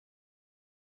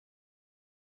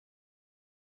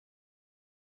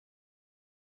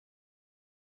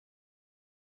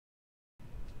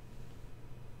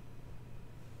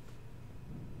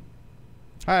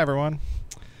Hi, everyone.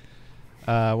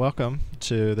 Welcome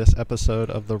to this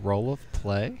episode of the Role of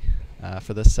Play.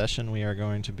 For this session, we are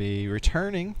going to be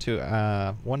returning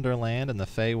to Wonderland in the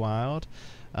Feywild.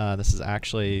 This is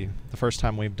actually the first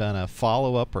time we've done a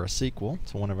follow-up or a sequel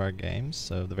to one of our games.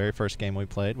 So the very first game we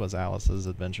played was Alice's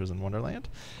Adventures in Wonderland.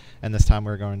 And this time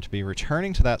we're going to be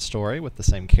returning to that story with the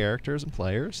same characters and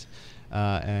players.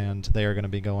 And they are going to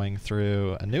be going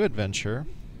through a new adventure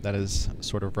that is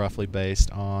sort of roughly based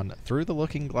on Through the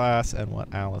Looking Glass and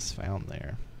what Alice found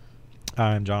there.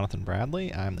 I'm Jonathan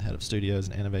Bradley. I'm the head of studios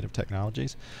and innovative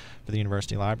technologies for the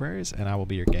University Libraries, and I will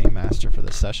be your game master for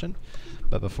this session.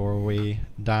 But before we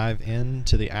dive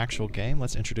into the actual game,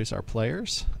 let's introduce our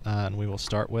players, and we will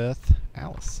start with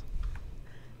Alice.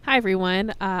 Hi,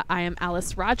 everyone. I am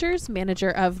Alice Rogers,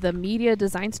 manager of the Media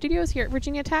Design Studios here at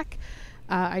Virginia Tech.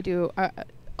 I do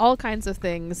all kinds of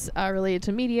things related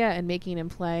to media and making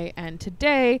and play. And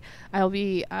today I'll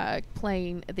be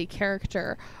playing the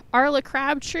character Arla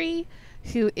Crabtree,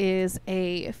 who is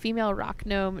a female rock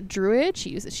gnome druid. She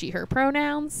uses she/her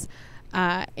pronouns,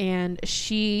 and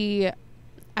she's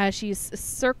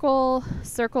circle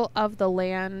of the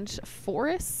land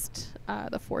forest,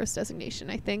 the forest designation,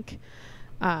 I think.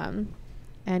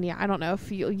 And yeah, I don't know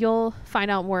if you'll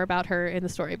find out more about her in the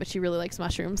story, but she really likes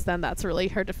mushrooms. Then that's really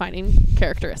her defining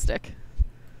characteristic.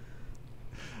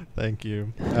 Thank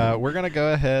you. We're going to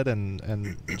go ahead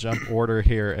and jump order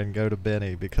here and go to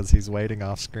Benny because he's waiting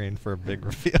off screen for a big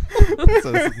reveal.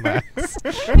 So this is Max.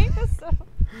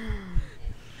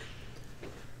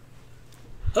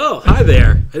 Oh, hi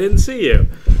there. I didn't see you.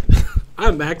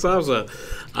 I'm Max Ofsa.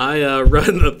 I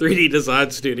run the 3D design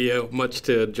studio, much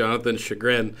to Jonathan's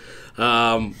chagrin,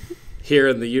 here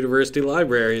in the university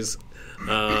libraries.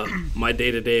 My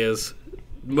day-to-day is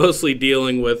mostly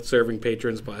dealing with serving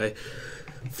patrons by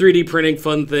 3D printing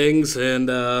fun things and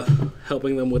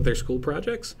helping them with their school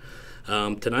projects.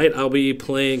 Tonight I'll be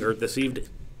playing, or this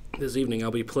evening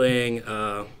I'll be playing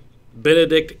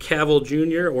Benedict Cavil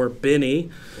Jr., or Benny.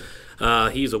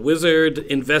 He's a wizard,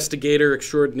 investigator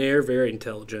extraordinaire, very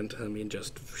intelligent. I mean,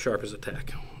 just sharp as a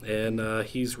tack. And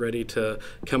he's ready to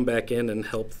come back in and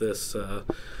help this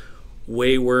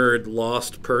wayward,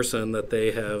 lost person that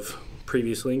they have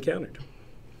previously encountered.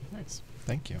 Nice.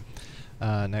 Thank you.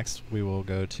 Next, we will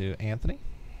go to Anthony.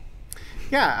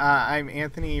 Yeah, I'm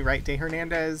Anthony Wright de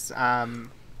Hernandez,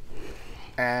 and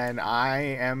I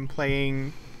am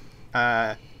playing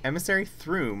Emissary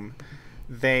Throom.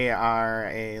 They are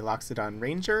a Loxodon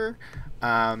Ranger,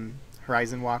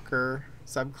 Horizon Walker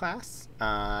subclass.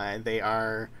 They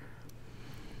are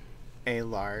a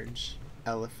large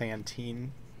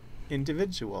elephantine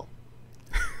individual.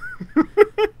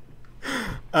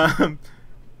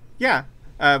 Yeah.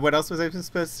 What else was I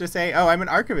supposed to say? Oh, I'm an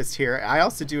archivist here. I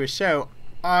also do a show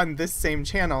on this same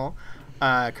channel,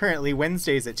 currently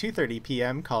Wednesdays at 2:30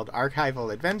 p.m. called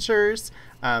Archival Adventures.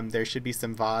 There should be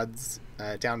some VODs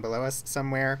down below us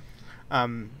somewhere.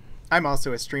 I'm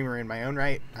also a streamer in my own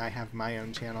right. I have my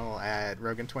own channel at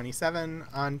Rogan27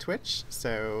 on Twitch,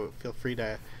 so feel free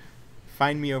to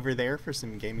find me over there for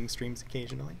some gaming streams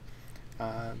occasionally.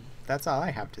 That's all I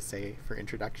have to say for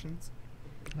introductions.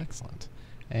 Excellent.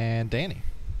 And Dani.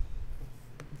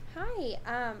 Hi,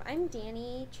 I'm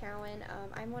Dani Chowen.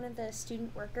 I'm one of the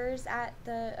student workers at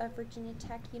the Virginia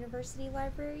Tech University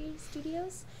Library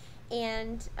Studios,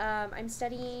 and I'm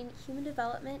studying human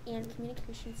development and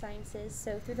communication sciences.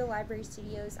 So through the library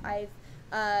studios, I've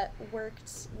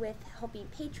worked with helping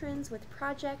patrons with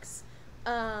projects,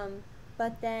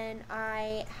 but then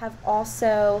I have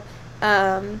also,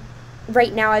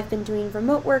 right now I've been doing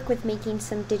remote work with making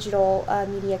some digital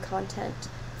media content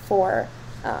for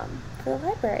the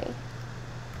library.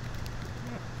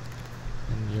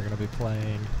 And you're going to be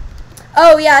playing...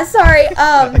 Oh, yeah, sorry.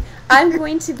 I'm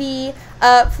going to be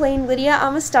playing Lydia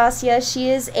Amastasia. She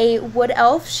is a wood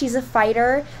elf. She's a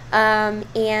fighter,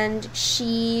 and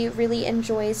she really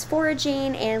enjoys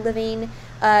foraging and living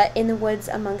in the woods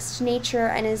amongst nature,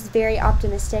 and is very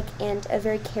optimistic and a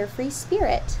very carefree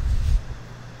spirit.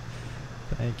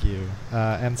 Thank you.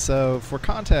 And so, for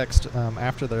context,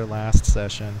 after their last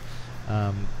session,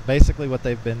 basically what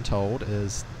they've been told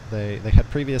is they had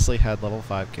previously had level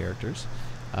 5 characters.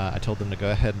 I told them to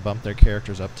go ahead and bump their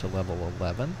characters up to level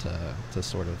 11 to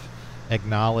sort of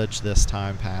acknowledge this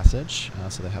time passage,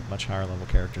 so they have much higher level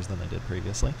characters than they did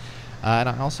previously. And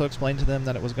I also explained to them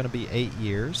that it was going to be 8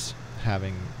 years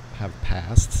have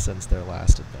passed since their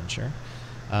last adventure.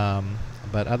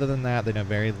 But other than that, they know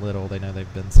very little. They know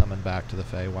they've been summoned back to the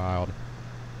Feywild.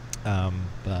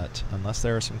 But unless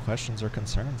there are some questions or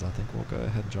concerns, I think we'll go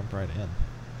ahead and jump right in.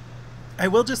 I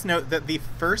will just note that the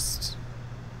first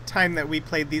time that we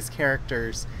played these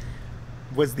characters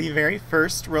was the very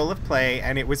first roll of play,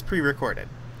 and it was pre-recorded.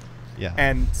 Yeah.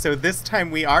 And so this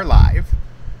time we are live,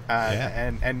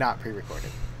 and not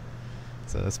pre-recorded.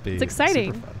 So that's be It's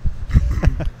exciting. super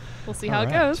fun. We'll see how All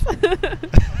it right.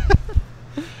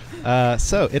 goes.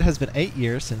 So it has been 8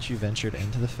 years since you ventured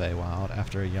into the Feywild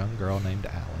after a young girl named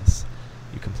Alice.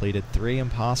 You completed 3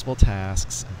 impossible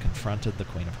tasks and confronted the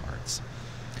Queen of Hearts.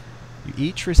 You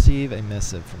each receive a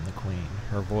missive from the Queen,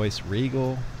 her voice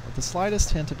regal, with the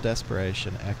slightest hint of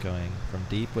desperation echoing from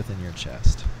deep within your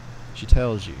chest. She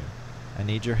tells you, "I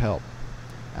need your help.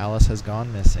 Alice has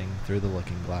gone missing through the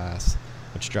looking glass,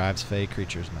 which drives Fey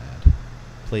creatures mad.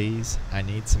 Please, I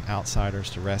need some outsiders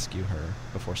to rescue her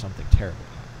before something terrible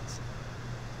happens."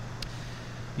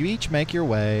 You each make your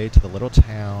way to the little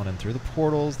town, and through the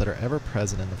portals that are ever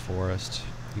present in the forest,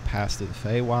 you pass through the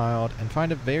Feywild and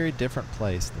find a very different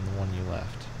place than the one you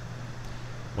left.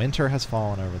 Winter has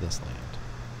fallen over this land.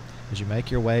 As you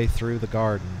make your way through the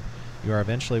garden, you are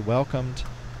eventually welcomed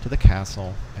to the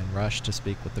castle and rush to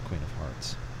speak with the Queen of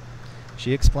Hearts.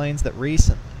 She explains that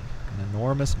recently an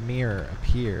enormous mirror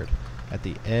appeared at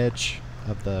the edge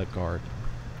of the garden.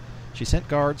 She sent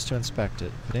guards to inspect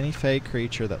it, but any Fey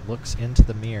creature that looks into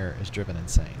the mirror is driven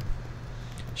insane.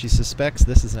 She suspects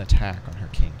this is an attack on her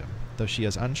kingdom, though she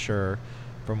is unsure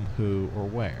from who or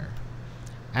where.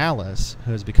 Alice,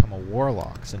 who has become a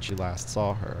warlock since you last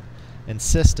saw her,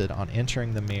 insisted on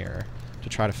entering the mirror to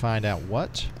try to find out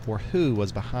what or who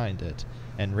was behind it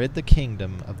and rid the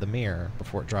kingdom of the mirror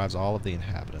before it drives all of the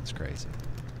inhabitants crazy.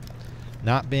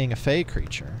 Not being a Fey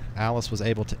creature, Alice was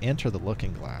able to enter the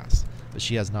looking glass, but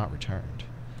she has not returned.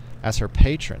 As her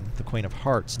patron, the Queen of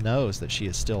Hearts knows that she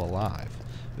is still alive,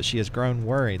 but she has grown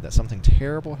worried that something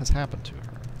terrible has happened to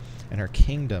her, and her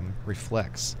kingdom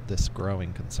reflects this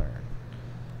growing concern.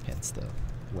 Hence the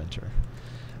winter.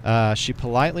 She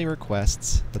politely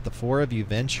requests that the 4 of you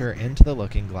venture into the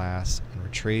looking glass and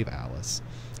retrieve Alice,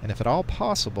 and if at all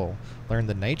possible, learn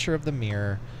the nature of the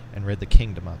mirror and rid the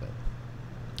kingdom of it.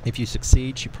 If you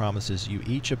succeed, she promises you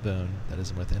each a boon that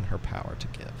is within her power to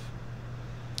give.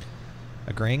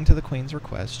 Agreeing to the Queen's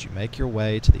request, you make your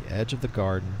way to the edge of the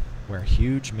garden, where a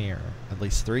huge mirror, at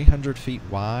least 300 feet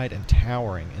wide and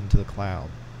towering into the cloud,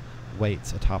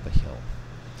 waits atop a hill.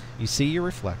 You see your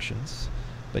reflections,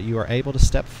 but you are able to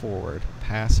step forward,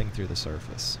 passing through the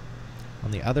surface. On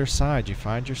the other side, you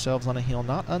find yourselves on a hill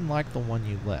not unlike the one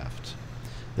you left.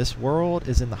 This world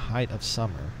is in the height of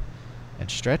summer, and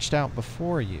stretched out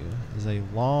before you is a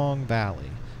long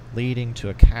valley leading to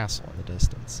a castle in the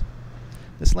distance.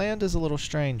 This land is a little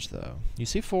strange, though. You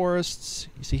see forests,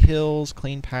 you see hills,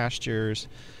 clean pastures,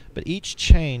 but each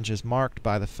change is marked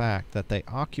by the fact that they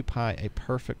occupy a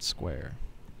perfect square.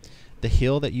 The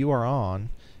hill that you are on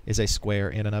is a square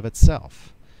in and of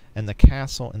itself, and the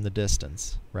castle in the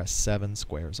distance rests 7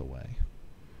 squares away.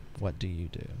 What do you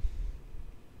do?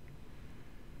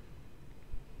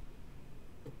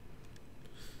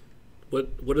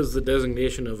 What is the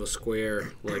designation of a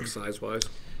square, like size-wise?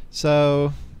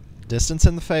 So, distance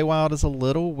in the Feywild is a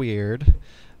little weird.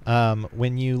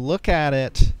 When you look at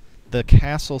it, the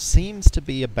castle seems to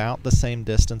be about the same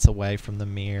distance away from the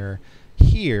mirror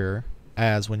here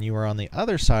as when you were on the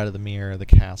other side of the mirror the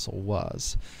castle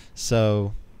was.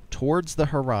 So, towards the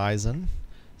horizon,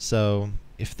 so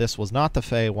if this was not the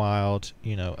Feywild,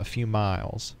 a few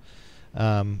miles.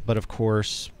 But of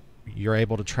course, you're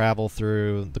able to travel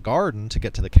through the garden to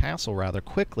get to the castle rather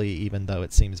quickly, even though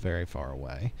it seems very far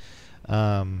away.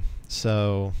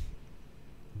 So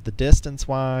the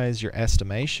distance-wise, your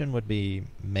estimation would be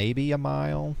maybe a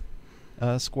mile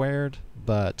squared,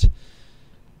 but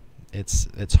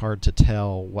it's hard to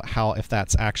tell if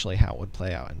that's actually how it would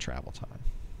play out in travel time.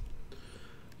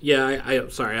 Yeah,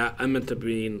 sorry, I meant to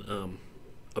mean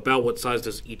about what size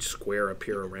does each square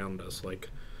appear around us? Like,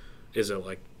 is it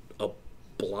like a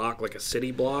block, like a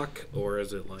city block, or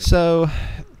is it like... So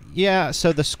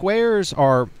the squares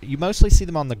you mostly see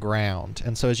them on the ground,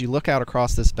 and so as you look out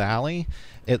across this valley,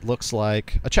 it looks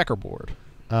like a checkerboard.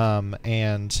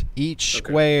 And each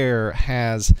square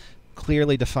has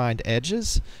clearly defined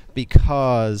edges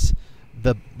because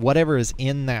whatever is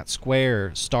in that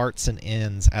square starts and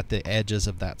ends at the edges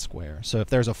of that square. So if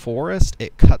there's a forest,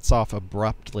 it cuts off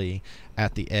abruptly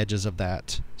at the edges of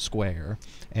that square,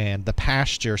 and the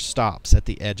pasture stops at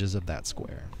the edges of that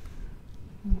square.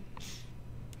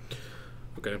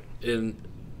 Okay. And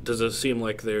does it seem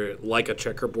like they're like a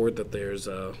checkerboard, that there's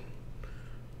a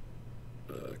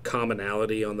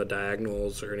commonality on the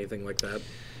diagonals or anything like that?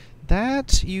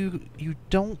 That you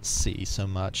don't see so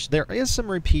much. There is some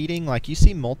repeating, like you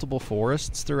see multiple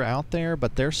forests throughout there,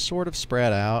 but they're sort of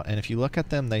spread out, and if you look at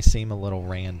them, they seem a little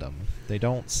random. They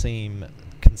don't seem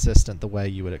consistent the way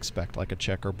you would expect like a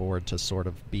checkerboard to sort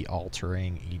of be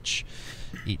altering each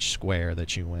square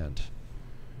that you went.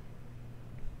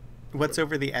 What's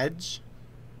over the edge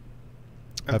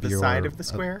of the your- side of the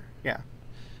square? Yeah.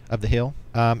 Of the hill.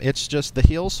 It's just the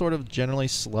hill sort of generally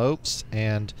slopes,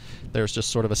 and there's just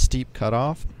sort of a steep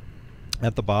cutoff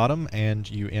at the bottom, and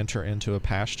you enter into a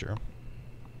pasture.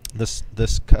 This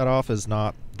cutoff is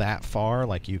not that far,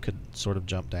 like you could sort of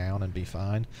jump down and be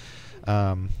fine.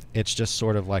 It's just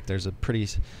sort of like there's a pretty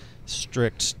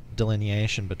strict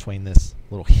delineation between this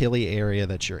little hilly area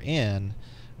that you're in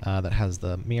that has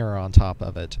the mirror on top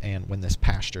of it, and when this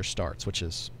pasture starts, which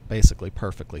is basically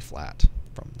perfectly flat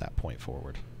from that point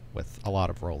forward, with a lot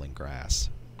of rolling grass.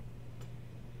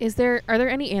 Are there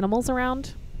any animals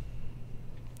around?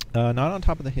 Not on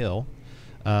top of the hill.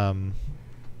 I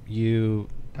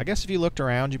guess if you looked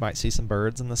around, you might see some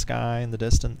birds in the sky in the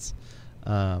distance.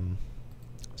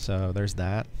 So there's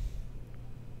that.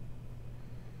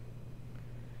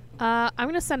 I'm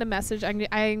going to send a message. I'm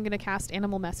going to cast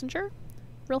Animal Messenger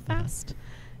real fast.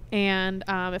 And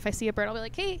if I see a bird, I'll be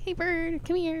like, hey, bird,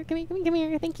 come here. Thank you. A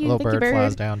little Thank you, bird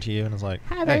flies down to you and is like,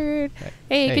 Hi, hey, bird.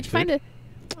 Hey, could you food?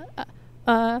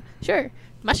 find sure,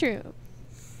 mushroom.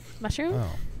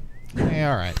 Oh.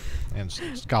 Yeah, all right. And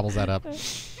just gobbles that up.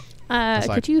 like-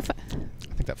 Could you... I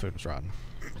think that food was rotten.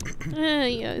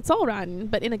 Yeah, it's all rotten,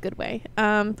 but in a good way.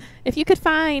 If you could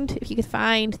find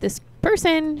this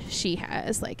person, she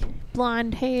has like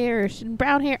blonde hair,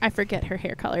 brown hair. I forget her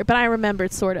hair color, but I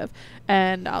remembered sort of.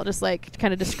 And I'll just like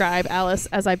kind of describe Alice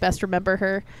as I best remember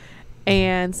her,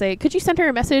 and say, could you send her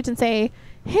a message and say,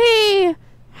 hey,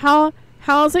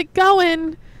 how's it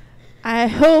going? I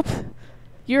hope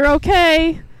you're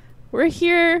okay. We're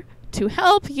here to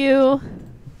help you.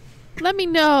 Let me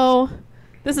know.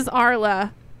 This is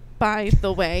Arla, by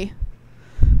the way.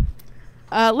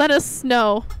 Let us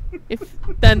know if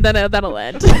then that'll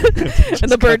end,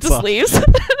 and the bird cuts just off. leaves.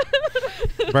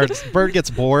 Bird gets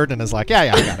bored and is like, yeah,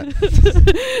 I got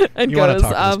it. And You want to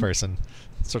goes. talk to this person.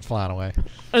 Starts flying away.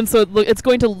 And so it's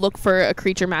going to look for a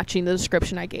creature matching the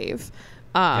description I gave,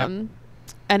 and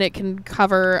it can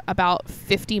cover about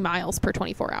 50 miles per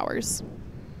 24 hours,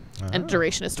 and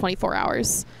duration is 24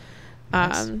 hours.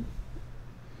 Nice.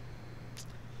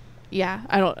 Yeah,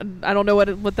 I don't know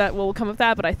what that will come of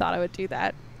that, but I thought I would do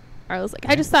that. I was like,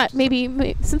 I just thought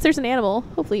maybe since there's an animal,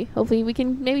 hopefully we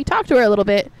can maybe talk to her a little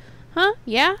bit. Huh?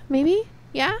 Yeah, maybe.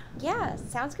 Yeah. Yeah,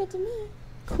 sounds good to me.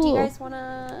 Cool. Do you guys want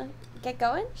to get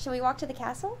going? Should we walk to the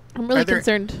castle? I'm really Are there-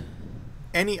 concerned.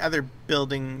 Any other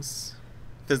buildings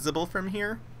visible from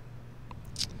here?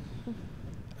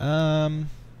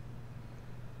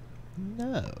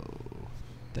 No.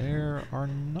 There are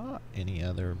not any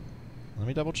other. Let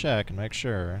me double check and make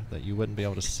sure that you wouldn't be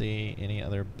able to see any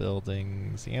other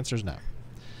buildings. The answer is no.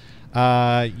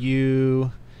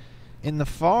 You, in the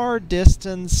far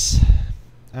distance,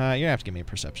 you're gonna have to give me a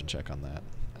perception check on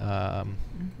that.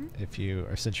 If you,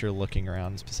 or since you're looking around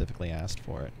and specifically asked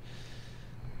for it.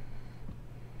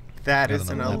 That Got is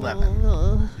an an 11. 11.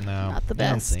 Ugh, No, not the you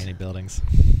don't best. see any buildings.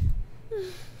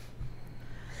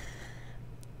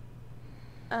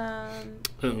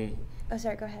 Oh,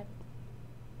 sorry. Go ahead.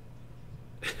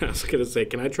 I was gonna say,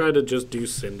 can I try to just do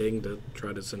sending to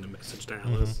try to send a message to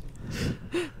Alice?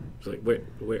 It's like, where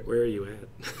are you at?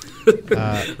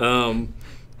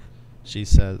 She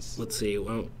says, Let's see.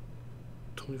 Well,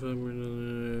 25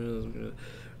 minutes.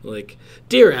 Like,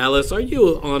 dear Alice, are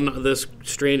you on this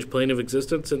strange plane of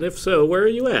existence? And if so, where are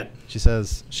you at? she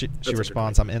says, she a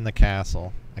responds, good I'm in the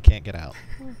castle. I can't get out.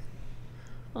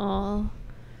 Aw.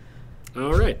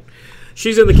 All right,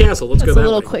 she's in the castle. Let's That's go a that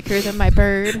little way. quicker than my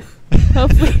bird.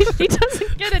 Hopefully she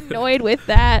doesn't get annoyed with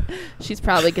that. She's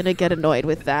probably going to get annoyed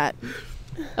with that.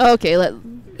 Okay,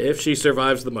 If she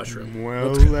survives the mushroom. Well,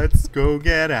 let's go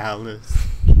get Alice.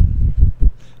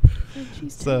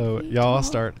 So y'all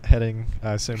start heading,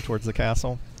 I assume, towards the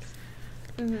castle.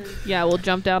 Yeah, we'll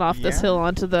jump down off this Yeah. hill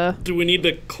onto the... Do we need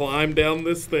to climb down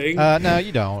this thing? No,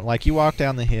 you don't. Like, you walk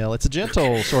down the hill. It's a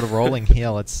gentle, sort of rolling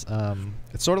hill. It's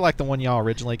sort of like the one y'all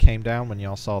originally came down when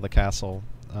y'all saw the castle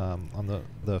on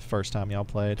the first time y'all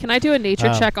played. Can I do a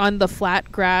nature check on the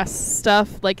flat grass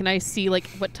stuff? Like, can I see, like,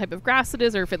 what type of grass it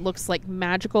is, or if it looks, like,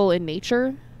 magical in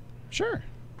nature? Sure.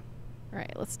 All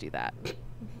right, let's do that.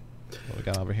 What we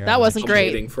got over here? That wasn't I'm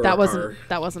waiting great. for That our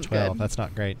wasn't 12. good. That's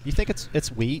not great. You think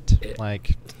it's wheat?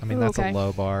 Like, I mean, that's Okay. a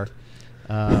low bar.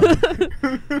 I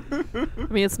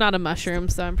mean, it's not a mushroom,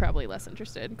 so I'm probably less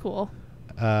interested. Cool.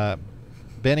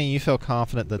 Benny, you feel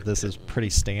confident that this is pretty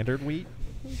standard wheat?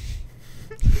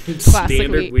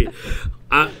 Standard wheat.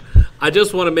 I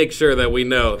just want to make sure that we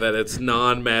know that it's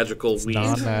non-magical wheat.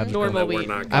 Non-magical. and Normal that we're wheat.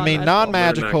 not I mean, gonna-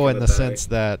 non-magical we're in not the gonna die. sense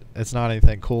that it's not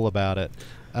anything cool about it.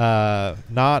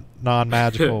 Not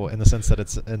non-magical in the sense that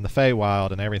it's in the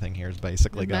Feywild and everything here is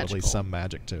basically got at least Magical. some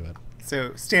magic to it.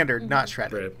 So standard, not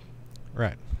shredded.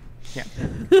 Right. Right. Yeah.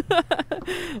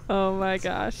 Oh my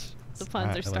gosh. The puns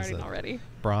Alright, are it was starting a already.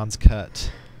 Bronze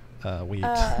cut wheat.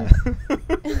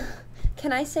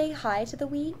 Can I say hi to the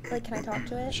wheat? Like, can I talk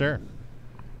to it? Sure.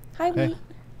 Hi, Hey. wheat.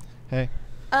 Hey,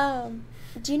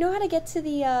 Do you know how to get to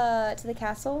the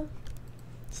castle?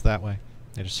 it's that way.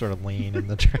 They just sort of lean in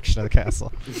the direction of the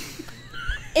castle.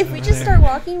 If we just start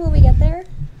walking, will we get there?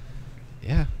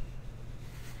 Yeah.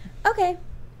 Okay.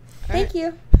 Thank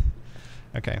you.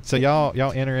 Okay, so y'all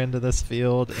enter into this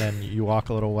field and you walk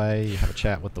a little way. You have a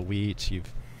chat with the wheat. You've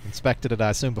inspected it, I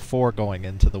assume, before going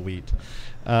into the wheat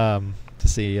to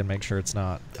see and make sure it's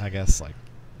not, I guess, like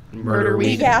Murder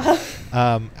wheat. Yeah.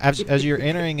 as you're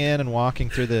entering in and walking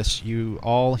through this, you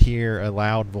all hear a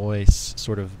loud voice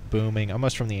sort of booming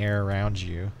almost from the air around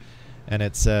you, and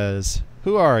it says,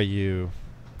 "Who are you?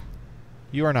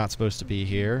 You are not supposed to be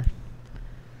here."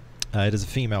 It is a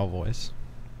female voice.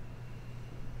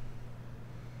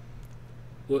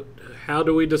 How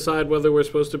do we decide whether we're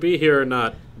supposed to be here or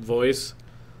not, voice?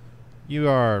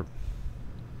 You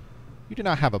do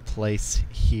not have a place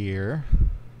here.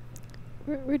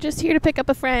 We're just here to pick up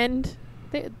a friend.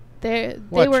 They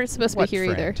What- weren't supposed to be what here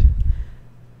either.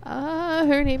 friend?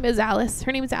 Her name is Alice.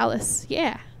 Her name is Alice.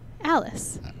 Yeah,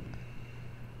 Alice.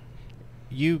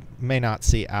 You may not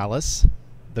see Alice,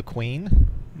 the queen.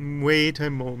 Wait a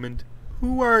moment.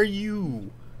 Who are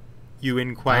you? You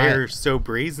inquire so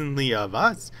brazenly of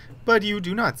us, but you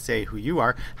do not say who you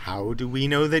are. How do we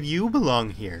know that you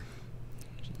belong here?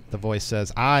 The voice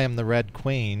says, "I am the Red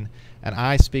Queen, and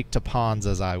I speak to pawns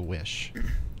as I wish."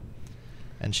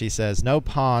 And she says, "No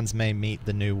pawns may meet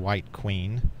the new White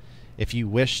Queen. If you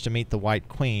wish to meet the White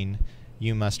Queen,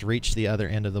 you must reach the other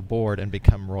end of the board and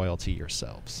become royalty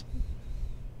yourselves."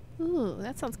 Ooh,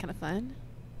 that sounds kind of fun.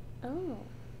 Oh.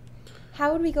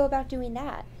 How would we go about doing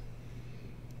that?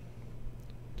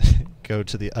 Go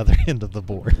to the other end of the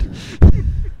board.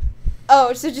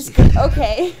 Oh, so just go.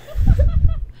 Okay.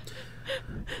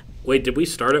 Wait, did we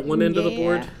start at one end of the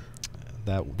board?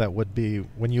 That would be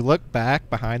when you look back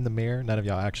behind the mirror. None of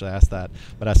y'all actually asked that,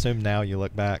 but I assume now you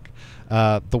look back.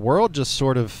 The world just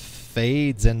sort of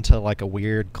fades into like a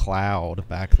weird cloud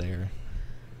back there.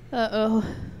 Uh-oh.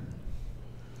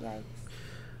 Yikes.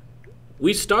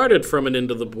 We started from an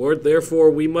end of the board, therefore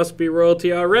we must be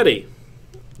royalty already.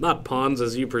 Not pawns,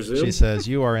 as you presume. She says,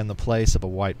 "You are in the place of a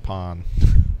white pawn."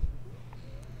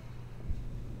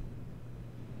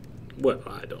 What?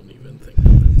 I don't even think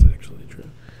that's actually true.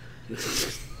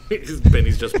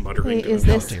 Benny's just muttering Wait, to is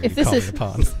himself. this Dare if you this call me is a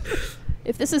pawn?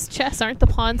 if this is chess, aren't the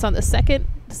pawns on the second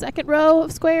row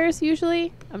of squares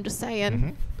usually? I'm just saying.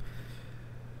 Mhm.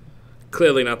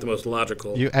 Clearly not the most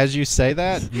logical. As you say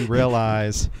that, you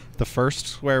realize the first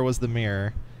square was the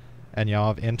mirror, and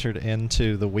y'all have entered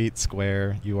into the wheat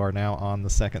square. You are now on the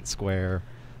second square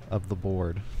of the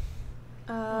board.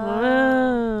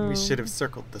 Wow. We should have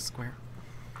circled the square.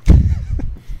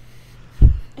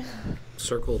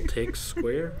 Circle takes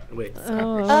square? Wait.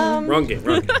 Oh. Wrong game,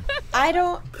 wrong game. I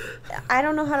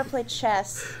don't know how to play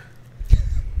chess.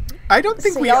 I don't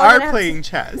think So we y'all are are gonna have playing to-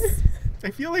 chess. I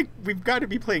feel like we've got to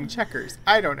be playing checkers.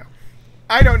 I don't know.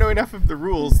 I don't know enough of the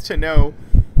rules to know.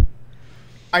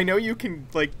 I know you can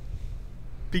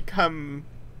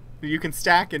you can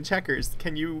stack in checkers.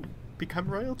 Can you become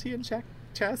royalty in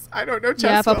chess? I don't know chess.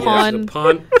 Yeah, if a well pawn- enough.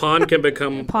 Yes, the pawn can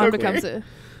become... Pawn Okay. becomes a...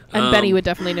 And Benny Um, would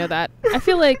definitely know that. I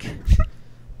feel like,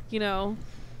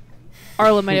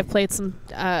 Arla might have played some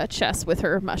chess with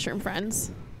her mushroom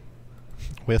friends.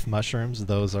 With mushrooms,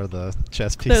 those are the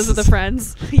chess pieces. Those are the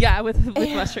friends. Yeah, with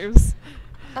Yeah. mushrooms.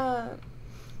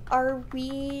 Are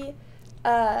we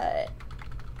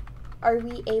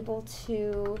able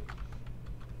to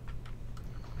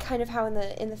kind of how in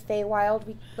the Feywild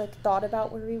we thought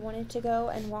about where we wanted to go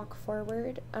and walk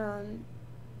forward?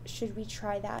 Should we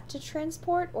try that to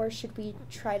transport, or should we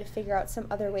try to figure out some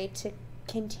other way to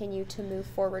continue to move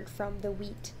forward from the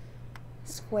wheat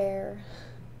square?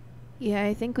 Yeah,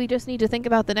 I think we just need to think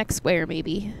about the next square,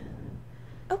 maybe.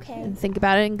 Okay. And think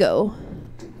about it and go.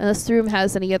 Unless the room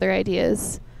has any other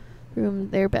ideas.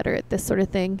 They're better at this sort of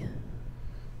thing.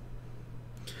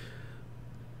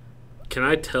 Can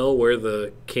I tell where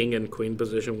the king and queen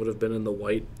position would have been in the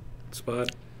white spot?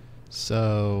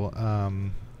 So,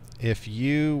 if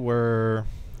you were...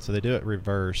 So they do it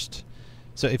reversed.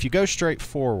 So if you go straight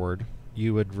forward,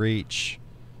 you would reach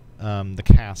the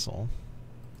castle.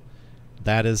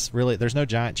 That is really, there's no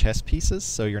giant chess pieces,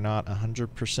 so you're not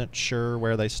 100% sure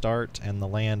where they start, and the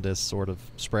land is sort of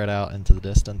spread out into the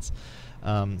distance.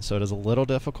 So it is a little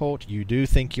difficult. You do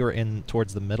think you're in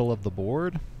towards the middle of the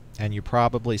board, and you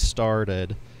probably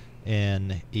started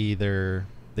in either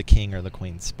the king or the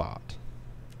queen spot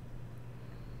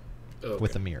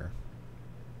with a mirror.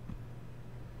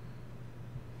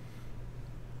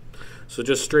 So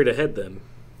just straight ahead then.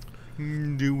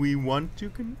 Do we want to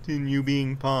continue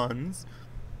being pawns,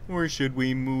 or should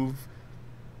we move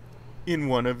in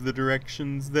one of the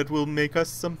directions that will make us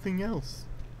something else?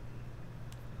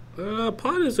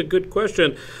 Pawn is a good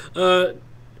question.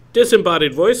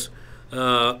 Disembodied voice.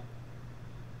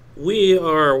 We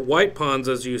are white pawns,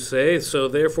 as you say, so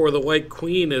therefore the White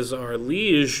Queen is our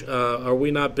liege. Are we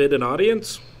not bid an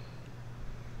audience?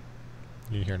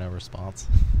 You hear no response.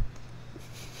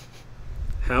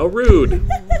 How rude.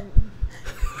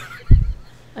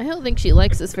 I don't think she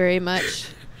likes us very much.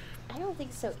 I don't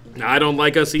think so either. I don't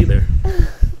like us either.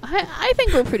 I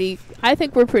think we're pretty. I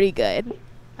think we're pretty good.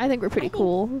 I think we're pretty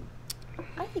cool.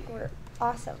 I think we're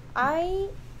awesome. I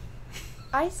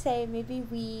say maybe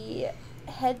we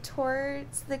head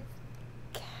towards the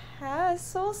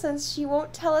castle since she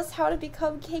won't tell us how to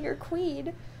become king or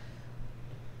queen.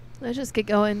 Let's just get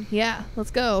going. Yeah,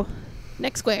 let's go.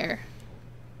 Next square.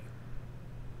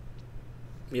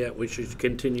 Yeah, we should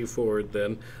continue forward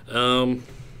then. Y'all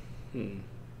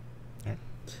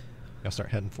start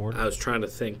heading forward. I was trying to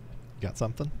think. You got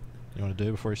something you want to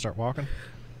do before you start walking?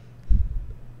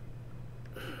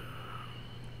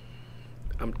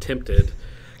 I'm tempted.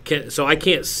 So I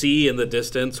can't see in the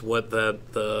distance what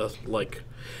the like.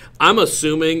 I'm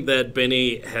assuming that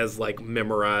Benny has like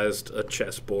memorized a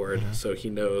chessboard, so he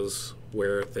knows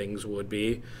where things would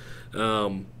be.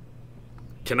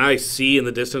 Can I see in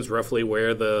the distance roughly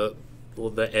where the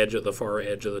edge of the far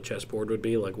edge of the chessboard would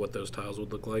be, like what those tiles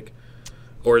would look like,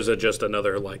 or is it just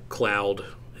another like cloud?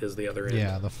 Is the other end?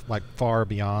 Yeah, like far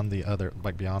beyond the other,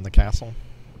 like beyond the castle,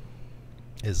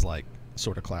 is like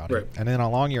sort of cloudy. Right. And then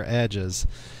along your edges,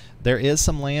 there is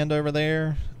some land over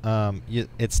there.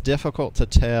 It's difficult to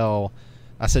tell.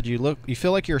 I said you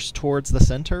feel like you're towards the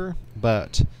center,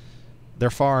 but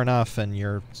they're far enough, and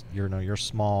you're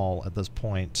small at this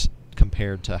point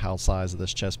compared to how size of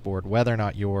this chessboard. Whether or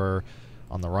not you're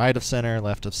on the right of center,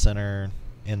 left of center,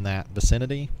 in that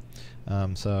vicinity.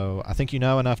 So I think you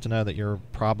know enough to know that you're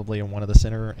probably in one of the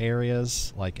center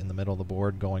areas, like in the middle of the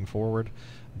board going forward.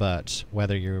 But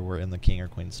whether you were in the king or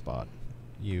queen spot,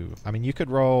 you could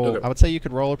roll. Okay. I would say you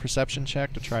could roll a perception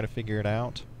check to try to figure it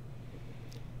out.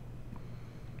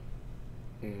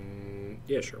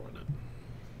 Yeah, sure, why not?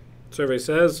 Survey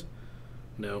says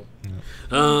no.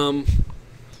 Yeah.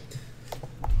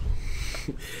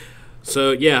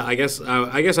 So yeah, I guess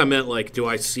I meant like, do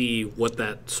I see what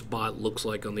that spot looks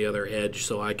like on the other edge,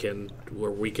 so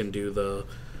where we can do the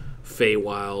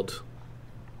Feywild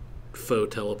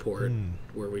faux teleport,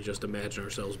 where we just imagine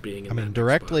ourselves being in. That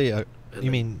Directly. spot,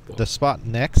 You mean the spot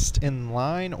next in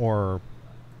line, or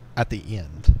at the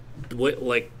end?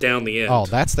 Like down the end. Oh,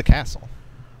 that's the castle.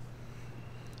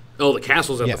 Oh, the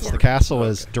castle's at the Yes, far. the castle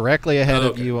is Okay. directly ahead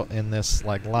of Okay. you in this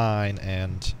like line,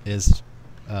 and is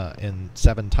in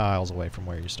 7 tiles away from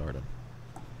where you started.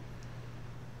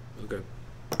 Okay.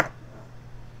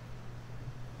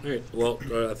 All right. Well,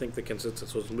 I think the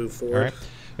consensus was to move forward. All right,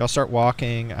 y'all start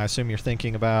walking. I assume you're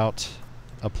thinking about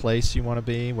a place you want to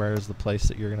be. Where is the place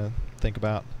that you're gonna think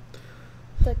about?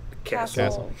 The Castle.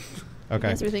 castle. Okay.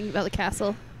 Yes, we're thinking about the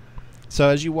castle. So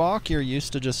as you walk, you're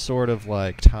used to just sort of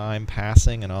like time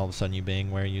passing and all of a sudden you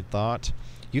being where you thought.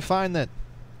 You find that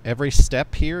every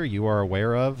step here you are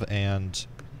aware of, and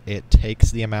it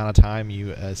takes the amount of time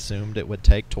you assumed it would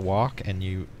take to walk, and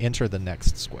you enter the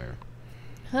next square.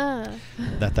 Huh.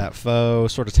 That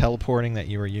faux sort of teleporting that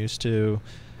you were used to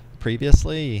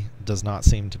previously does not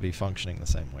seem to be functioning the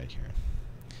same way here.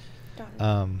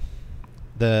 Darn.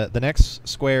 The next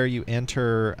square you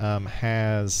enter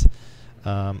has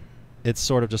it's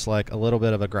sort of just like a little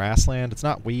bit of a grassland. It's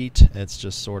not wheat. It's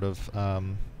just sort of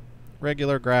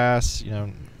regular grass,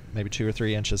 maybe 2 or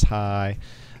 3 inches high.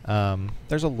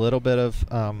 There's a little bit of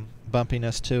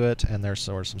bumpiness to it, and there's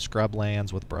sort of some scrub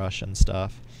lands with brush and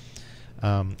stuff.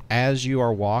 As you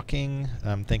are walking,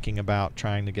 thinking about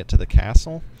trying to get to the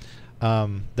castle,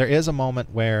 there is a moment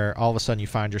where all of a sudden you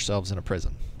find yourselves in a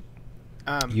prison.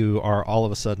 You are all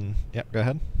of a sudden... Yeah, go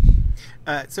ahead.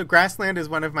 So grassland is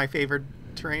one of my favorite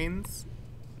terrains.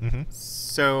 Mm-hmm.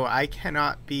 So I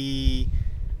cannot be...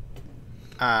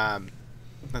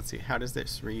 let's see, how does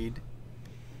this read?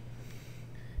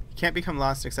 can't become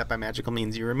lost except by magical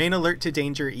means. You remain alert to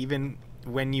danger even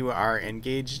when you are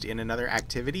engaged in another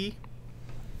activity.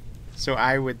 So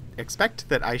I would expect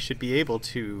that I should be able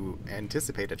to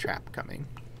anticipate a trap coming.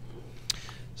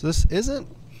 So this isn't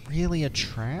really a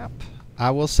trap.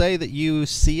 I will say that you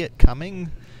see it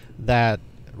coming, that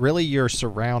really your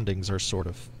surroundings are sort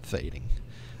of fading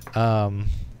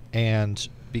and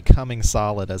becoming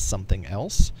solid as something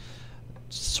else.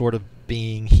 Sort of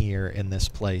being here in this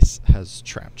place has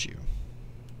trapped you.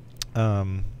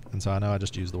 And so I know I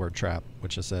just used the word trap,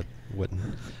 which I said wouldn't.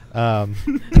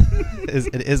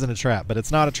 It isn't a trap, but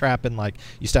it's not a trap in like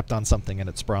you stepped on something and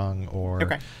it sprung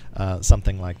or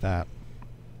something like that.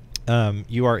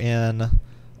 You are in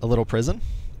a little prison.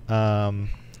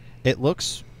 It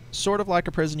looks sort of like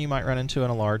a prison you might run into in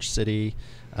a large city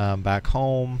back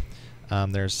home.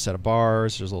 There's a set of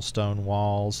bars. There's little stone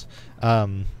walls.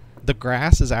 The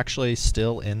grass is actually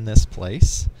still in this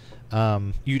place.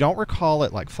 You don't recall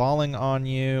it like falling on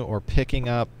you or picking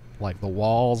up like the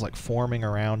walls like forming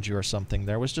around you or something.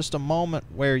 There was just a moment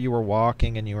where you were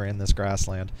walking and you were in this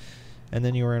grassland, and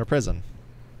then you were in a prison.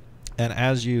 And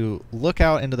as you look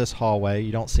out into this hallway,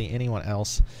 you don't see anyone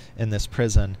else in this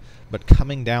prison, but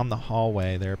coming down the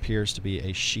hallway there appears to be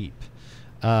a sheep.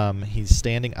 He's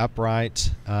standing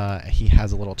upright. He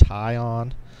has a little tie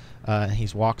on. He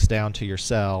walks down to your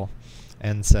cell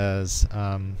and says,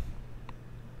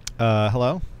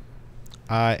 hello,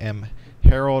 I am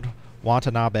Harold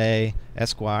Watanabe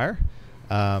Esquire.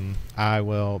 I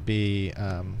will be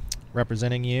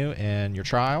representing you in your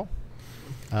trial.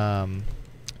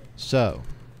 So,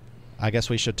 I guess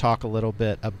we should talk a little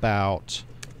bit about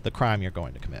the crime you're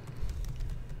going to commit.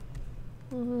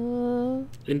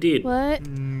 Indeed. What?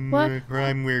 The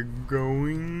crime we're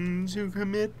going to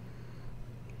commit?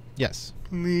 Yes.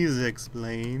 Please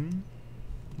explain.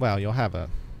 Well, you're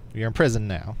in prison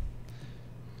now,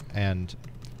 and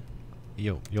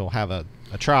you'll have a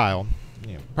trial,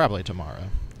 probably tomorrow,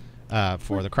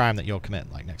 for the crime that you'll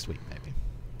commit, like next week maybe.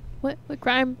 What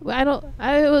crime? I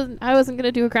wasn't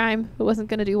gonna do a crime. I wasn't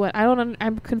gonna do what?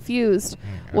 I'm confused.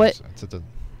 What?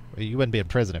 You wouldn't be in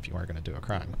prison if you weren't going to do a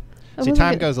crime. I See, wasn't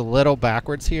time gonna- goes a little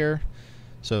backwards here.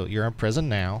 So you're in prison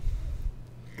now,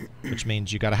 which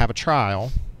means you got to have a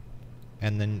trial,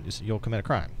 and then you'll commit a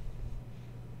crime.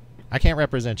 I can't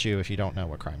represent you if you don't know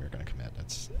what crime you're going to commit.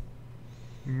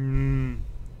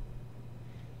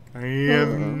 I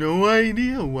have no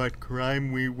idea what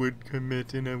crime we would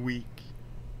commit in a week.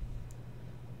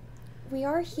 We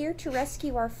are here to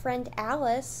rescue our friend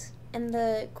Alice, and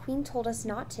the queen told us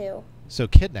not to. So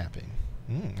kidnapping.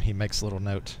 He makes a little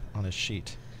note on his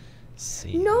sheet.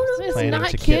 See, No, It's planning not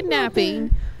to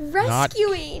kidnapping.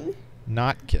 Rescuing!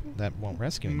 That won't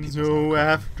rescuing. people's not So crime.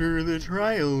 after the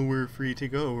trial, we're free to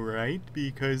go, right?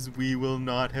 Because we will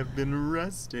not have been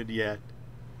arrested yet.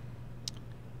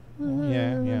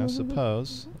 Yeah, I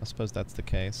suppose. I suppose that's the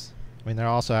case. I mean, there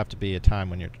also have to be a time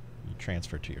when you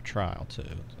transfer to your trial too.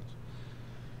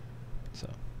 So,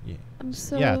 yeah.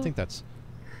 Yeah, I think that's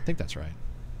right.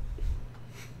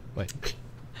 Wait,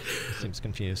 seems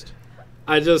confused.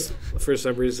 For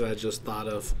some reason, I just thought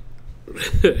of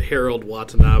Harold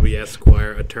Watanabe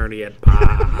Esquire, attorney at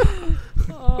PA.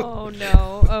 Oh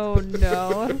no.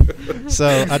 So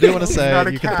I do want to Not say a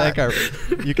you cat.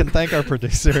 can thank our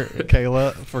producer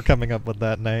Kayla for coming up with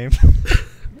that name.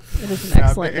 It is an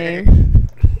excellent name.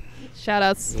 Shout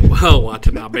outs. Well,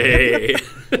 Watanabe.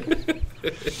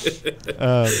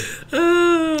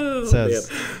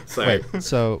 Says, man. Sorry. wait,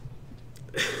 so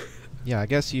yeah, I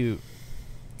guess you'd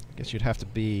have to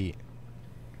be.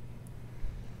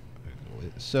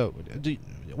 So do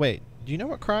you know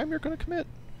what crime you're going to commit?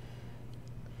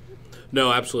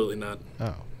 No, absolutely not.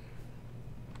 Oh.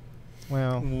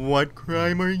 Well, What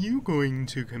crime are you going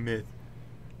to commit?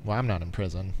 I'm not in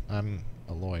prison. I'm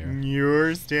a lawyer.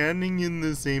 You're standing in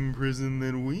the same prison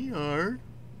that we are.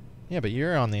 Yeah, but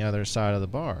you're on the other side of the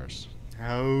bars.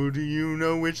 How do you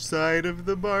know which side of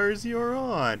the bars you're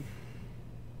on?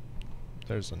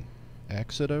 There's an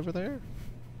exit over there.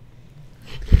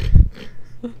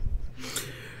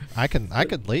 I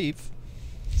could leave.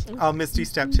 I'll Misty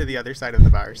step to the other side of the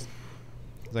bars.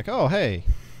 It's like, oh hey.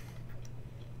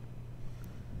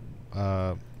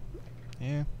 Yeah,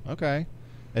 okay.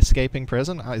 Escaping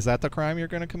prison? Is that the crime you're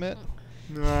going to commit?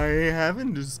 I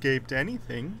haven't escaped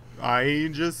anything. I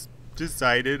just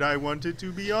decided I wanted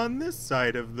to be on this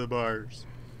side of the bars.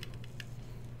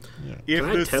 Yeah. If Can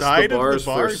I the test the side of bars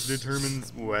the bars for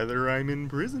determines whether I'm in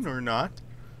prison or not,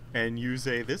 and you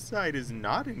say this side is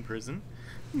not in prison,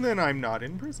 then I'm not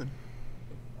in prison.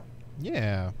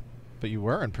 Yeah, but you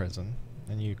were in prison,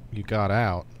 and you got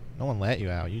out. No one let you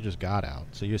out. You just got out.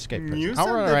 So you escaped prison. You I'll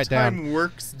said write that down. time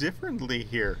works differently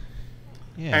here.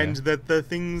 Yeah. And that the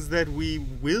things that we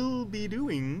will be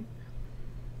doing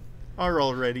are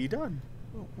already done.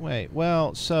 Wait,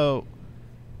 well, so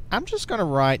I'm just going to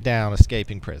write down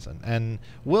escaping prison, and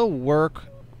we'll work.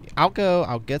 I'll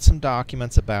get some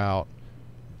documents about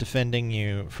defending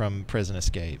you from prison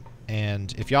escape,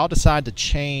 and if y'all decide to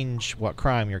change what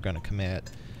crime you're going to commit,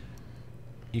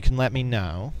 you can let me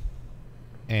know,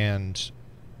 and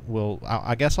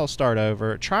I guess I'll start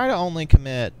over. Try to only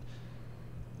commit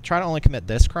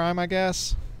this crime, I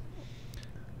guess.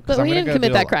 But we didn't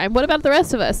commit that crime. What about the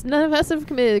rest of us? None of us have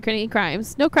committed any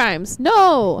crimes. No crimes.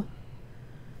 No!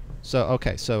 So,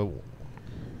 okay, so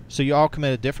you all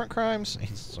committed different crimes?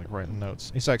 He's like writing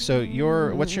notes. He's like, so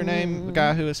what's your name, the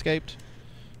guy who escaped?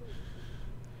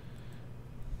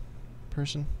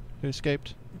 Person who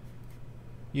escaped?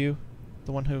 You?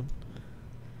 The one who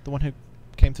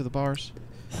came through the bars?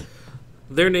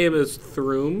 Their name is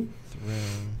Throom.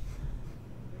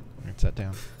 Write that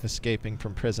down. Escaping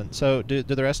from prison. So, do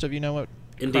the rest of you know what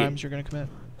crimes you're going to commit?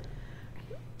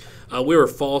 We were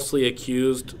falsely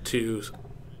accused to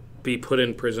be put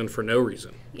in prison for no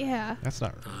reason. Yeah. That's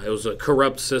not. It was a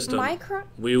corrupt system. My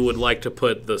We would like to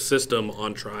put the system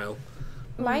on trial.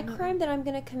 My crime that I'm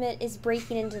going to commit is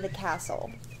breaking into the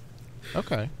castle.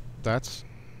 Okay, that's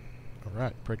all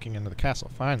right. Breaking into the castle.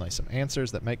 Finally, some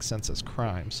answers that make sense as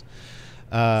crimes.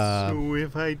 So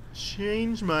if I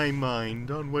change my mind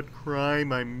on what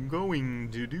crime I'm going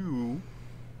to do,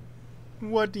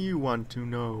 what do you want to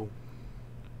know?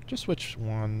 Just which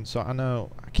one, so I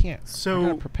know I can't. So I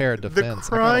gotta prepare a defense.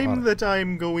 the crime that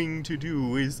I'm going to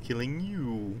do is killing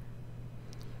you.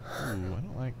 Ooh, I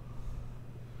don't like.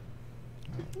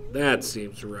 That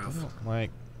seems I rough. don't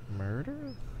like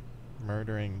murder.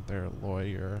 Murdering their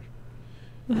lawyer.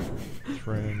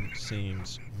 Throne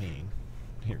seems mean.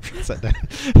 Here, set down.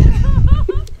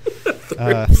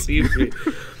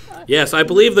 Yes, I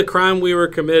believe the crime we were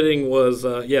committing was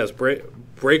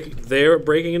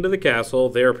breaking into the castle.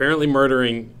 They're apparently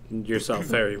murdering yourself.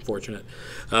 Very unfortunate.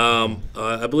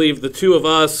 I believe the two of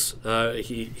us.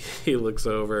 He looks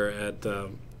over at.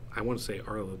 I want to say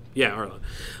Arla. Yeah,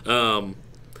 Arla.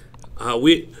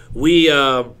 We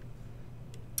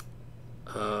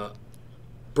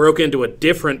broke into a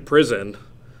different prison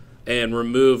and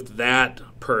removed that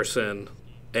person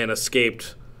and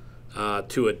escaped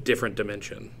to a different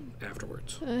dimension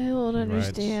afterwards. I don't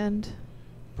understand.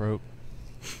 Broke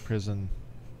prison.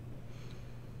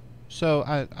 So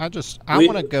I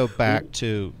want to go back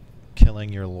to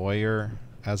killing your lawyer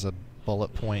as a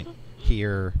bullet point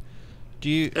here.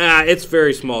 Do you? It's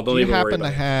very small. Don't even worry about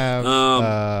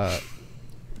it.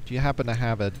 Do you happen to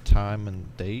have a time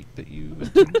and date that you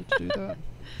intended to do that?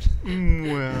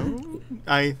 Well,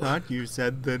 I thought you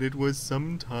said that it was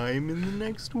sometime in the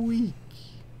next week.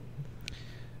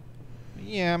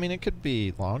 Yeah, I mean, it could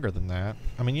be longer than that.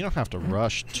 I mean, you don't have to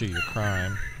rush to your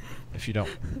crime if you don't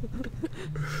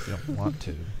want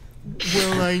to.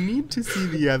 Well, I need to see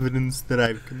the evidence that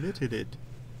I've committed it.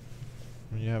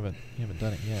 You haven't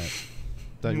done it yet.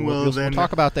 Well, we'll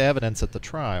talk about the evidence at the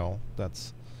trial.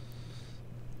 That's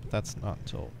not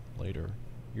until later.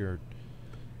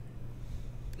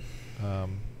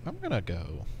 I'm gonna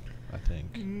go, I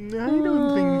think. I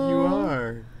don't think you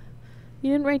are.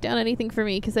 You didn't write down anything for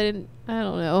me because I don't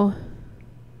know.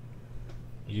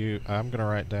 I'm gonna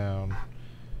write down.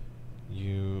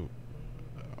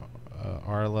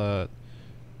 Arla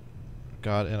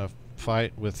got in a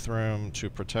fight with Thrum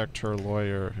to protect her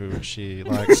lawyer, who she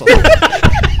likes a lot.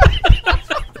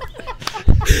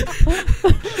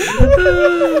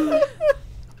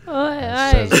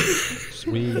 Says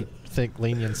we think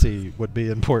leniency would be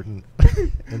important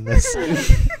in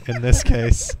this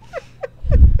case.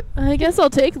 I guess I'll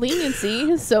take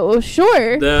leniency. So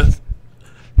sure.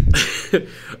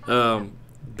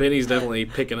 Benny's definitely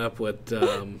picking up what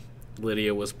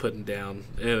Lydia was putting down,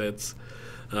 and it's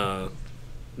no.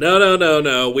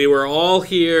 We were all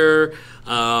here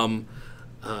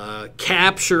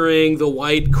capturing the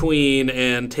White Queen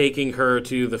and taking her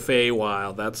to the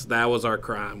Feywild. That was our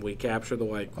crime. We captured the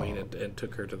White Queen and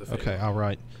took her to the Feywild. Okay, all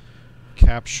right.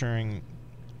 Capturing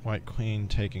White Queen,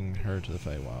 taking her to the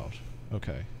Feywild.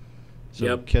 Okay. So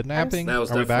yep. Kidnapping? That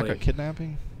was Are we back at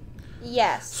kidnapping?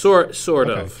 Yes. Sort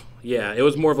Okay. of. Yeah, it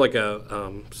was more of like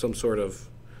a some sort of,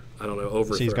 I don't know,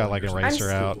 overthrow. So he's got like an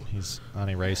eraser I'm out. He's on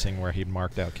erasing where he'd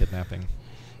marked out kidnapping.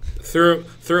 Through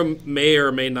may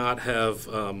or may not have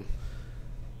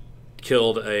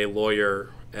killed a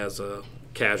lawyer as a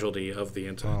casualty of the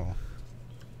incident.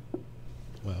 Oh.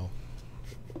 Well.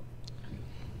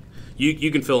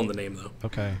 You can fill in the name though.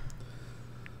 Okay.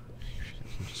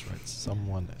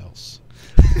 Someone else.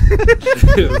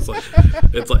 it's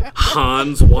like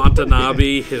Hans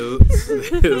Watanabe,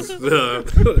 his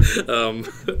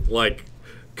like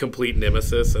complete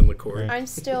nemesis in the court. I would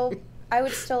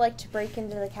still like to break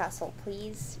into the castle,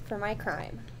 please, for my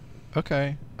crime.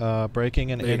 Okay.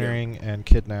 Breaking and There you go. entering and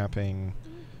kidnapping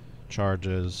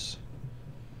charges.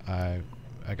 I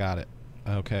got it.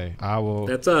 Okay. I will.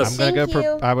 That's us. I'm gonna Thank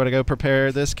you. I'm gonna go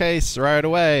prepare this case right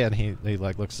away. And he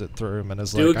like looks it through him and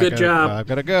is Do like, a good job. I've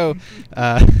gotta go.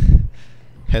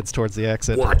 Heads towards the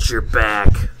exit. Watch your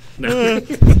back. No.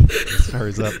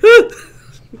 Hurries up. You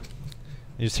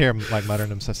just hear him like muttering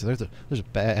to himself. There's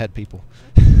bad people.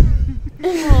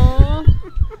 Aww.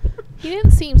 He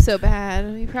didn't seem so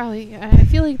bad. He probably. I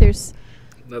feel like there's.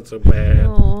 Not so bad.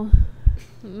 Oh.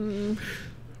 Mm.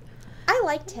 I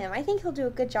liked him. I think he'll do a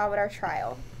good job at our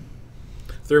trial.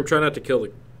 Through him, try not to kill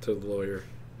the lawyer.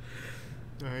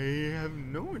 I have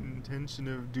no intention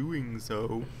of doing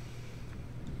so.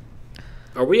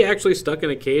 Are we actually stuck in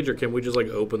a cage, or can we just like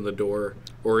open the door,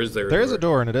 or is there? There is a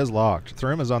door and it is locked.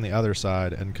 Thrum is on the other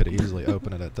side and could easily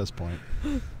open it at this point.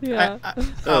 Yeah.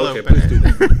 I'll okay, open please do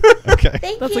it. Okay.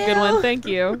 Thank That's you. a good one. Thank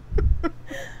you.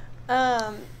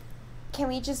 Can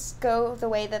we just go the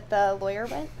way that the lawyer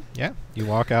went? Yeah. You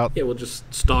walk out. Yeah, we'll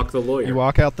just stalk the lawyer. You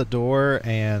walk out the door,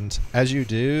 and as you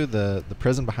do, the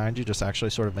prison behind you just actually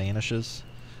sort of vanishes,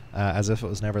 as if it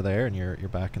was never there, and you're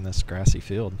back in this grassy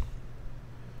field.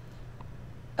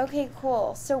 Okay,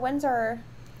 cool. So when's our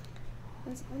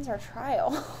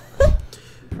trial?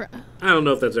 I don't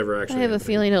know if that's ever actually. I have a happening.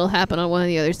 feeling it'll happen on one of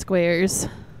the other squares.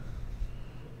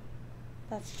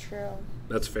 That's true.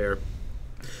 That's fair.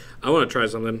 I want to try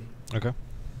something. Okay.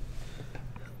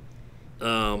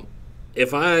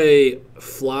 If I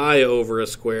fly over a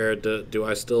square, do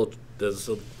I still does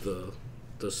the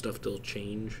stuff still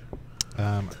change?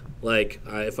 Like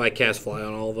if I cast fly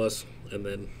on all of us and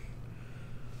then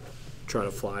try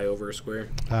to fly over a square.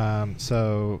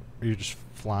 So you're just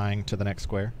flying to the next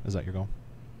square. Is that your goal?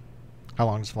 How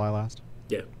long does fly last?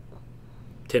 Yeah,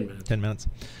 10 minutes. 10 minutes.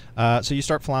 So you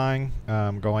start flying,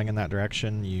 going in that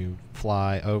direction. You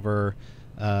fly over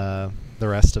the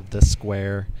rest of this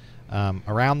square.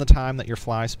 Around the time that your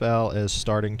fly spell is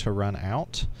starting to run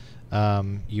out,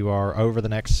 you are over the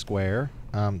next square.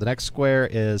 The next square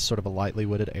is sort of a lightly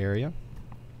wooded area.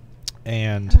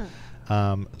 And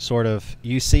sort of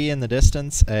you see in the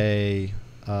distance a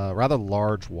rather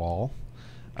large wall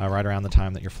right around the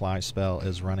time that your fly spell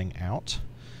is running out.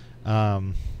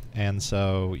 And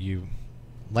so you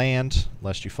land,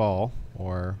 lest you fall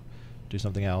or do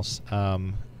something else.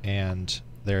 And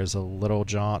there's a little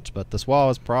jaunt, but this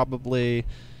wall is probably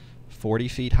 40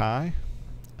 feet high.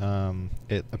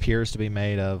 It appears to be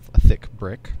made of a thick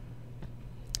brick.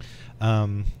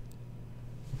 Yeah,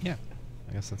 I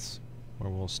guess that's where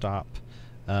we'll stop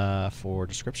for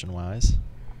description-wise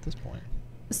at this point.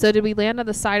 So did we land on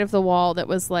the side of the wall that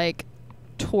was like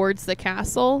towards the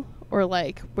castle, or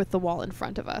like with the wall in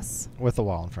front of us? With the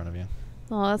wall in front of you.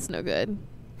 Oh, that's no good.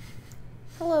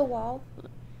 Hello, wall.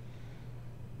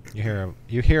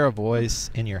 You hear a voice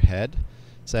in your head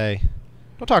say,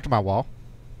 "Don't talk to my wall."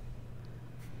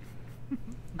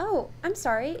 Oh, I'm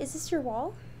sorry. Is this your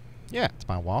wall? Yeah, it's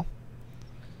my wall.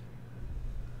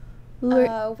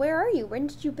 Where are you? When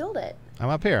did you build it? I'm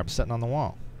up here. I'm sitting on the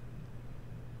wall.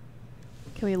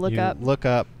 Can we look you up? Look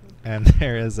up, and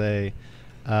there is a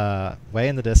way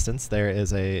in the distance. There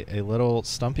is a little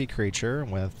stumpy creature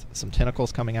with some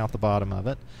tentacles coming out the bottom of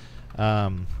it.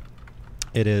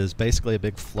 It is basically a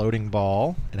big floating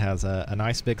ball. It has a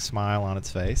nice big smile on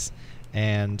its face,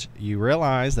 and you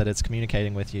realize that it's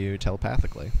communicating with you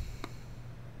telepathically.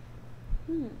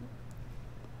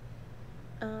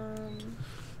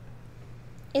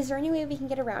 Is there any way we can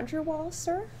get around your wall,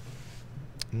 sir?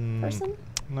 Person?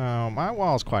 No, my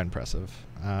wall is quite impressive.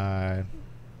 I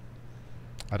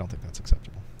don't think that's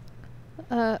acceptable.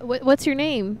 What's your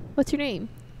name? What's your name?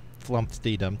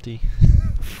 Flumpty Dumpty.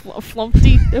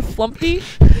 Flumpty? Flumpty?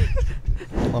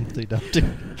 Flumpty Dumpty.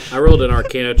 I rolled an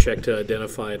Arcana check to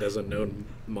identify it as a known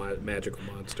magical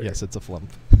monster. Yes, it's a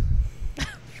flump.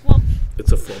 Flump.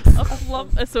 It's a flump. A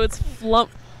flump. So it's flump.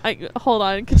 Hold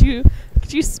on. Could you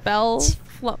spell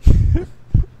flump?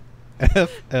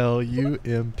 FLUMPHT.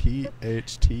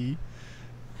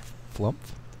 Flump,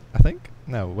 I think.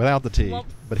 No, without the T. Flump.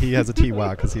 But he has a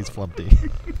TY because he's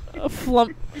flumpty. A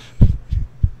flump.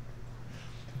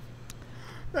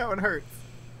 That one hurts.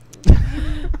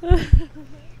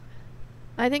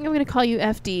 I think I'm gonna call you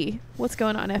FD. What's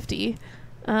going on, FD?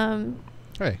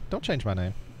 Hey, don't change my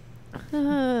name.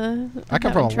 I I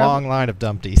come from a long line of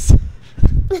Dumpties.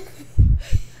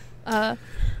 Can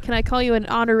I call you an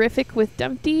honorific with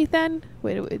Dumpty then?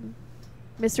 Would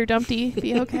Mr. Dumpty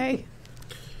be okay?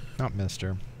 Not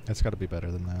Mister. It's got to be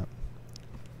better than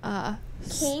that.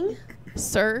 King?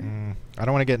 Sir? I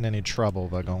don't want to get in any trouble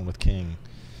by going with King.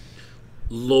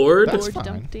 Lord? That's Lord fine.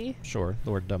 Dumpty. Sure,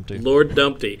 Lord Dumpty. Lord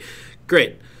Dumpty.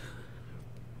 Great.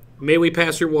 May we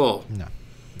pass your wall? No,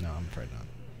 I'm afraid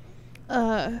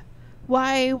not.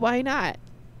 Why not?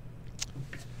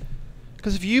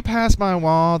 Because if you pass my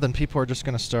wall, then people are just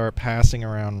going to start passing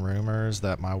around rumors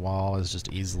that my wall is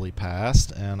just easily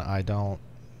passed, and I don't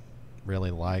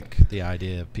really like the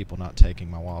idea of people not taking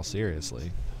my wall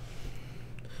seriously.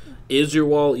 Is your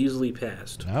wall easily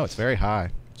passed? No, it's very high.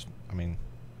 You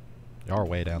are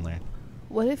way down there.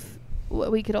 What if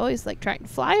we could always like try and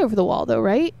fly over the wall though,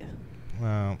 right?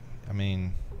 Well,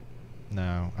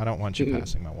 no, I don't want you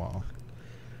passing my wall.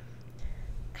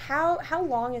 How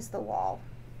long is the wall?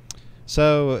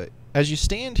 So, as you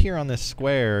stand here on this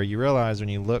square, you realize when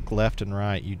you look left and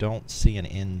right, you don't see an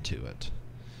end to it.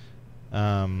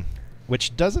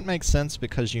 Which doesn't make sense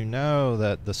because you know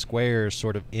that the squares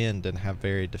sort of end and have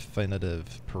very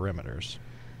definitive perimeters.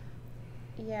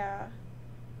 Yeah.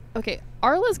 Okay,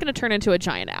 Arla's gonna turn into a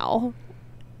giant owl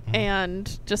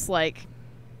and just like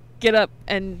get up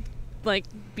and like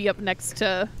be up next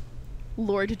to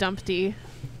Lord Dumpty.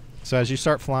 So as you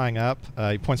start flying up,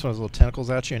 he points one of his little tentacles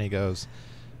at you and he goes,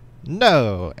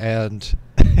 "No!" And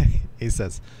he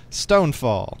says,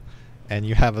 "Stonefall." And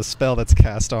you have a spell that's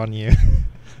cast on you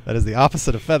that is the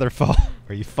opposite of Featherfall,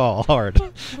 where you fall hard.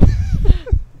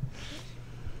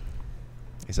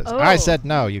 He says, "I said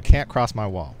no, you can't cross my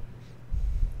wall."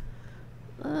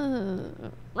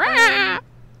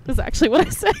 Is actually what I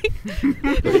say.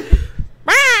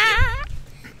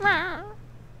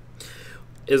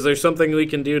 Is there something we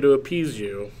can do to appease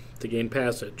you to gain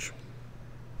passage?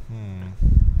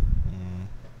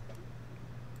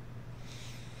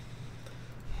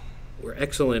 We're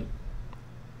excellent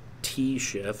tea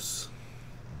chefs.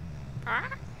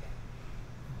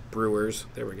 Brewers.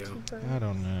 There we go. I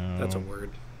don't know. That's a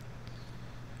word.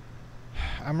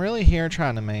 I'm really here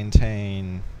trying to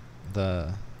maintain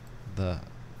the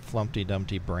Flumpty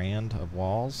Dumpty brand of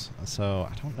walls, so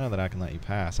I don't know that I can let you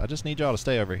pass. I just need y'all to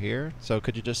stay over here. So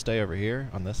could you just stay over here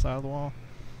on this side of the wall?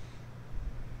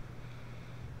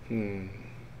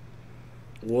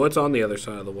 What's on the other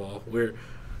side of the wall?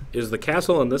 Is the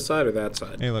castle on this side or that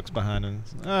side? He looks behind him.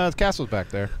 The castle's back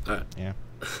there. Yeah.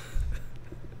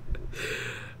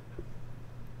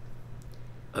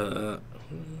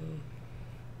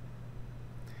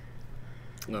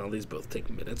 No, these both take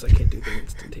minutes. I can't do them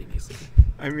instantaneously.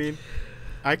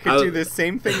 I could do the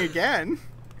same thing again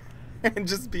and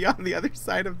just be on the other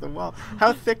side of the wall.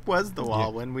 How thick was the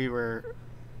wall when we were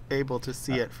able to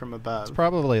see it from above? It's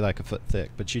probably like a foot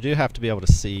thick, but you do have to be able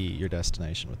to see your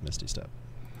destination with Misty Step.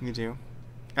 You do?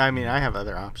 I have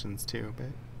other options too, but...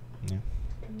 Yeah.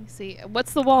 Let me see.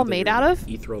 What's the wall made out of?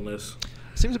 Etherealness.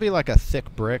 Seems to be like a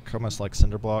thick brick, almost like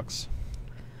cinder blocks.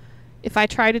 If I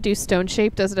try to do stone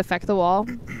shape, does it affect the wall?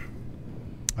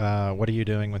 What are you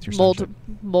doing with your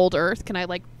mold earth? Can I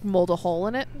like mold a hole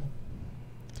in it?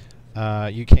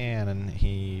 You can, and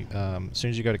he as soon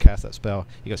as you go to cast that spell,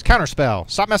 he goes, "Counter spell!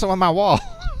 Stop messing with my wall!"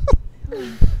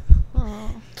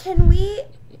 Oh. Can we...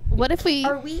 What if we...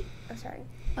 Oh, sorry.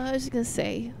 I was just going to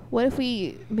say, what if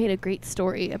we made a great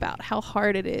story about how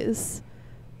hard it is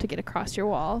to get across your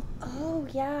wall? Oh,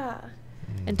 yeah.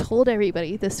 And told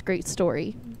everybody this great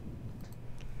story.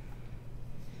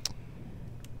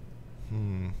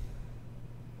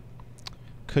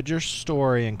 Could your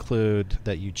story include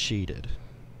that you cheated?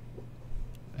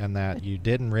 And that you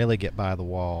didn't really get by the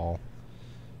wall,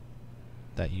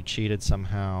 that you cheated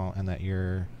somehow, and that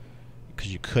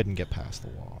because you couldn't get past the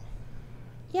wall?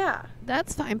 Yeah.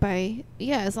 That's fine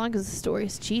as long as the story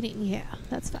is cheating, yeah,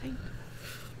 that's fine.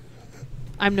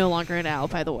 I'm no longer an owl,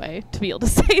 by the way, to be able to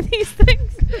say these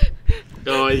things.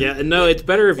 Oh, yeah. No, it's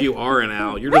better if you are an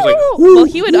owl. You're just like... Well,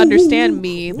 he would understand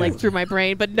me, like, through my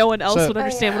brain, but no one else would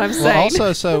understand what I'm saying.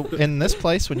 Also, so in this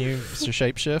place, when you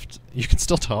shapeshift, you can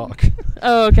still talk.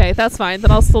 Oh, okay, that's fine.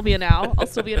 Then I'll still be an owl. I'll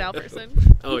still be an owl person.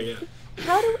 Oh, yeah.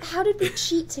 How did we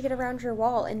cheat to get around your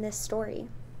wall in this story?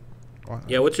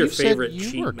 Yeah, what's your favorite cheat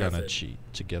method? You were going to method? cheat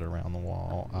to get around the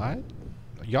wall.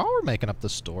 Y'all were making up the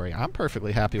story. I'm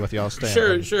perfectly happy with y'all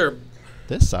staying Sure.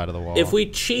 this side of the wall. If we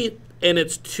cheat and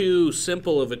it's too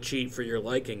simple of a cheat for your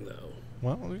liking, though.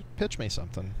 Well, pitch me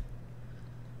something.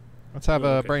 Let's have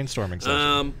a brainstorming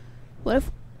session. What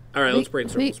if... All right, let's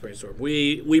brainstorm.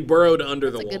 We burrowed under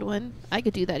the wall. That's a good one. I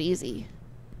could do that easy.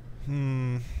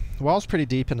 The wall's pretty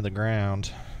deep into the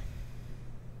ground.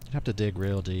 You'd have to dig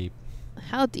real deep.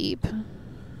 How deep?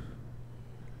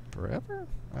 Forever?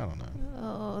 I don't know.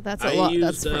 Oh, that's a lot.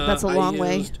 That's a long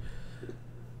way.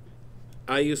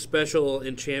 I use special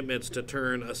enchantments to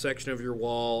turn a section of your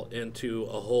wall into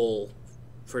a hole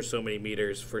for so many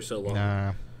meters for so long.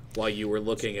 Nah, while you were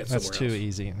looking at that's somewhere too else.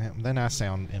 easy. Then I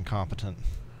sound incompetent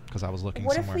because I was looking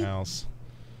somewhere else.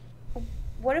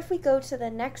 What if we go to the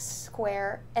next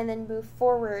square and then move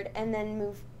forward and then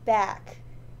move back?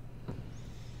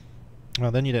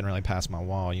 Well, then you didn't really pass my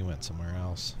wall. You went somewhere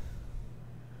else.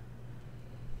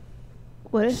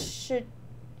 What if Can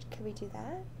we do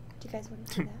that? Do you guys want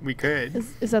to do that? We could.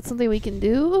 is that something we can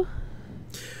do?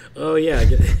 Oh, yeah,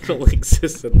 it only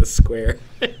exists in the square.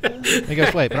 He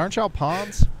goes, wait, but aren't y'all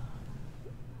pawns?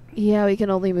 Yeah, we can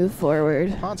only move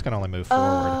forward. Pawns can only move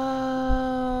forward.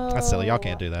 Oh. That's silly. Y'all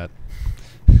can't do that.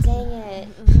 Dang it.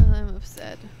 I'm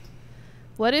upset.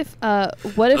 What if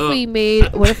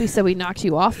we said we knocked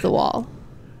you off the wall?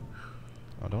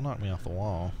 Oh, don't knock me off the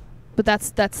wall. But that's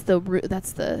the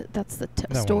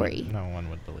story. No one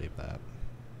would believe that.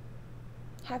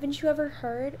 Haven't you ever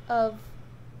heard of...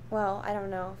 Well, I don't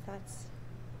know if that's...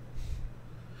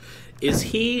 Is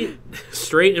he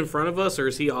straight in front of us, or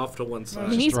is he off to one I side?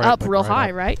 mean, he's right, up like, real right high,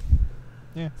 up. right?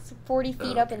 Yeah. It's 40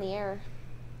 feet up in the air.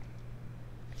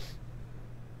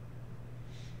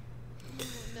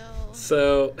 No.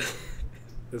 So,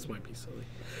 this might be silly.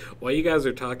 While you guys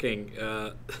are talking,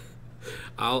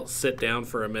 I'll sit down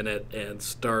for a minute and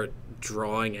start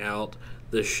drawing out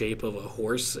the shape of a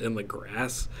horse in the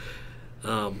grass,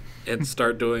 and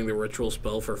start doing the ritual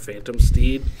spell for Phantom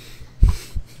Steed.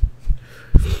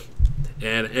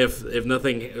 And if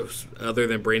nothing other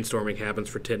than brainstorming happens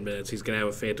for 10 minutes, he's going to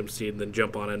have a Phantom Steed and then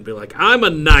jump on it and be like, I'm a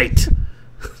knight!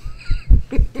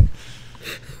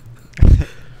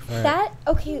 That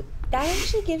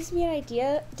actually gives me an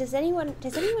idea. Does anyone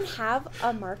have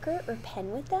a marker or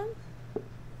pen with them?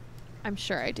 I'm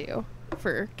sure I do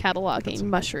for cataloging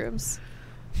mushrooms.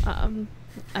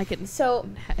 I can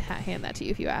hand that to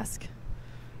you if you ask.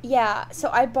 Yeah,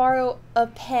 so I borrow a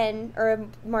pen or a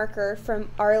marker from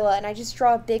Arla, and I just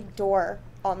draw a big door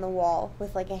on the wall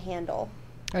with like a handle.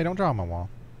 Hey, don't draw on my wall.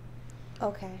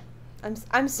 Okay,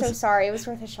 I'm so sorry. It was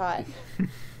worth a shot.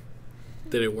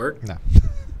 Did it work? No.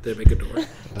 Did it make a door?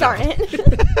 Darn it.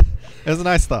 It was a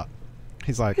nice thought.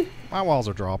 He's like, my walls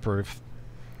are draw proof.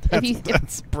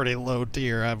 That's pretty low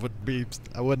tier. I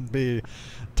wouldn't be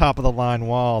top of the line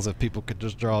walls if people could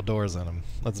just draw doors in them.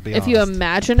 Let's be honest. If you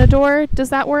imagine a door,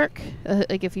 does that work?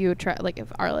 Like if you try, like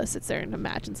if Arla sits there and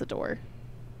imagines a door.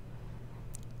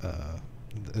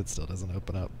 It still doesn't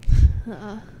open up.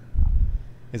 Uh-uh.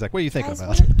 He's like, what are you thinking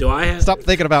Guys, about? Do I have... Stop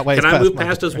thinking about ways Can I past move my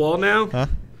past his door. wall now? Huh?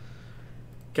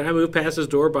 Can I move past his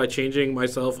door by changing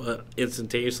myself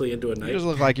instantaneously into a You knight? just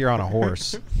look like you're on a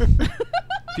horse.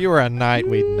 If you were a knight,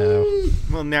 we'd know.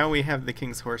 Well, now we have the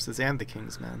king's horses and the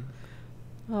king's men.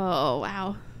 Oh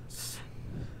wow.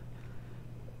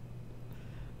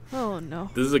 Oh no.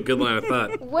 This is a good line of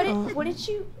thought. What did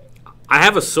you... I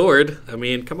have a sword. I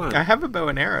mean, come on. I have a bow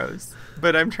and arrows,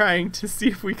 but I'm trying to see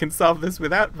if we can solve this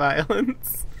without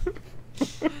violence.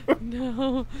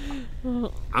 No.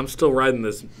 Oh. I'm still riding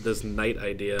this knight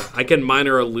idea. I can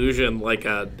minor illusion like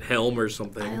a helm or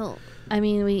something. I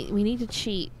mean, we need to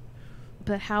cheat,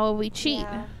 but how will we cheat?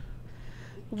 Yeah.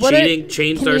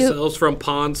 Changed ourselves from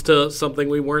pawns to something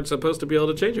we weren't supposed to be able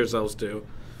to change ourselves to.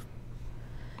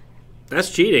 That's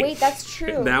cheating. Wait, that's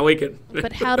true. Now we can.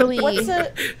 But how do we?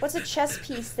 What's a chess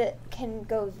piece that can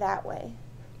go that way?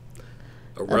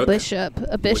 A A rook? bishop,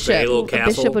 a a bishop, little a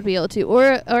castle? bishop would be able to,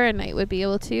 or a knight would be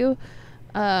able to.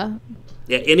 Yeah,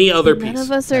 any other None piece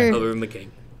of us are- other than the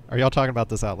king. Are y'all talking about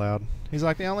this out loud? He's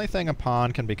like, the only thing a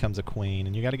pawn can become's a queen,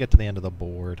 and you got to get to the end of the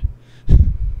board.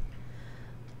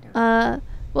 Well,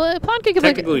 a pawn could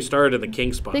Technically started in the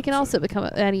king spot. They can so- also become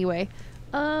anyway.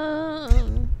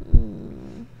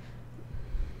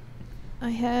 I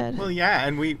had. Well, yeah,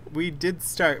 and we did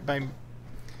start by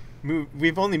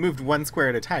we've only moved one square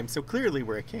at a time, so clearly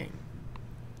we're a king.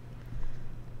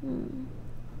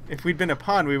 If we'd been a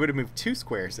pawn, we would have moved 2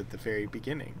 squares at the very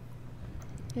beginning.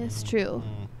 It's true.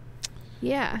 Mm,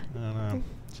 Yeah. I don't know.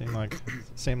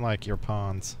 Seemed like you're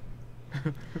pawns.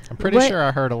 I'm pretty sure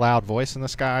I heard a loud voice in the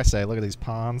sky say, "Look at these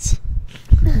pawns."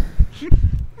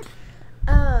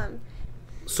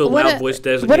 So loud voice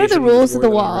designation. What are the rules of the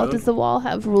more than a wall? road? Does the wall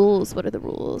have rules? What are the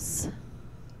rules?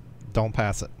 Don't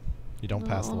pass it. You don't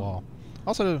pass the Oh. wall.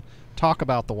 Also, talk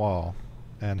about the wall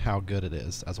and how good it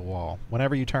is as a wall.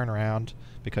 Whenever you turn around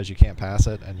because you can't pass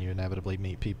it and you inevitably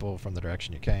meet people from the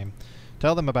direction you came,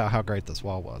 tell them about how great this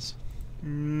wall was.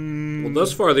 Well,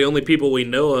 thus far, the only people we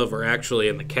know of are actually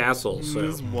in the castle. So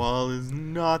This wall is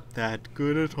not that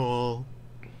good at all.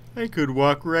 I could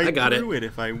walk right I got through it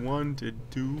if I wanted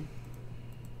to.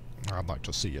 I'd like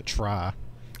to see you try.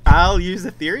 I'll use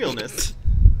etherealness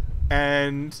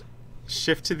and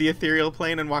shift to the ethereal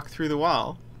plane and walk through the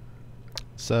wall.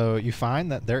 So you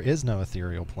find that there is no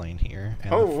ethereal plane here,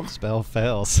 and Oh. the spell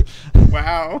fails.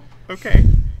 Wow. Okay.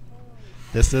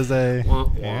 This is a Wah,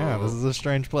 wah. yeah. This is a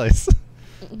strange place.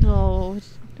 Oh,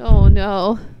 oh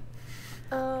no.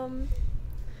 I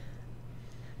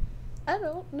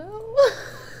don't know.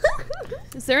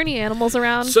 Is there any animals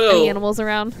around? So- Any animals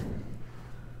around?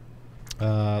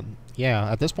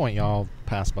 Yeah. At this point, y'all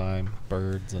pass by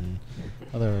birds and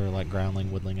other like groundling,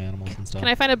 woodling animals and stuff. Can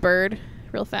I find a bird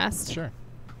real fast? Sure.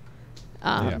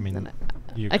 Yeah, I mean, then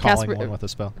You're I cast calling re- one with a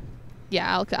spell.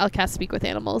 yeah, I'll cast speak with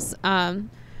animals. One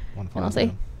And flies I'll say,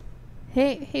 down.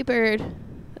 hey bird,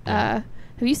 Yeah.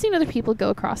 have you seen other people go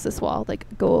across this wall? Like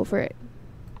go over it?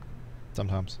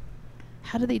 Sometimes.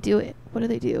 How do they do it? What do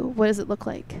they do? What does it look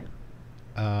like?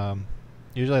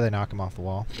 Usually they knock him off the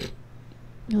wall.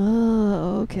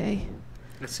 Oh, okay.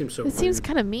 That seems so It seems rude.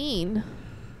 kind of mean.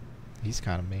 He's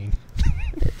kind of mean.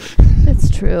 That's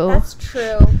true. That's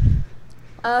true.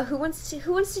 Who wants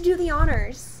to do the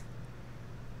honors?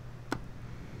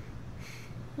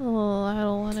 Oh, I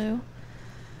don't want to.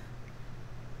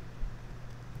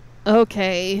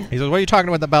 Okay. He says, "What are you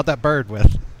talking about that bird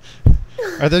with?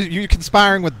 Are you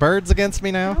conspiring with birds against me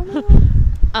I now?"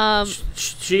 don't know.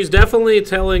 She's definitely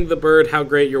telling the bird how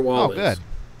great your wall Oh, is. good.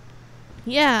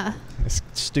 Yeah. These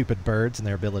stupid birds and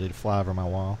their ability to fly over my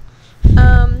wall.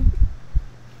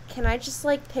 Can I just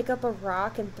like pick up a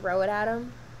rock and throw it at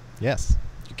him? Yes,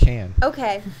 you can.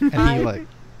 Okay. And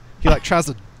he tries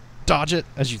to dodge it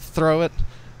as you throw it,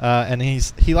 and he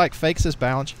fakes his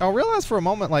balance. I'll realize for a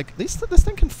moment like this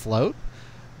thing can float,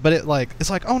 but it's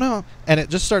like oh no, and it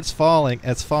just starts falling.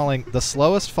 It's falling the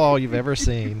slowest fall you've ever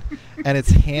seen, and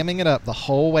it's hamming it up the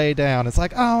whole way down. It's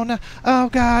like oh no, oh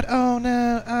god, oh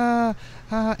no,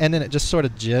 and then it just sort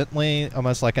of gently,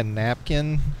 almost like a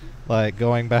napkin, like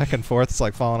going back and forth. It's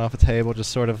like falling off a table,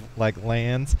 just sort of like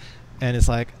lands, and it's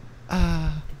like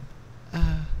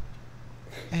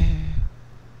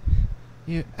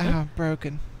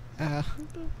broken.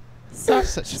 Such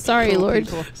Sorry, cool Lord.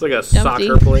 people. It's like a Dumpty.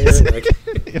 soccer player. Like,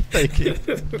 Yeah, thank you.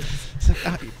 It's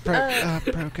like, you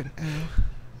broken.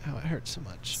 Oh, it hurts so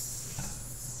much.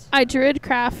 I druid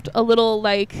craft a little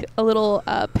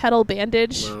pedal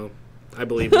bandage. well, I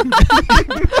believe it.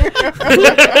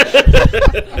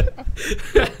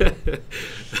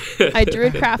 I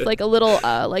druid craft like a little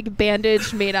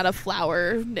bandage made out of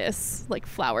flower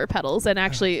petals, and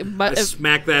actually I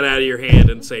smack that out of your hand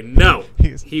and say, no,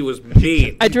 he was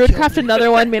mean. I druid craft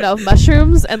another one made out of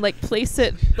mushrooms and like place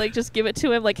it, like just give it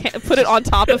to him, like put it on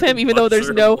top of him, even though there's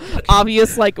no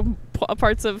obvious like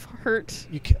parts of hurt.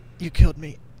 You killed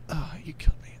me. Oh, you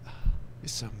killed me. Oh, you're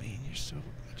so mean. You're so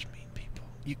much mean people.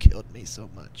 You killed me so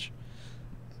much.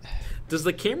 Does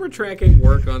the camera tracking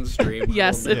work on stream?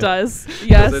 Yes, it Yeah. does.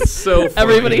 Yes, It's so funny.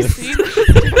 everybody's seen.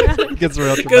 It gets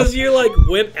real Because dramatic. you like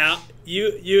went out,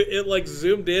 it like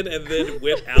zoomed in and then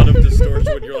went out of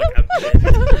distortion when you're like, I'm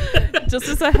dead. Just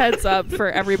as a heads up for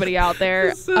everybody out there,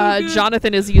 That's so good.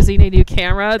 Jonathan is using a new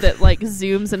camera that like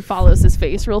zooms and follows his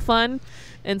face real fun,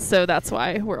 and so that's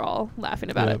why we're all laughing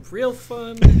about Yeah. it. Real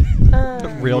fun,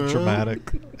 Real Well.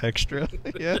 dramatic extra.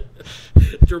 Yeah.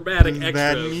 dramatic Does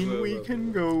extras. that mean we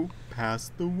can go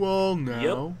past the wall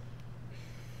now?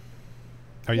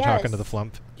 Are you Yes. talking to the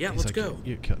flump? Yeah, He's let's like, go.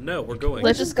 You killed. No, we're you going.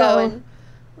 Let's We're just go. going.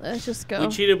 Let's just We go.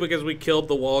 cheated because we killed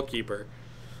the wall keeper.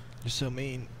 You're so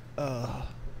mean.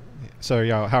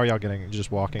 So how are y'all getting?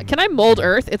 Just walking? Can I mold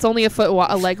earth? It's only a foot.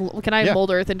 Can I Yeah.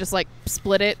 mold earth and just like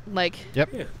split it? Like, Yep.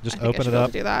 Yeah. Just I think I open should it be able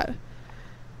up. to do that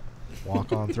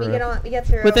Walk on We through. get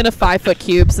through. within a 5-foot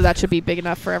cube, so that should be big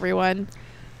enough for everyone.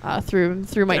 Through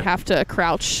might Yeah. have to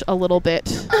crouch a little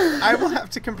bit. I will have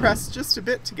to compress just a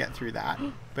bit to get through that,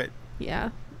 but Yeah.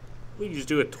 We can just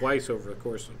do it twice over the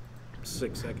course of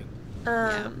 6 seconds.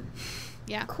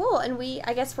 Yeah. Cool. And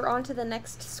I guess we're on to the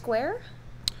next square.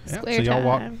 Yeah, Square so y'all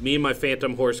walk. time. Me and my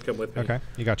phantom horse come with me. Okay.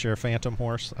 You got your phantom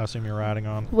horse. I assume you're riding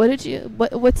on. What's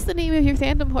the name of your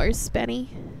phantom horse, Benny?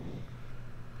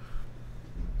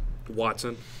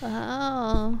 Watson.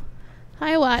 Oh.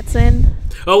 Hi, Watson.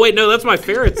 Oh wait, no, that's my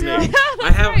ferret's name.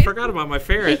 Right. Forgot about my Hey,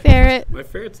 ferret. ferret. My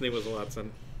ferret's name was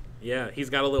Watson. Yeah, he's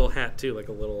got a little hat too, like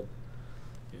a little.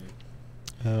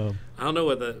 Oh. I don't know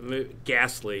what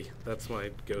Ghastly. That's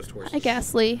my ghost horse. Hi,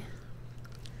 Ghastly.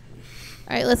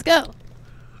 All right, let's go.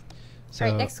 So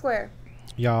All right, next square.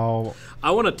 y'all.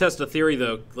 I want to test a theory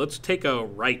though. Let's take a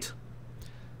right.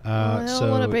 I So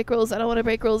don't want to break rules. I don't want to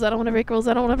break rules. I don't want to break rules.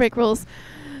 I don't want to break rules.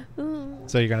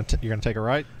 So you're gonna take a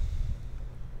right.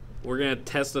 We're gonna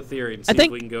test the theory and see I think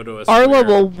if we can go to a Arla square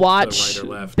will to the watch right or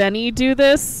left. Benny do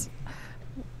this,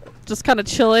 just kind of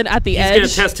chilling at the He's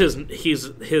edge. gonna test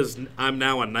his I'm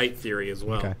now a knight theory as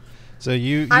well. Okay. So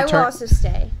you I will turn. also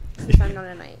stay since I'm not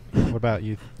a knight. What about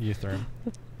you, Thrym?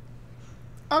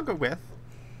 I'll go with.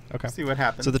 Okay. See what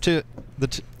happens. So the two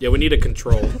Yeah, we need a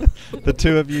control. the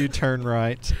two of you turn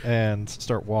right and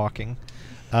start walking.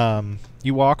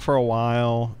 You walk for a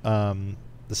while.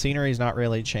 The scenery is not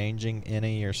really changing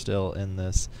any. You're still in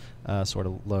this sort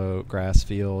of low grass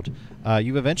field.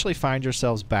 You eventually find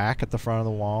yourselves back at the front of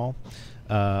the wall.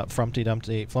 Flumpty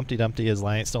Dumpty is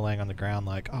still laying on the ground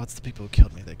like, oh, it's the people who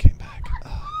killed me. They came back.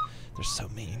 Oh, they're so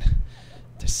mean.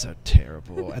 They're so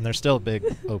terrible. And there's still a big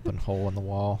open hole in the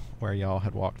wall where y'all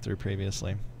had walked through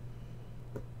previously.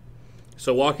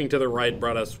 So walking to the right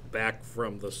brought us back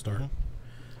from the start. Mhm.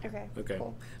 Okay. Okay.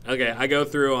 Cool. Okay, I go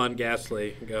through on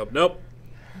Ghastly and go, nope,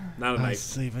 not a knight.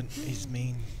 Steven, he's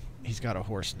mean. He's got a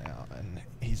horse now, and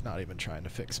he's not even trying to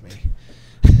fix me.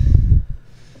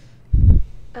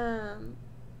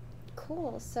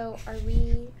 Cool. So are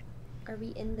we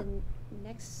in the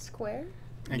next square?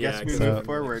 I guess we so- move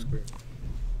forward.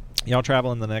 Y'all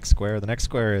travel in the next square. The next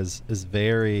square is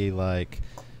very like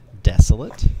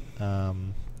desolate,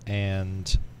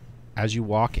 and as you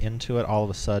walk into it, all of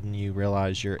a sudden you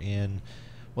realize you're in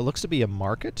what looks to be a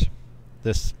market.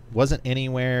 This wasn't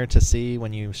anywhere to see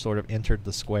when you sort of entered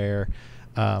the square.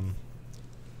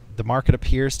 The market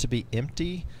appears to be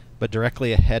empty, but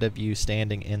directly ahead of you,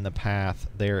 standing in the path,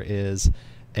 there is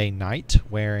a knight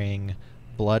wearing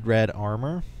blood red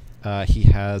armor. He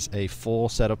has a full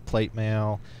set of plate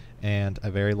mail and a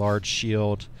very large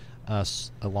shield, a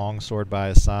long sword by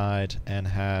his side, and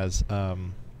has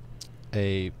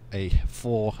a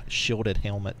full shielded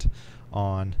helmet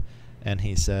on. And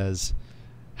he says,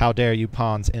 "How dare you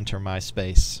pawns enter my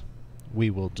space? We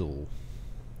will duel."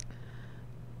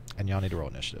 And y'all need to roll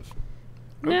initiative.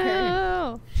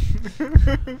 No.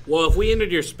 Well, if we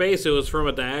entered your space, it was from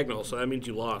a diagonal, so that means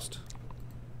you lost.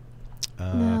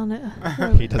 No.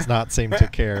 He does not seem to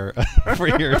care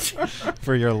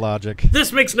for your logic.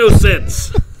 This makes no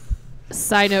sense.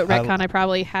 Side note, retcon, I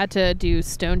probably had to do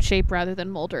stone shape rather than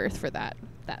mold earth for that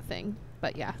thing.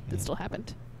 But yeah, it still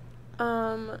happened.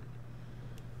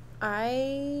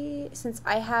 Since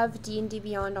I have D&D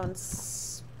Beyond on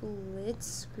split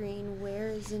screen, where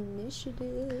is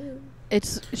initiative?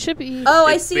 It should be. Oh,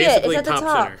 I It's see it. It's basically at the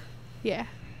top. center. Yeah.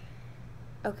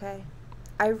 Okay.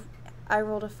 I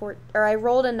rolled I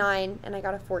rolled a 9 and I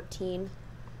got a 14.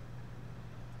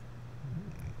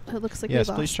 It looks like Yes,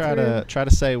 we please lost try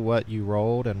to say what you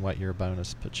rolled and what your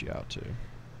bonus puts you out to.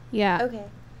 Yeah. Okay.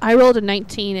 I rolled a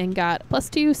 19 and got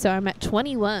 +2, so I'm at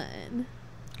 21.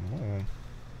 Oh.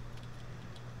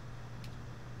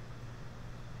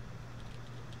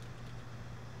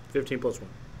 +15 +1.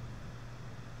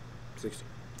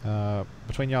 16.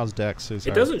 Between y'all's decks, who's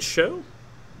It doesn't show?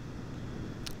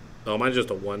 Oh, mine's just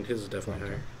a 1. His is definitely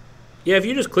higher. Yeah, if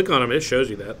you just click on them, it shows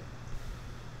you that.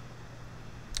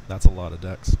 That's a lot of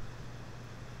decks.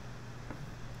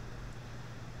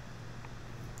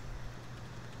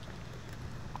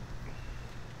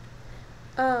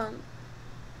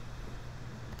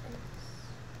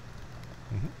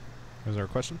 Was there a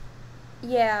question?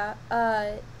 Yeah,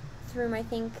 Throom, I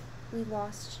think we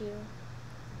lost you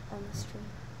on the stream.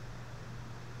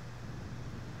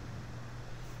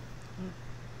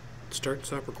 Start,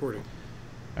 stop recording.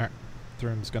 All right.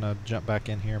 Thrym's going to jump back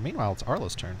in here. Meanwhile, it's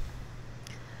Arla's turn.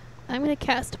 I'm going to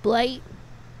cast Blight.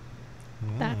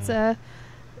 That's a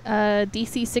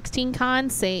DC 16 con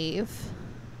save.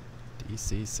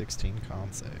 DC 16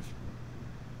 con save.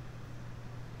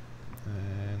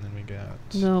 And then we got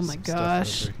Oh my some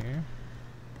gosh. stuff over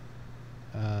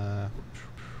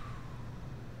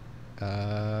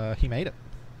here. He made it.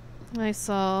 I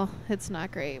saw. It's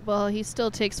not great. Well, he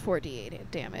still takes 4d8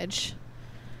 damage.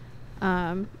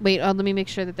 Wait, let me make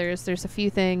sure that there's a few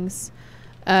things.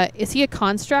 Is he a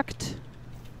construct?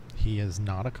 He is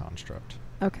not a construct.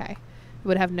 Okay. It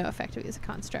would have no effect if he was a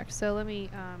construct. So let me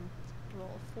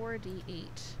roll 4d8.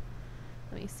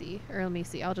 Let me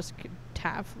see. I'll just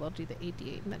half. I'll do the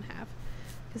 8d8 and then half.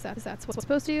 Because that's what it's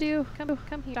supposed to do. Come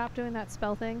here. Stop doing that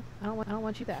spell thing. I don't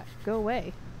want you that. Go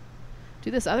away. Do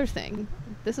this other thing.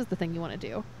 This is the thing you want to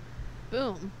do.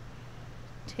 Boom.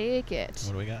 Take it.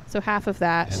 What do we got? So half of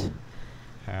that. And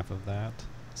half of that.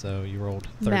 So you rolled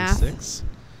Math. 36.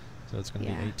 So it's going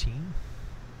to Yeah. be 18.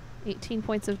 18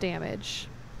 points of damage.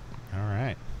 All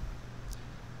right.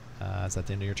 Is that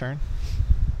the end of your turn?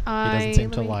 He I doesn't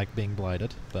seem to let me- like being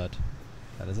blighted, but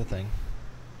that is a thing.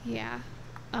 Yeah.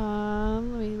 Let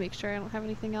me make sure I don't have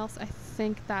anything else. I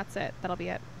think that's it. That'll be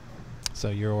it. So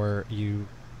you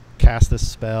cast this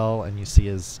spell, and you see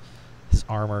his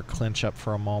armor clench up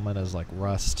for a moment as like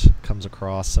rust comes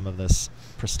across some of this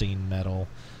pristine metal.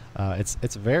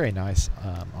 It's very nice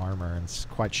armor, and it's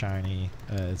quite shiny.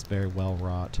 It's very well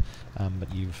wrought,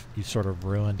 but you've sort of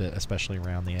ruined it, especially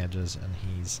around the edges. And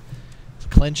he's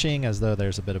clenching as though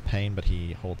there's a bit of pain, but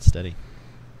he holds steady.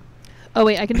 Oh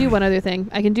wait, I can do one other thing.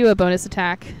 I can do a bonus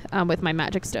attack with my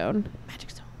magic stone.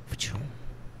 Magic stone.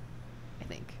 I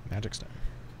think. Magic stone.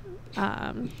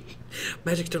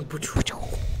 Magic stone.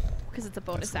 Because it's a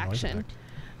bonus That's the noise action.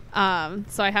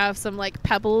 effect. So I have some like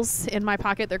pebbles in my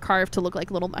pocket. They're carved to look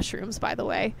like little mushrooms, by the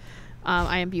way.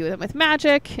 I imbue them with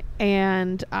magic,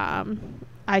 and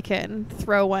I can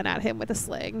throw one at him with a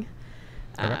sling,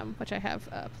 Okay. which I have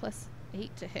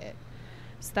 +8 to hit.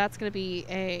 So that's going to be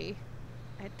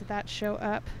did that show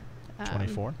up?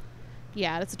 24.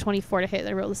 Yeah, that's a 24 to hit.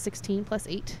 I rolled a 16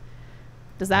 +8.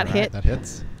 Does that All right, hit? That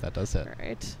hits. That does hit. All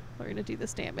right. We're going to do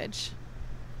this damage.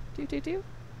 Do.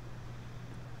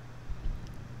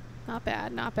 Not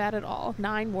bad. Not bad at all.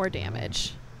 9 more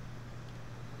damage.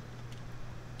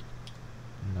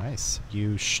 Nice.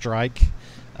 You strike.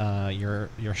 Your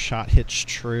shot hits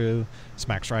true,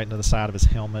 smacks right into the side of his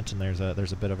helmet, and there's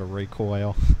a bit of a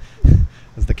recoil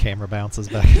as the camera bounces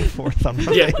back and forth on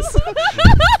my Yes.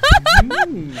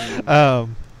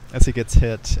 as he gets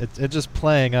hit. It's just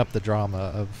playing up the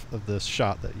drama of this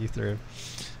shot that you threw.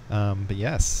 But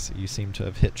yes, you seem to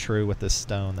have hit true with this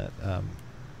stone that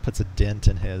puts a dent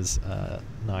in his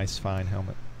nice, fine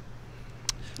helmet.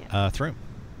 Yeah. Throom.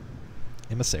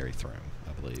 Emissary Throom,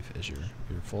 I believe, is your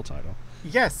full title.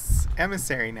 Yes,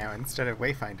 emissary now instead of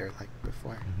wayfinder like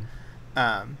before.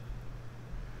 Got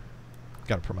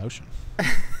a promotion.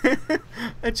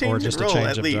 A change just in a role change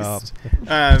at of job. least,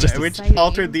 Just which exciting.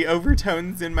 altered the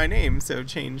overtones in my name, so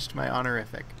changed my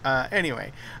honorific.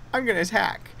 Anyway, I'm gonna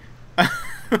attack. All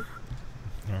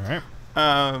right.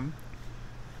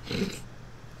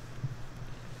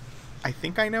 I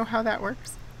think I know how that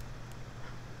works.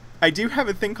 I do have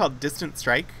a thing called Distant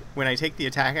Strike. When I take the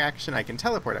attack action, I can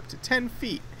teleport up to 10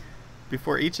 feet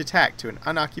before each attack to an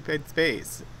unoccupied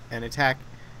space and attack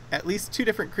at least 2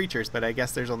 different creatures, but I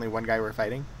guess there's only one guy we're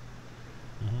fighting.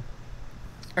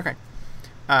 Mm-hmm. Okay.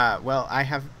 Well, I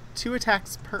have 2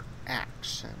 attacks per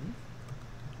action.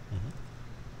 Mm-hmm.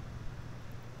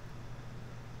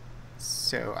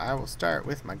 So I will start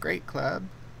with my Great Club.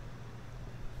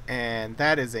 And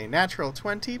that is a natural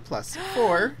 20 plus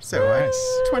 4, so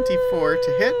Nice. 24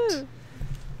 to hit.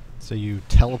 So you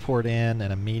teleport in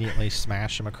and immediately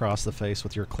smash him across the face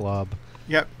with your club.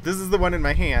 Yep, this is the one in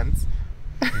my hands.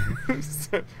 Mhm.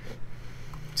 So,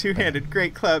 2-handed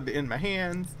Great Club in my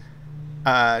hands.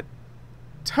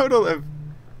 Total of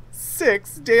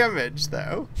 6 damage,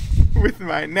 though, with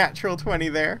my natural 20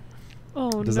 there.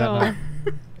 Oh, Does no. that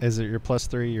not? Is it your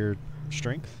 +3 your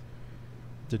strength?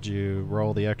 Did you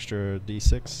roll the extra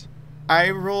d6? I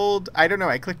rolled, I don't know,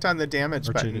 I clicked on the damage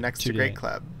Or button 2D next to Great 2d8.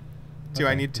 Club. Do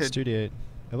I Okay, need to... It's 2d8.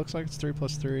 It looks like it's 3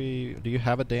 + 3. Do you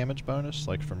have a damage bonus,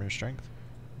 like from your strength?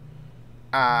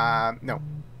 No.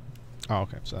 Oh,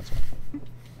 okay, so that's fine.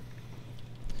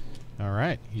 All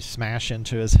right, you smash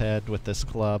into his head with this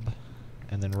club,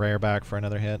 and then rear back for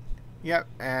another hit. Yep,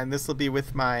 and this will be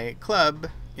with my club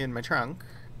in my trunk.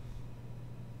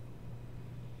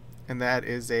 And that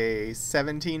is a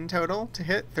 17 total to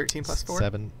hit, 13 plus 4.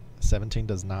 17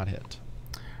 does not hit.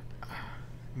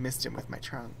 Missed him with my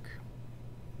trunk.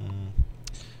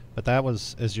 But that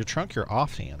is your trunk your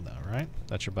offhand, though, right?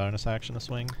 That's your bonus action to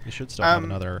swing? You should still have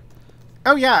another...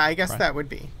 Oh, yeah, I guess Right. that would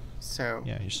be. So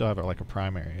Yeah, you still have like a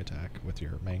primary attack with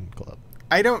your main club.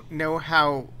 I don't know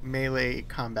how melee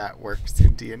combat works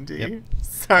in D&D. Yep.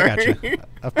 Sorry. I gotcha.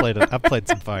 I've played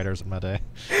some fighters in my day.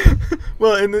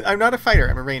 Well, I'm not a fighter.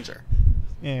 I'm a ranger.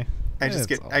 Yeah. I just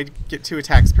it's get 2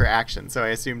 attacks per action, so I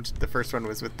assumed the first one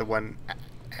was with the one,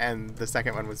 and the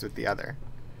second one was with the other.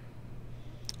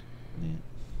 Yeah.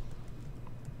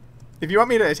 If you want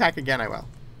me to attack again, I will.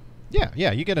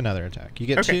 Yeah, you get another attack. You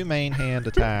get Okay. 2 main hand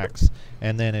attacks,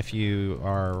 and then if you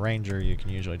are a ranger, you can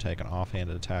usually take an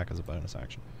offhanded attack as a bonus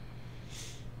action.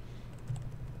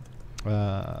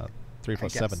 3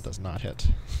 plus 7 guess. does not hit.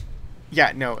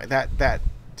 Yeah, no, that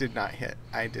did not hit.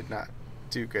 I did not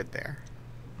do good there.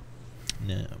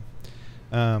 No.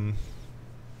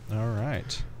 All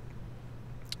right.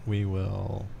 We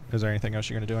will... Is there anything else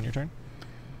you're going to do on your turn?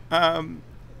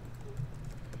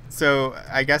 So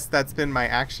I guess that's been my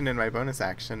action and my bonus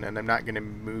action, and I'm not going to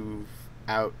move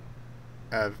out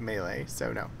of melee,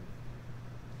 so no.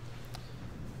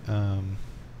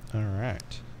 All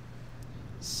right.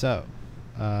 So,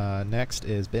 next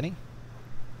is Benny.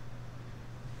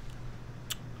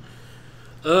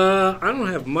 I don't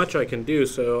have much I can do,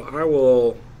 so I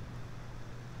will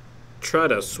try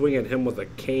to swing at him with a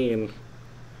cane.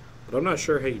 But I'm not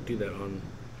sure how you do that on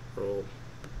roll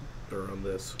or on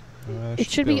this. It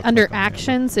should be be able to under click on the other.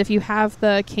 actions. If you have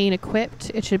the cane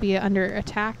equipped, it should be under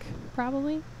attack,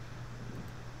 probably.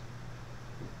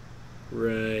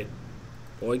 Right.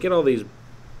 Well, I get all these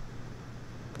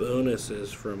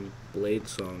bonuses from Blade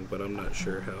Song, but I'm not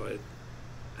sure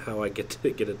how I get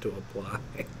it to apply.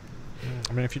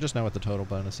 I mean, if you just know what the total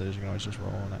bonus is, you can always just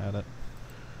roll and add it.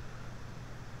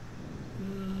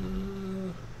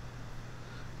 And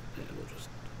we'll just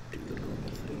do the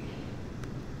normal thing.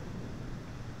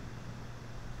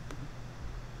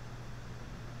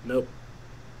 Nope.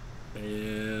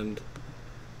 And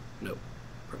nope.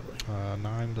 Probably.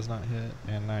 9 does not hit,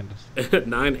 and 9 does.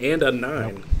 9 and a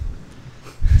 9. Nope.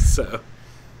 So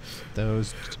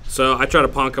Those. I try to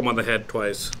ponk him on the head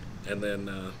twice, and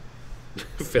then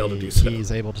fail to do so.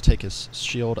 He's able to take his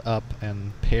shield up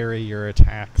and parry your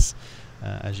attacks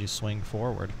as you swing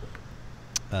forward.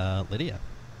 Lydia.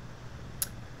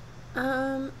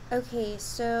 Okay,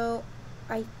 so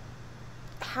it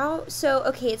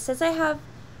says I have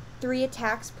 3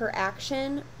 attacks per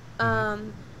action.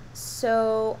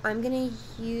 So I'm gonna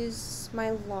use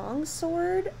my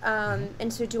longsword.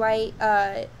 And so do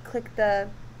I click the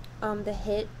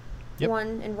hit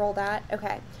one and roll that?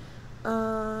 Okay.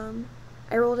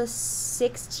 I rolled a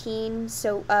 16,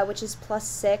 so which is plus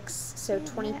 6, so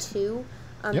 22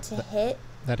 to hit.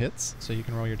 That hits, so you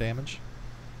can roll your damage.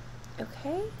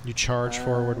 Okay. You charge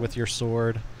forward with your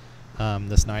sword.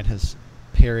 This knight has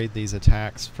parried these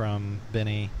attacks from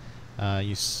Benny.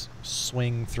 You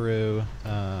swing through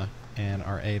and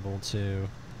are able to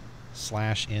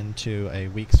slash into a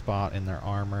weak spot in their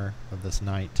armor of this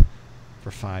knight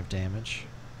for 5 damage.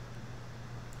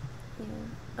 Yeah.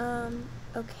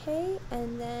 Okay,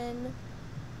 and then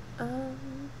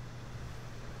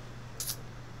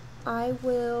I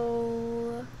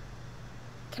will.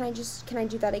 Can I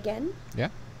do that again? Yeah,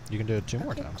 you can do it 2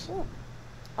 more Okay, times. cool.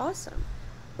 Awesome.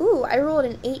 Ooh, I rolled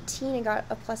an 18 and got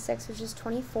a plus 6, which is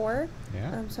 24.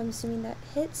 Yeah. So I'm assuming that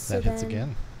hits. That hits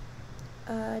again.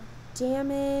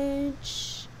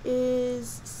 Damage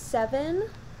is 7.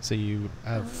 So you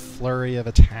have flurry of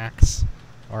attacks,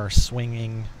 are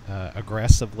swinging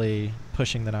aggressively,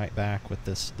 pushing the knight back with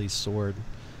these sword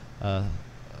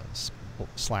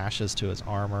slashes to his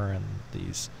armor and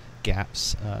these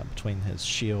gaps between his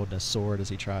shield and his sword as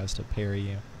he tries to parry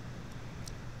you.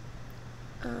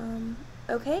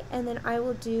 Okay, and then I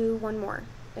will do one more,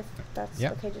 if that's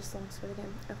Yep. okay, just longsword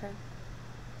again. Okay.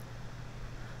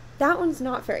 That one's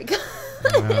not very good.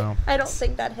 No. I don't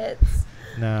think that hits.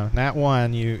 No, not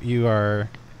one. You're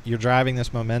driving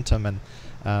this momentum, and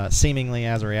seemingly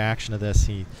as a reaction to this,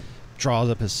 he draws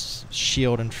up his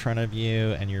shield in front of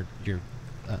you, and your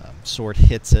sword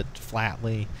hits it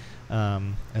flatly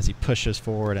as he pushes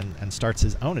forward and starts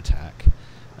his own attack,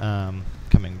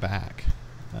 coming back,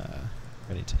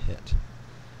 ready to hit.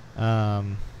 All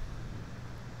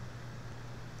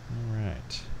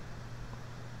right.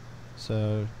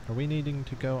 So, are we needing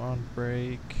to go on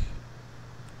break?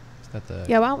 Is that the...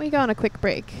 Yeah, why don't we go on a quick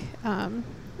break? Yeah.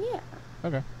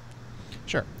 Okay.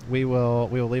 Sure. We will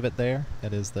leave it there.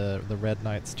 It is the Red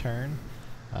Knight's turn,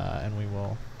 and we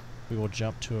will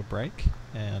jump to a break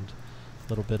and a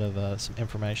little bit of some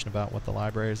information about what the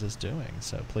libraries is doing.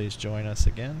 So please join us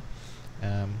again.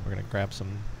 We're going to grab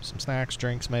some snacks,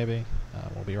 drinks maybe.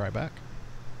 We'll be right back.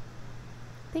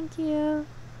 Thank you.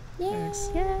 Yay. Thanks.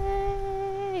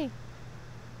 Yay!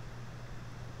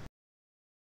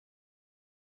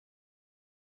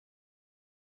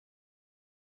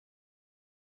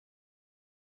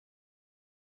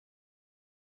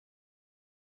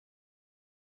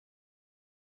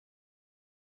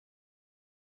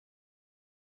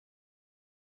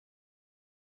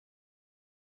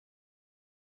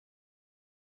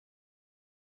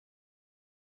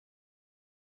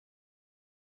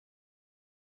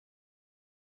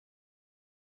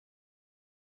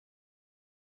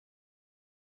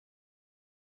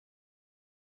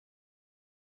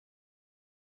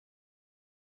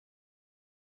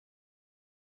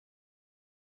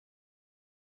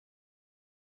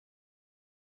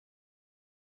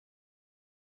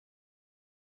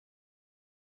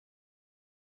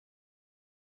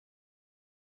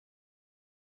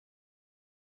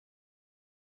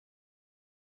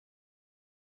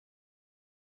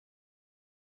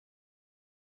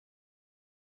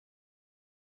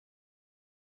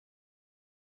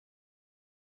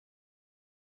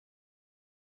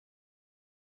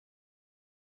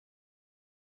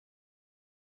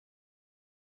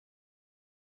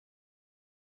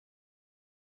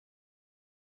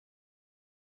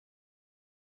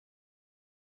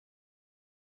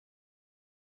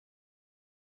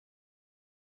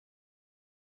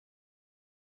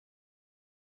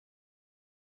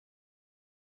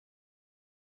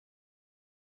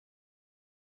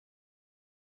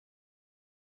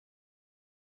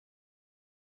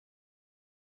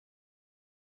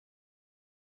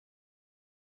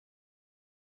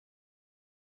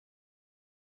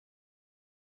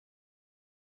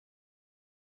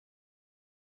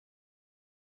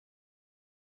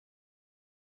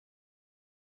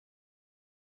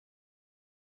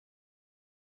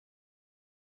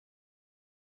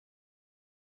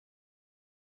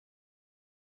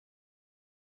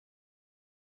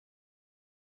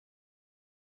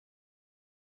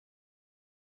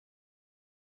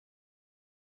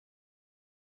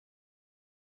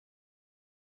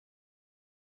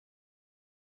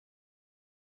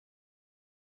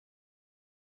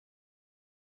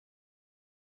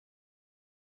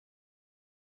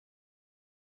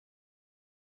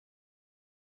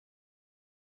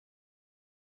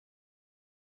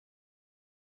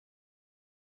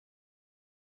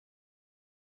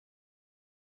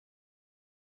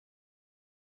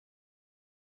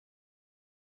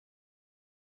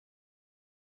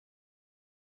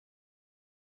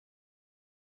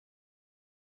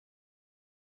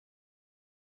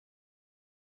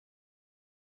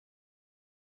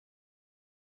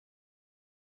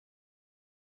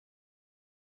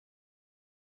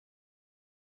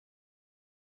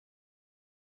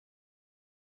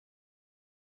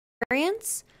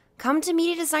 experience? Come to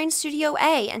Media Design Studio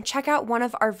A and check out one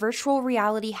of our virtual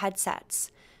reality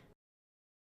headsets.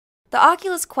 The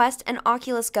Oculus Quest and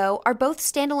Oculus Go are both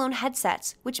standalone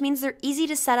headsets, which means they're easy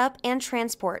to set up and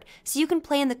transport, so you can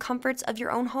play in the comforts of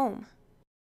your own home.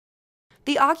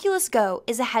 The Oculus Go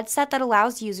is a headset that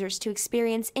allows users to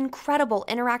experience incredible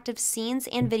interactive scenes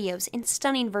and videos in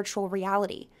stunning virtual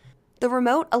reality. The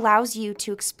remote allows you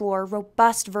to explore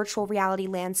robust virtual reality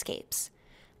landscapes.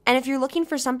 And if you're looking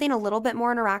for something a little bit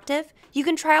more interactive, you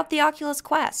can try out the Oculus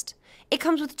Quest. It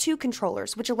comes with 2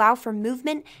 controllers, which allow for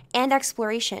movement and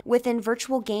exploration within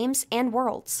virtual games and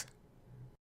worlds.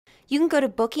 You can go to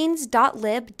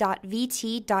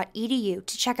bookings.lib.vt.edu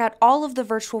to check out all of the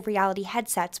virtual reality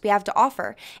headsets we have to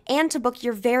offer and to book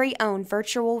your very own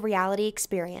virtual reality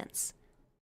experience.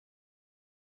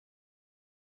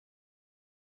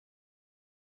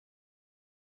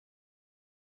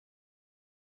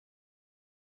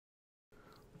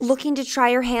 Looking to try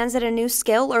your hands at a new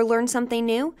skill or learn something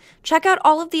new? Check out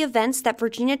all of the events that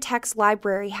Virginia Tech's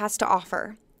library has to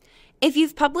offer. If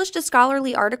you've published a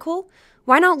scholarly article,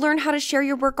 why not learn how to share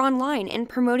your work online and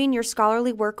promoting your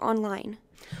scholarly work online?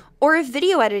 Or if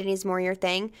video editing is more your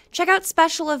thing, check out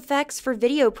special effects for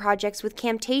video projects with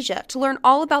Camtasia to learn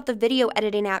all about the video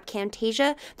editing app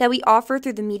Camtasia that we offer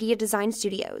through the Media Design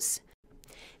Studios.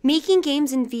 Making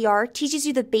games in VR teaches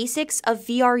you the basics of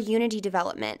VR Unity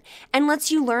development and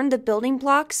lets you learn the building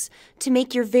blocks to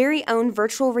make your very own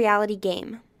virtual reality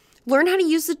game. Learn how to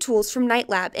use the tools from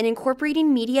NightLab and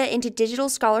incorporating media into digital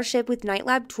scholarship with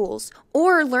NightLab tools,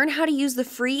 or learn how to use the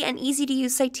free and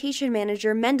easy-to-use citation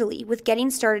manager Mendeley with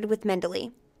Getting Started with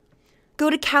Mendeley.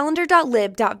 Go to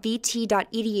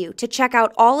calendar.lib.vt.edu to check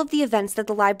out all of the events that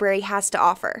the library has to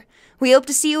offer. We hope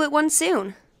to see you at one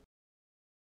soon.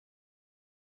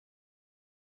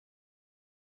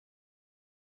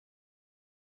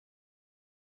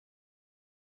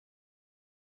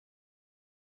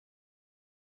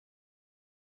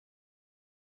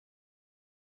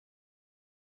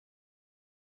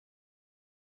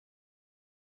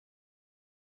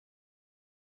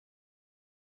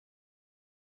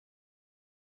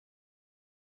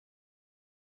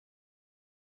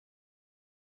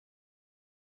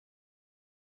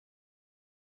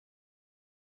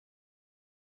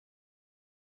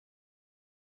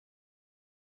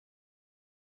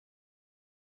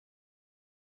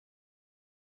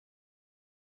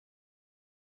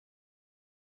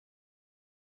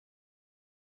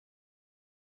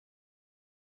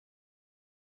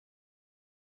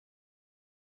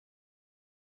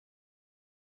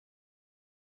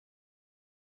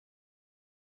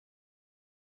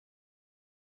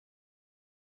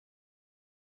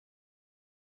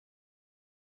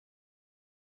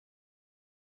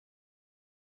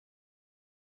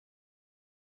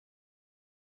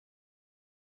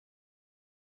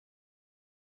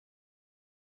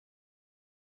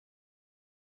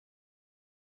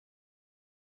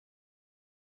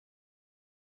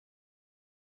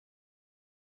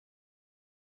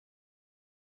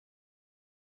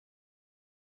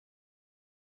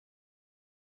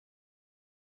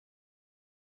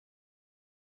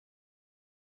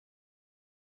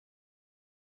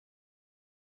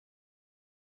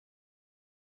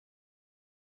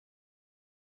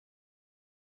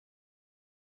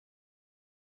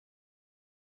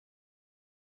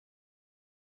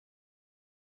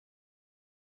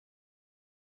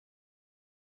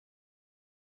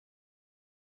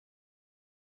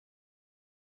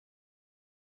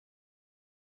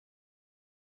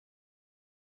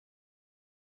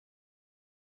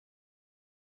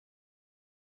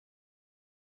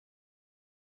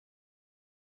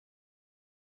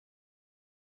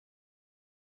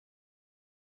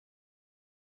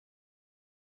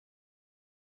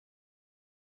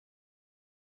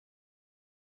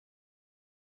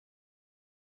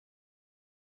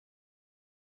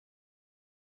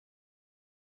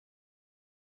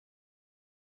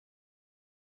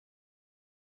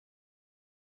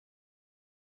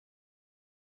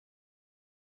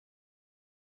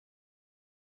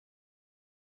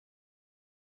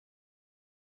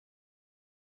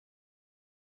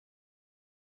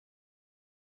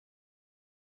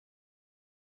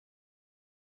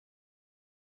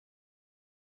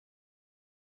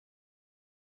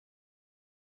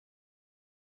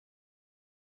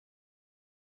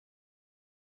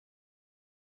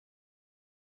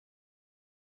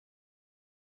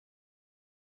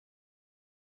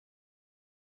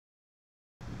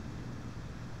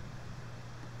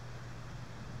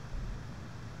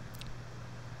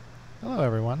 Hello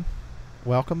everyone,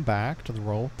 welcome back to the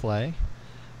role play.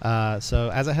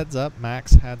 So as a heads up,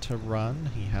 Max had to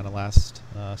run. He had a last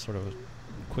sort of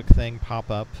quick thing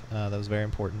pop up that was very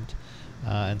important,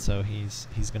 and so he's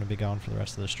going to be gone for the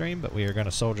rest of the stream. But we are going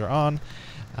to soldier on,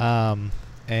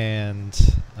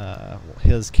 and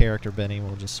his character Benny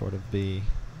will just sort of be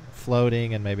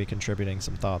floating and maybe contributing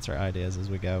some thoughts or ideas as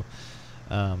we go,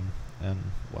 and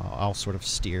well, I'll sort of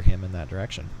steer him in that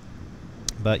direction.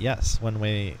 But yes, when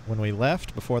we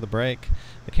left before the break,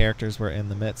 the characters were in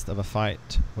the midst of a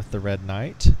fight with the Red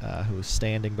Knight, who was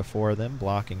standing before them,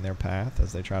 blocking their path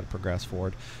as they try to progress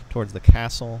forward towards the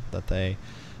castle that they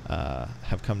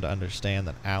have come to understand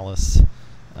that Alice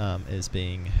is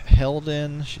being held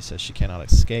in. She says she cannot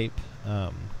escape,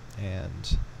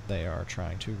 and they are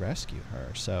trying to rescue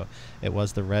her. So it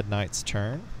was the Red Knight's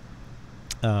turn,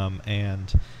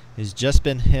 and he's just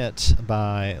been hit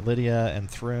by Lydia and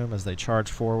Throom as they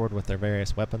charge forward with their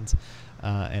various weapons,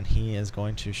 and he is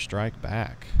going to strike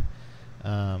back.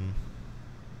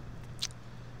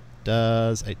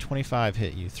 Does a 25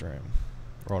 hit you, Throom?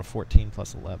 Roll a 14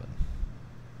 plus 11.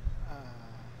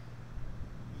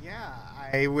 Yeah,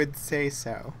 I would say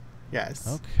so.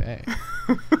 Yes. Okay.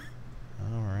 All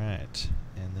right.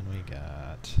 And then we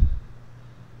got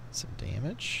some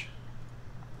damage.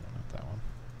 No, not that one.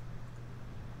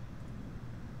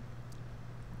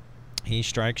 He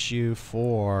strikes you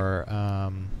for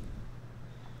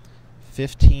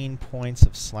 15 points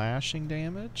of slashing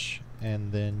damage,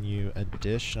 and then you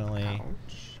additionally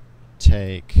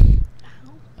take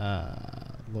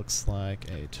looks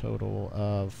like a total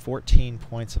of 14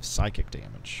 points of psychic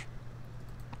damage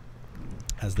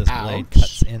as this blade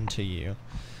cuts into you.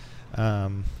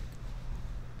 And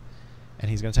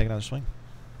he's going to take another swing.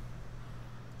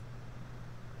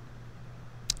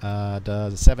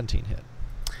 Does a 17 hit?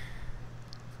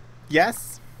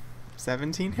 Yes.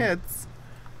 17 hits.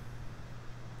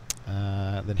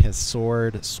 Then his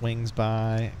sword swings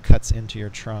by, cuts into your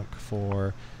trunk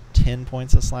for 10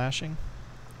 points of slashing.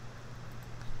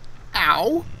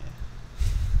 Ow!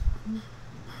 Yeah.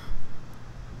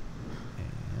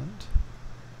 And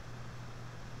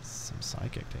some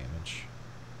psychic damage.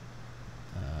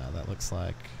 That looks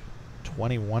like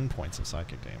 21 points of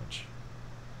psychic damage.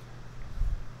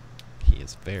 He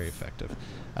is very effective.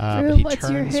 But he what's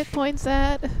your hit points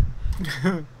at?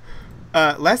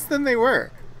 Less than they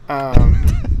were.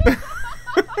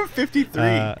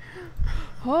 53.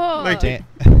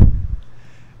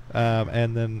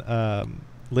 And then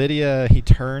Lydia, he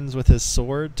turns with his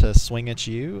sword to swing at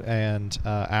you and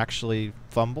actually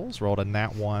fumbles, rolled a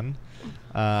nat 1,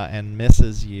 and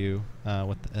misses you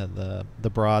with the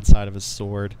broadside of his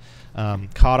sword.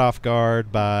 Caught off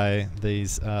guard by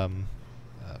these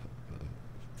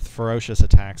ferocious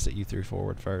attacks that you threw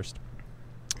forward first,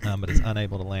 but is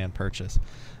unable to land purchase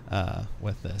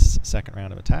with this second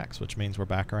round of attacks, which means we're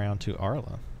back around to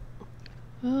Arla.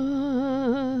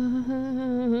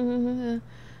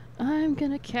 I'm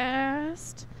gonna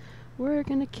cast. We're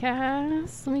gonna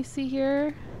cast. Let me see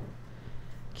here.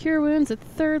 Cure Wounds at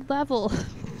 3rd level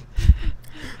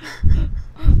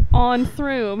on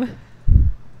Throom.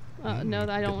 No,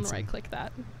 I don't want to right-click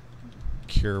that.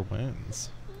 Cure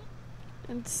Wounds.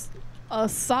 It's a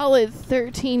solid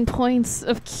 13 points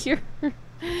of cure.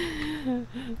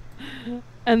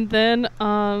 And then,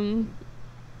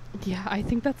 yeah, I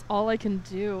think that's all I can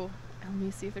do. Let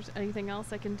me see if there's anything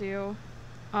else I can do.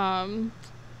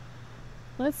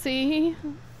 Let's see.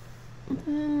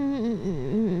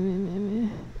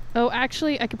 Oh,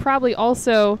 actually, I could probably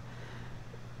also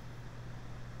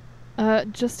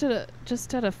just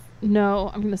at a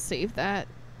no, I'm gonna save that.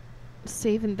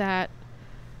 Saving that.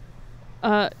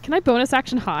 Can I bonus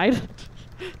action hide?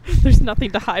 There's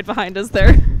nothing to hide behind, is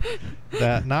there?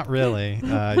 That not really.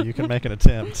 You can make an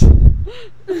attempt.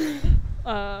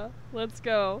 Let's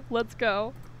go. Let's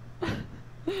go. I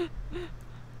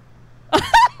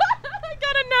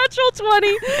got a natural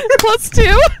 20 plus 2.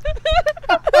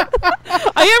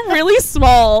 I am really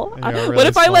small. Really what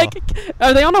if small.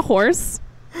 are they on a horse?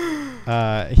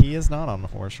 He is not on the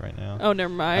horse right now. Oh,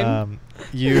 never mind.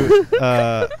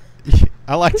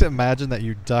 I like to imagine that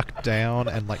you ducked down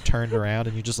and turned around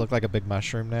and you just look like a big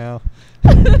mushroom now.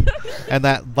 And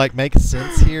that makes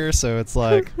sense here, so it's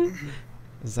was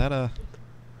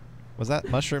that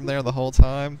mushroom there the whole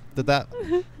time? Did that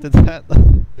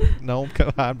gnome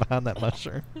go hide behind that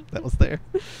mushroom that was there?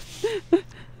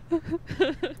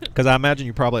 Because I imagine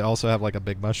you probably also have a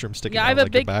big mushroom sticking out your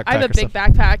backpack. I have a big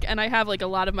backpack, and I have a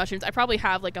lot of mushrooms. I probably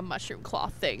have a mushroom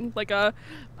cloth thing, what's it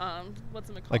called?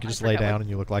 You just lay down and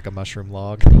you look like a mushroom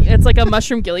log. It's like a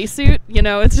mushroom ghillie suit,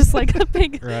 it's just like a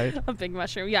big, right? A big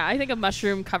mushroom. Yeah, I think a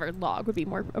mushroom covered log would be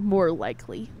more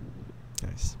likely.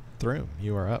 Nice. Throom,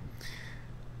 you are up.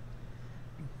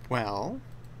 Well,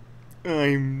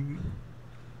 I'm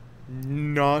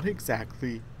not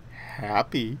exactly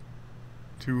happy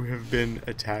to have been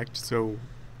attacked so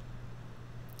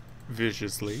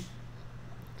viciously.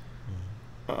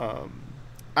 I'm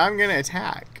gonna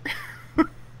attack. All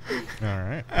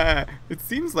right. It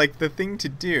seems like the thing to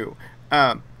do.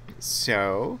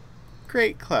 So,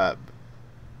 great club.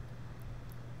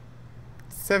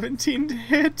 17 to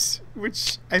hit,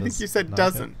 which I think you said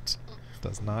doesn't.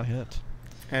 Does not hit.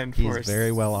 And he's for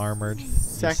very well armored.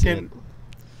 Second,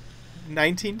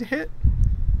 19 to hit.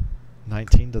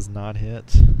 19 does not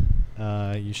hit.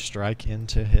 You strike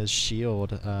into his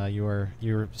shield.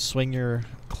 You swing your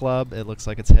club. It looks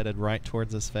like it's headed right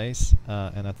towards his face.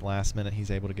 And at the last minute,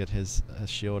 he's able to get his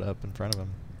shield up in front of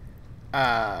him.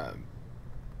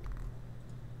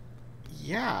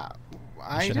 Yeah.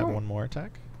 You should have one more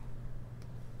attack.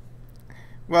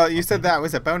 Well, you said that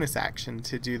was a bonus action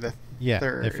to do the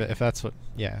third. If that's what.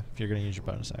 Yeah, if you're going to use your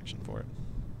bonus action for it.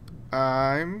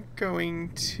 I'm going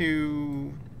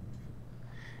to.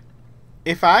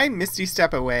 If I Misty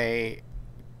Step away,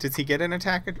 does he get an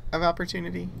attack of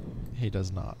opportunity? He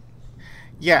does not.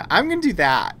 Yeah, I'm going to do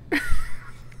that.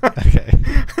 Okay.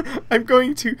 I'm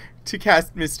going to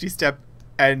cast Misty Step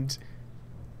and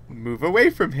move away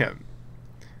from him.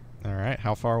 All right.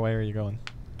 How far away are you going?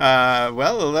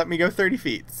 Well, it'll let me go 30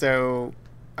 feet, so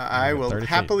I will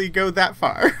happily go that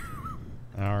far.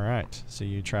 All right. So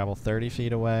you travel 30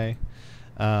 feet away.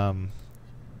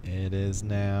 It is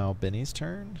now Benny's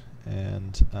turn,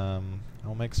 and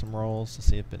I'll make some rolls to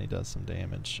see if Benny does some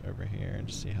damage over here and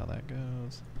just see how that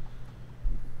goes.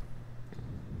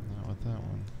 Not with that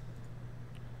one.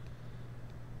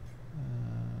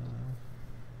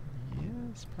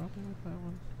 Yes, probably with that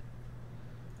one.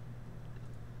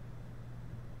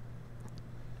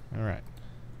 All right.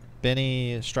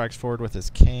 Benny strikes forward with his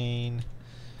cane,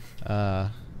 and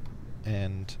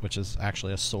which is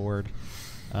actually a sword,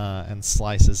 and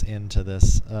slices into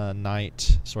this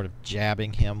knight, sort of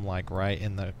jabbing him like right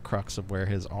in the crux of where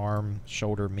his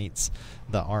shoulder meets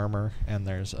the armor, and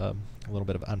there's a little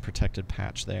bit of unprotected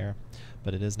patch there.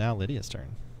 But it is now Lydia's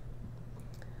turn.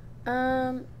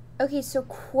 Okay, so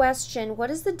question,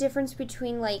 what is the difference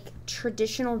between like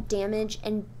traditional damage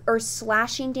or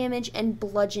slashing damage and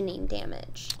bludgeoning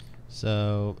damage?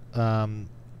 So,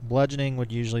 bludgeoning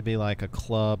would usually be like a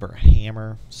club or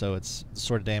hammer, so it's the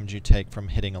sort of damage you take from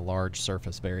hitting a large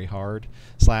surface very hard.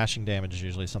 Slashing damage is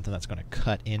usually something that's going to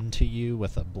cut into you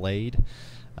with a blade.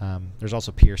 There's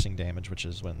also piercing damage, which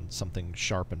is when something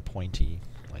sharp and pointy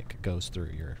like goes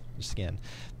through your skin.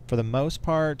 For the most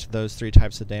part, those three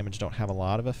types of damage don't have a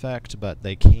lot of effect, but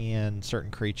they can. Certain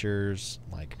creatures,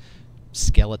 like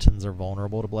skeletons, are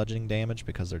vulnerable to bludgeoning damage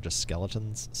because they're just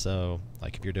skeletons. So,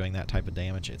 like, if you're doing that type of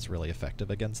damage, it's really effective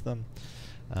against them.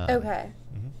 Okay.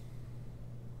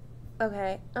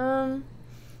 Okay. I'm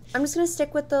just gonna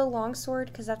stick with the longsword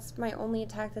because that's my only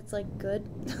attack that's like good.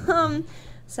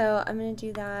 So I'm gonna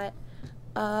do that.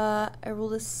 I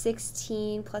rolled a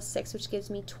 16 plus 6, which gives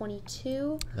me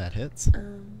 22. That hits.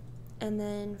 And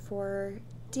then for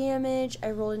damage,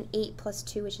 I rolled an 8 plus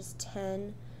 2, which is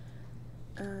 10.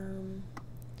 And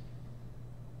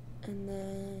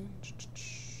then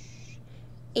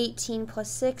 18 plus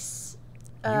 6,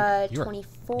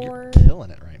 24. You're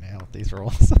killing it right now with these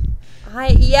rolls.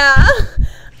 Yeah.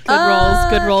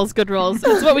 Good rolls.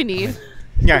 That's what we need.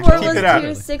 Yeah, 4 keep it plus up.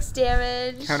 2, 6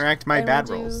 damage. Counteract my bad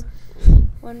rolls.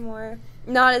 One more.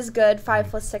 Not as good. 5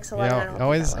 plus 6, 11. I don't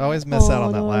always miss out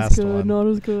on that last one. Not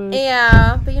as good.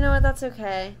 Yeah, but you know what? That's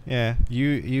okay. Yeah,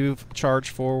 you've charged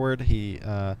forward. He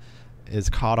is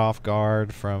caught off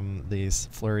guard from these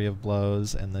flurry of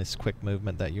blows and this quick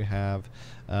movement that you have.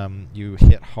 You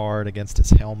hit hard against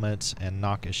his helmet and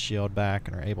knock his shield back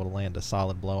and are able to land a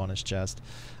solid blow on his chest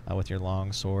with your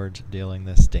long sword, dealing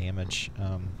this damage.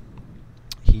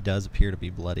 He does appear to be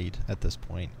bloodied at this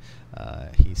point.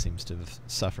 He seems to have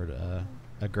suffered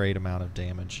a great amount of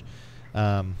damage.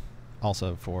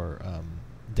 Also for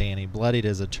Dani, bloodied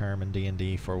is a term in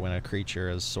D&D for when a creature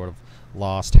has sort of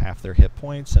lost half their hit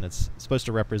points, and it's supposed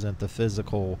to represent the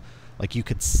physical, like you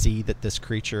could see that this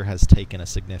creature has taken a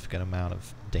significant amount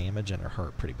of damage and are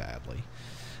hurt pretty badly.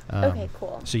 Okay,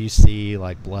 cool. So you see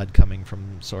like blood coming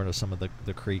from sort of some of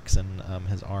the creaks in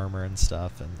his armor and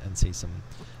stuff, and see some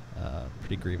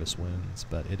pretty grievous wounds.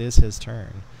 But it is his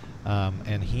turn,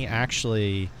 and he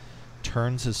actually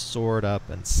turns his sword up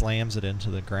and slams it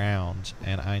into the ground,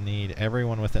 and I need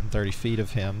everyone within 30 feet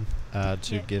of him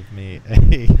to give me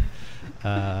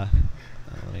a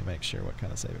Let me make sure what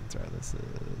kind of saving throw this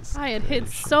is. I had hit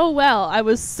Constitution. so well. I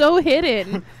was so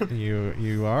hidden.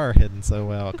 You are hidden so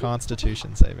well.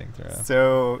 Constitution saving throw.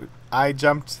 So I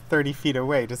jumped 30 feet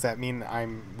away. Does that mean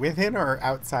I'm within or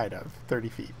outside of 30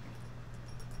 feet?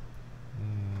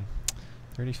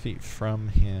 30 feet from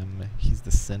him. He's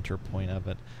the center point of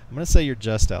it. I'm going to say you're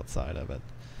just outside of it.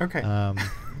 Okay.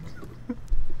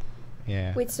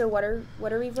 Yeah. Wait, so what are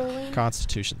we rolling?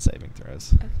 Constitution saving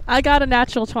throws. I got a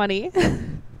natural 20.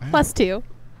 Plus 2.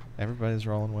 Everybody's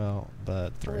rolling well,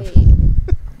 but 3. Wait.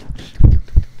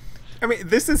 I mean,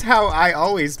 this is how I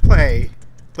always play.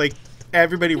 Like,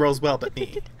 everybody rolls well but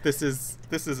me. This is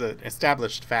an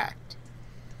established fact.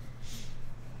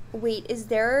 Wait,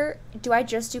 do I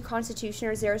just do Constitution,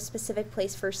 or is there a specific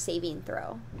place for saving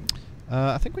throw?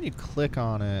 I think when you click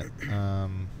on it,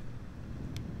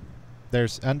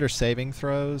 there's under saving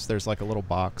throws, there's like a little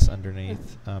box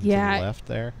underneath to the left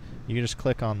there. You can just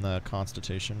click on the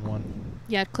Constitution one.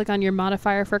 Yeah, click on your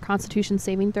modifier for Constitution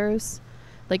saving throws.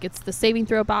 Like, it's the saving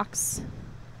throw box.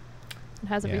 It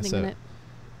has everything in it.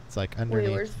 It's like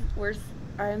underneath. Wait,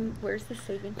 where's the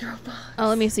saving throw box? Oh,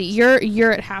 let me see.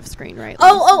 You're at half screen, right?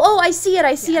 Oh, I see it.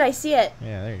 I see it.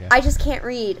 Yeah, there you go. I just can't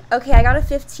read. Okay, I got a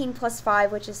 15 plus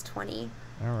 5, which is 20.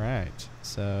 All right.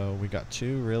 So we got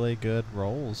 2 really good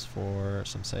rolls for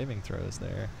some saving throws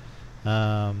there.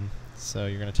 So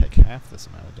you're going to take half this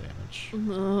amount of damage.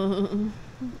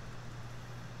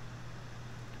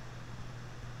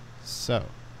 So,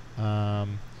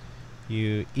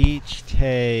 you each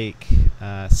take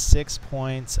 6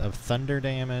 points of thunder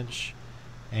damage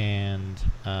and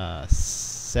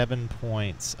 7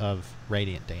 points of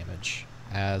radiant damage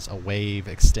as a wave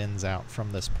extends out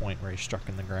from this point where he struck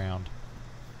in the ground.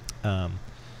 And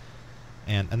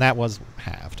that was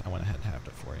halved. I went ahead and halved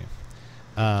it for you.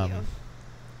 Thank you.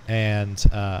 And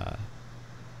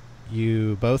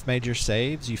you both made your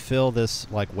saves. You feel this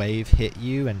like wave hit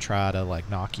you and try to like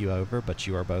knock you over, but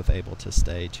you are both able to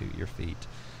stay to your feet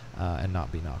and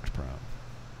not be knocked prone.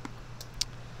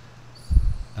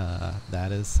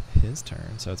 That is his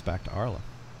turn, so it's back to Arla.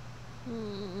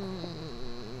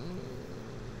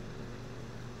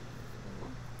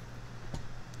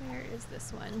 Where is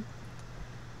this one?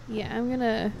 Yeah, I'm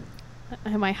gonna.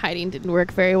 My hiding didn't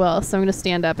work very well, so I'm gonna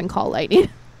stand up and call lightning.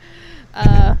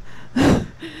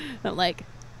 I'm like,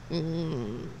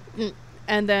 and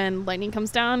then lightning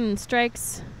comes down and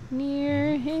strikes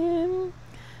near him.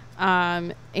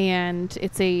 And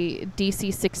it's a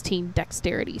DC 16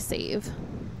 dexterity save.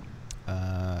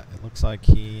 It looks like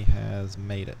he has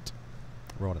made it.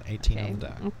 Rolled an 18 on the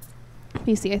die. Let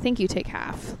me see. I think you take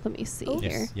half. Let me see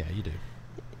here. Yes, yeah, you do.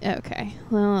 Okay.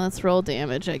 Well, let's roll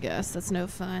damage, I guess. That's no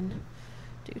fun.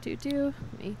 Let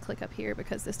me click up here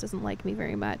because this doesn't like me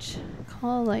very much.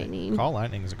 Call lightning. Call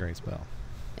lightning is a great spell.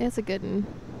 It's a good one.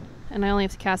 And I only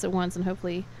have to cast it once, and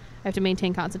hopefully I have to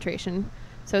maintain concentration.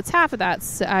 So it's half of that.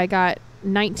 So I got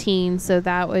 19, so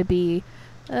that would be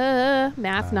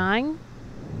math 9.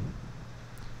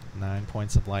 9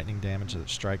 points of lightning damage that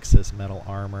strikes his metal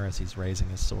armor as he's raising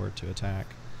his sword to attack.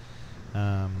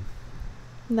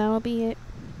 That'll be it.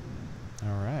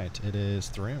 All right, it is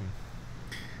Throom.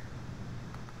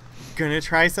 Gonna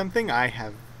try something I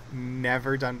have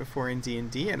never done before in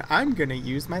D&D, and I'm gonna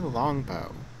use my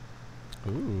longbow.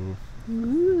 Ooh.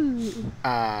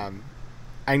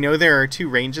 I know there are 2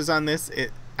 ranges on this.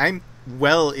 I'm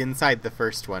well inside the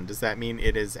first one. Does that mean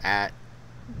it is at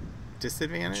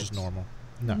disadvantage? Which is normal.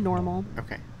 No. Normal.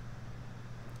 Okay.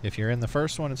 If you're in the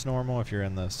first one, it's normal. If you're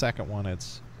in the second one,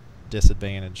 it's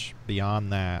disadvantage.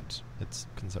 Beyond that, it's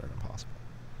considered impossible.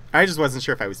 I just wasn't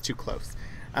sure if I was too close.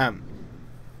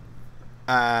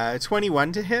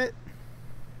 21 to hit.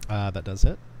 That does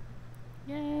it.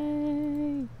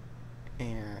 Yay.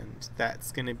 And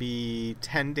that's going to be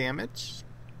 10 damage.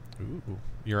 Ooh.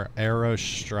 Your arrow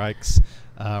strikes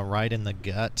right in the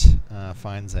gut,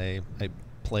 finds a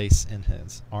place in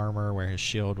his armor where his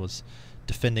shield was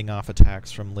defending off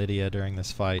attacks from Lydia during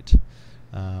this fight,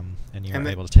 and you were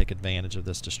able to take advantage of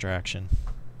this distraction.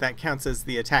 That counts as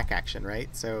the attack action,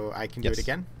 right? So I can do it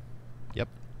again? Yep.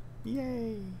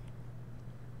 Yay.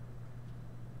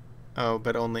 Oh,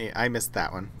 but I missed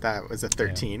that one. That was a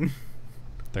 13. Yeah.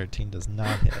 13 does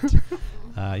not hit.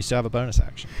 You still have a bonus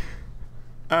action.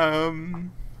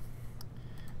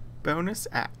 Bonus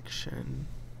action.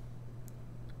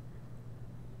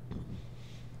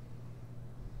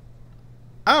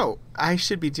 Oh, I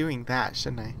should be doing that,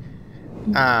 shouldn't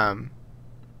I?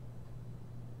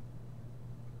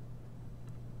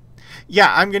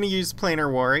 Yeah, I'm going to use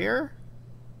Planar Warrior.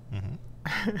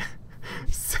 Mm-hmm.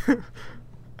 So,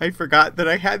 I forgot that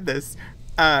I had this.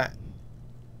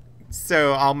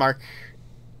 So I'll mark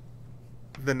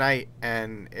the knight,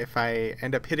 and if I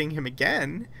end up hitting him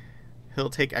again, he'll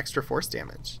take extra force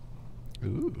damage.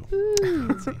 Ooh.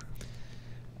 Let's see.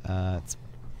 It's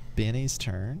Benny's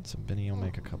turn, so Benny will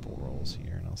make a couple rolls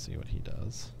here, and I'll see what he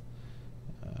does.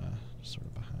 Just sort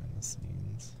of behind the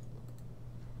scenes.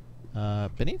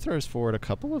 Benny throws forward a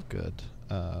couple of good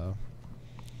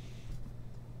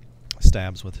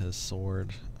stabs with his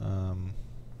sword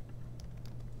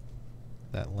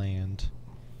that land.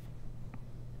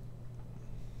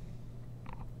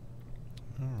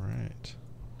 All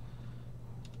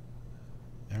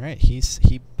right.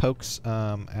 He pokes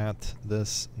at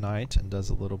this knight and does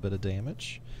a little bit of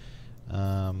damage.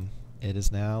 It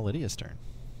is now Lydia's turn.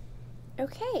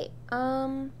 Okay.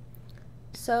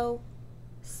 So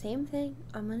same thing.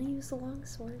 I'm gonna use the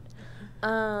longsword.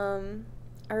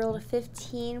 I rolled a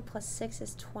 15 plus 6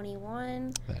 is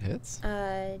 21. That hits.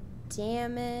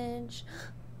 Damage.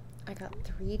 I got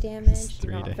 3 damage.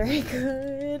 Not very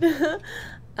good. We're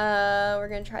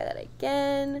gonna try that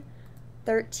again.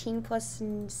 13 plus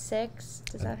 6.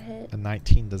 Does that hit? A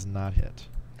 19 does not hit.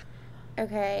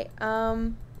 Okay.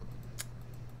 And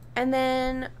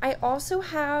then I also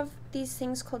have these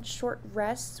things called short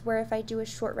rests, where if I do a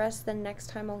short rest, then next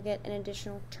time I'll get an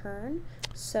additional turn.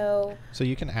 So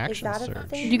you can action is that a surge.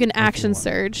 thing? You can action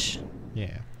surge.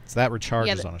 Yeah. So that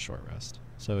recharges on a short rest.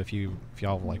 So if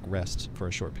y'all like rest for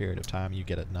a short period of time, you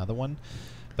get another one.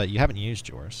 But you haven't used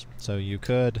yours, so you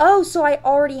could. Oh, so I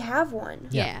already have one.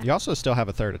 Yeah. You also still have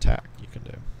a third attack you can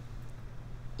do.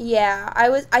 Yeah,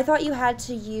 I thought you had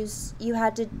to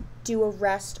do a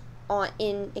rest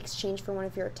in exchange for one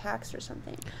of your attacks or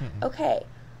something. Mm-mm. Okay.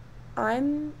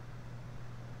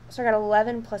 So I got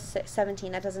 11 plus 6,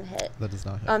 17. That doesn't hit. That does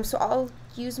not hit. So I'll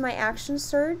use my action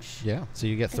surge. Yeah, so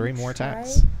you get 3 more try.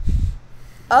 attacks.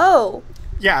 Oh.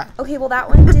 Yeah. Okay, well that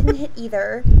one didn't hit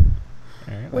either,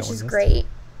 All right, which that is one missed. great.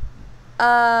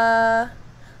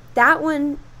 That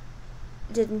one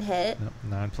didn't hit. Nope,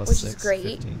 9 plus Which 6, is great.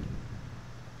 15.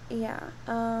 Yeah.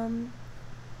 Can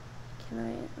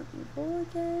I let me roll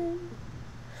again?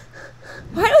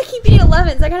 Why do I keep getting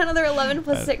 11s? I got another 11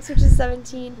 plus 6, which is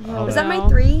 17. Oh, Was that my no.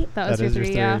 3? That was your is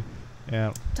 3, yeah.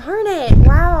 Yeah. Darn it.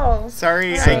 Wow.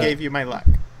 Sorry, So- I gave you my luck.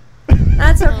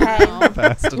 That's okay.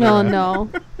 Passed it Oh, around. no.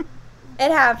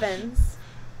 It happens.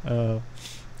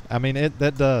 I mean,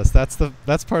 that does.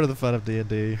 That's part of the fun of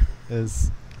D&D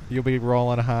is you'll be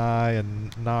rolling high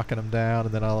and knocking them down,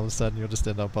 and then all of a sudden you'll just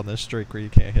end up on this streak where you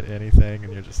can't hit anything,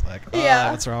 and you're just like, oh,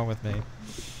 Yeah. what's wrong with me?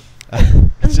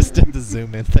 I just did the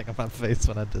zoom in thing on my face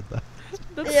when I did that.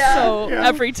 That's Yeah. so Yeah.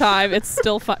 every time it's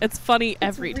still fun. It's funny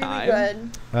every It's time. really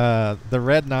good. The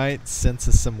Red Knight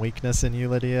senses some weakness in you,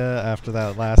 Lydia, after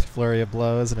that last flurry of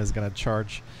blows, and is going to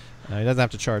charge. He doesn't have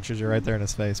to charge because you're right there in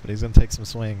his face, but he's going to take some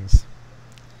swings.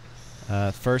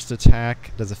 First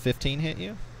attack, does a 15 hit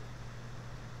you?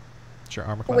 It's your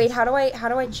armor class. Wait, how do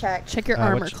I check? Check your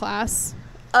armor class.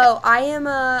 Oh,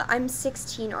 I'm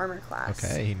 16 armor class.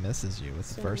 Okay, he misses you with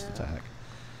the So first no.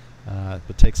 attack.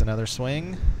 But takes another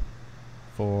swing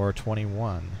for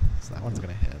 21. So that one's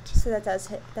going to hit. So that does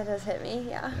hit me,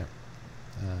 yeah. Yep.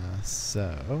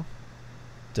 So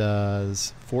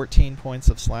does 14 points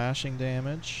of slashing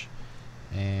damage,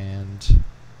 and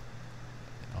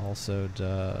also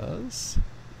does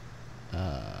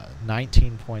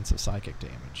 19 points of psychic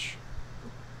damage.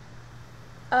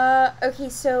 Okay,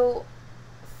 so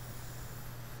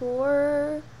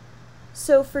for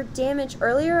damage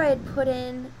earlier I had put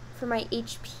in for my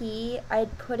HP, I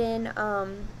had put in I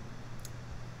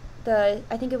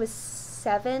think it was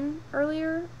 7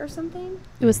 earlier or something.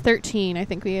 It was 13. I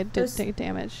think we had It was- take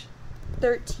damage.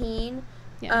 13.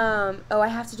 Yeah. I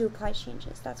have to do apply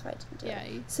changes. That's why I didn't do Yeah.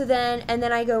 it. So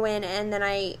then I go in and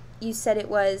then you said it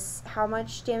was how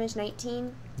much damage?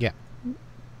 19? Yeah.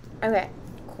 Okay,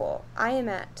 cool. I am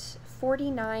at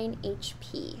 49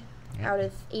 HP Yep. out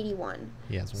of 81.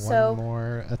 He has So- one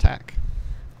more attack.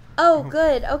 Oh,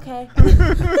 good. Okay.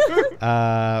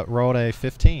 Rolled a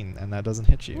 15, and that doesn't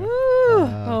hit you. Woo!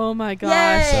 Uh, Oh my gosh.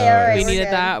 Yay! So All right, We we're needed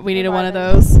good. that. We needed one of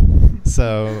 11. those.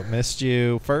 So missed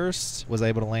you first, was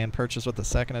able to land purchase with the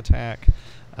second attack,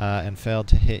 and failed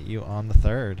to hit you on the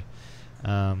third.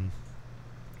 All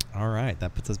right,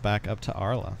 that puts us back up to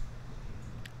Arla.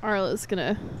 Arla's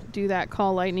gonna do that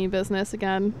call lightning business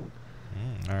again.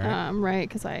 All right. Right?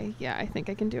 Because I think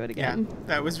I can do it Yeah, again.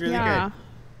 that was really Yeah. good.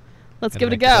 Let's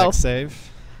Gonna give it a make go. dex save.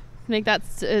 Make that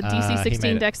DC He 16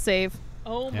 made it. dex save.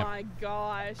 Oh Yep. my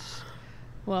gosh.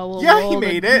 Well, we'll Yeah, roll he the-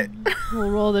 made it.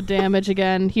 We'll roll the damage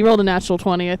again. He rolled a natural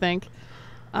 20, I think.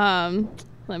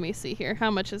 Let me see here. How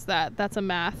much is that? That's a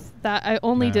math. That I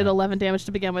only did Nah. 11 damage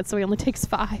to begin with, so he only takes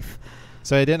 5.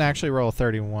 So he didn't actually roll a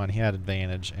 31. He had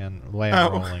advantage, and the way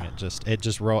I'm rolling it just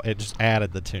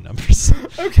added the 2 numbers.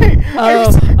 Okay. I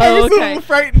was a little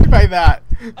frightened by that.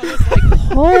 I was like,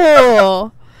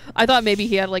 oh. I thought maybe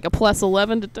he had like a plus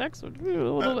 11 to dex.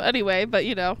 Anyway, but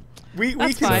you know. We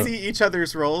can fine. see each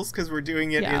other's rolls because we're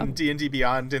doing it in D&D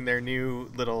Beyond in their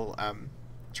new little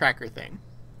tracker thing.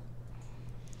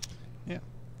 Yeah.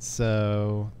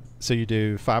 So you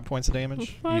do 5 points of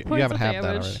damage? You haven't had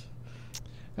that already.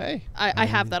 Hey. I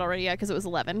have that already, yeah, because it was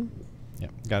 11. Yeah,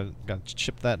 got to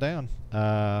chip that down.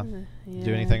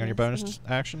 Do anything on your bonus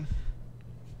action?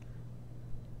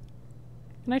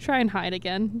 Can I try and hide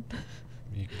again?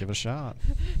 You can give it a shot.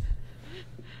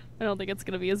 I don't think it's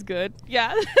going to be as good.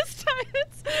 Yeah, this time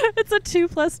it's a 2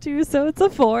 plus 2, so it's a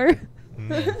 4.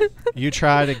 You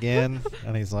try it again,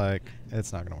 and he's like,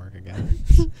 it's not going to work again.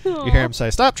 You hear him say,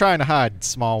 stop trying to hide,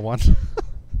 small one.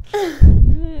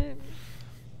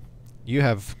 You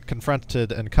have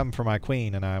confronted and come for my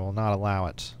queen, and I will not allow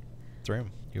it.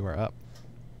 Throom, you are up.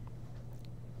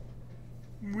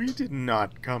 We did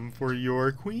not come for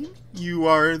your queen. You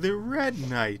are the Red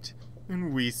Knight,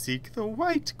 and we seek the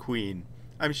White Queen.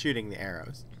 I'm shooting the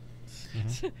arrows.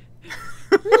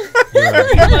 One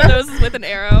of those is with an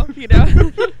arrow, you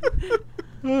know.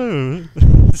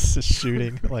 This is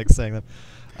shooting, like saying that.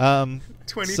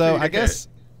 23 so I guess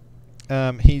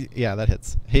that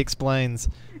hits. He explains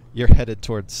you're headed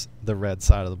towards the red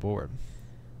side of the board.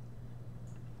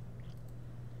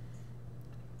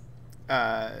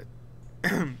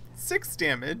 6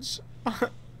 damage,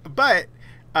 but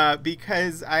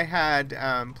because I had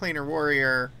Planar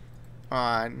Warrior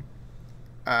on,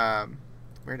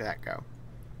 where did that go?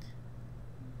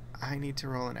 I need to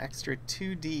roll an extra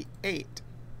 2d8.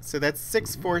 So that's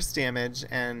 6 force damage,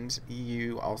 and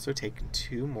you also take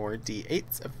 2 more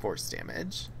d8s of force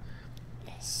damage.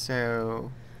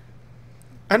 So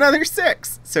another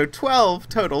 6. So 12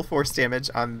 total force damage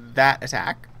on that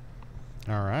attack.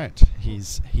 All right.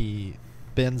 He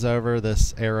bends over.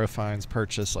 This arrow finds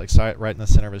purchase like right in the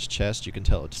center of his chest. You can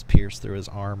tell it just pierced through his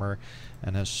armor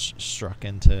and has struck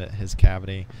into his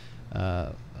cavity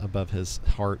above his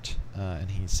heart,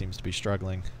 and he seems to be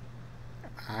struggling.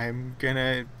 I'm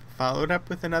gonna follow it up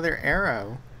with another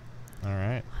arrow. All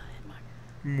right.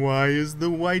 Why is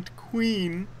the White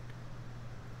Queen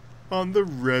on the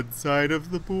red side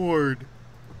of the board?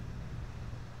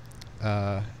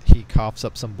 He coughs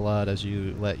up some blood as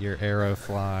you let your arrow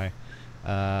fly,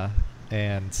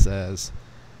 and says,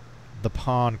 "The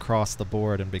pawn crossed the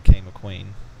board and became a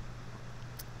queen."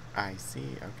 I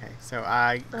see. Okay, so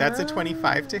that's a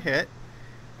 25 to hit.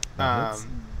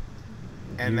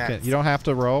 And you don't have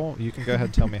to roll. You can go ahead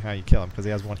and tell me how you kill him because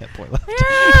he has 1 hit point left.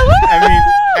 I mean,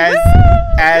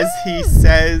 as he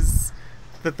says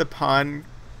that the pawn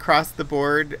crossed the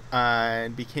board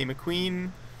and became a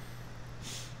queen,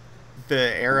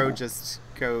 the arrow just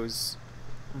goes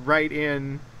right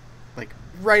in, like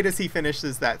right as he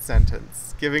finishes that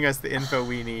sentence, giving us the info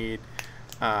we need.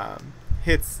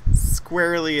 Hits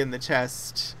squarely in the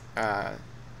chest,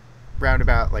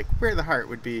 roundabout like where the heart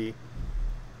would be.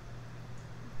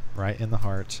 Right in the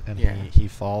heart, and he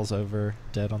falls over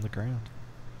dead on the ground.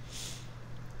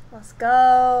 Let's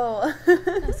go.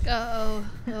 Let's go.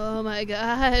 Oh my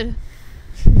god.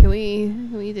 Can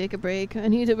we take a break? I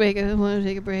need to break. I want to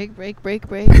take a break. Break.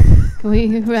 Can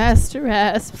we rest,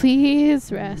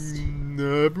 please rest?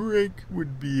 A break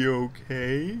would be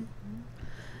okay.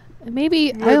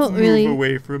 Maybe Let's I don't really move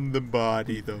away from the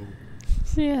body, though.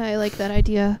 Yeah, I like that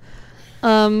idea.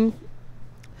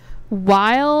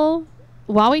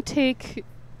 While we take,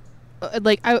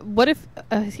 what if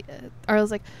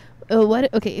Arla's like,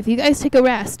 okay, if you guys take a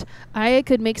rest, I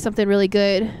could make something really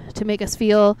good to make us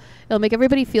feel. It'll make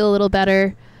everybody feel a little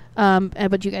better.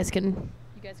 But you guys can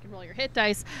roll your hit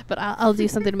dice. But I'll do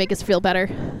something to make us feel better.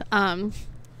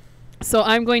 So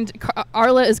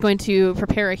Arla is going to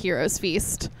prepare a hero's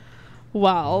feast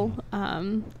while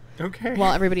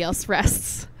everybody else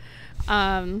rests.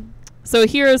 So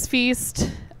hero's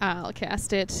feast. I'll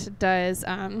cast it.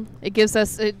 It gives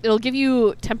us. It'll give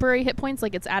you temporary hit points,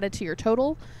 like it's added to your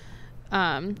total.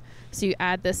 So you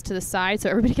add this to the side, so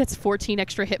everybody gets 14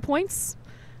 extra hit points.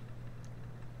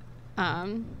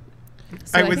 I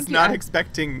was not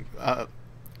expecting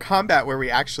combat where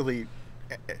we actually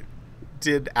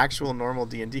did actual normal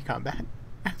D&D combat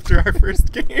after our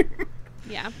first game.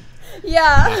 Yeah.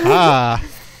 Aha!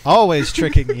 Always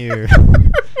tricking you.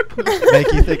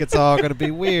 Make you think it's all going to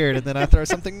be weird, and then I throw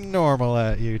something normal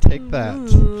at you. Take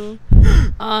that.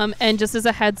 And just as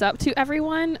a heads up to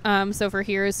everyone, so for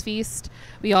Hero's Feast,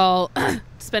 we all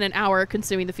spend an hour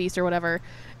consuming the feast or whatever,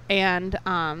 and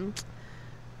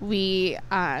So we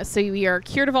are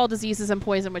cured of all diseases and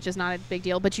poison, which is not a big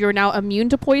deal, but you're now immune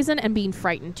to poison and being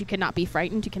frightened. You cannot be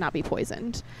frightened. You cannot be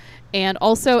poisoned. And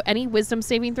also, any wisdom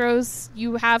saving throws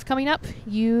you have coming up,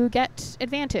 you get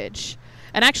advantage.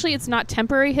 And actually, it's not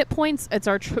temporary hit points. It's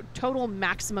our total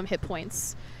maximum hit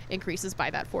points increases by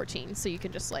that 14. So you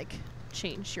can just, like,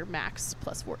 change your max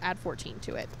plus add 14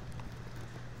 to it.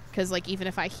 Because, like, even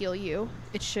if I heal you,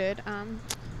 it should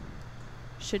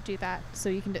do that. So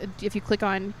you can, if you click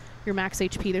on your max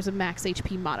HP, there's a max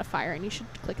HP modifier, and you should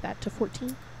click that to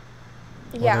 14.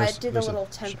 Yeah, I did the little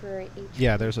temporary HP.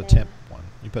 Yeah, there's a temp one.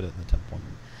 You put it in the temp one.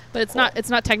 But it's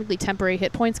not technically temporary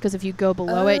hit points, because if you go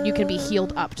below it, you can be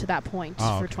healed up to that point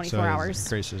for 24 hours. It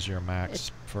increases your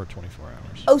max for 24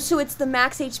 hours. Oh, so it's the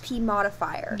max HP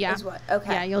modifier. Yeah. Is what?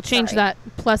 Okay. Yeah, you'll change that.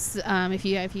 Plus, if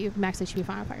you max HP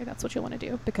modifier, that's what you'll want to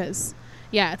do, because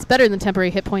yeah, it's better than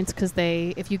temporary hit points, because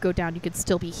if you go down, you could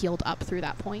still be healed up through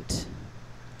that point.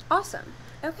 Awesome.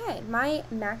 Okay, my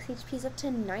max HP is up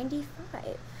to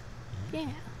 95. Yeah.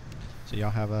 So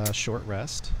y'all have a short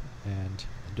rest and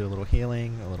do a little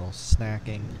healing, a little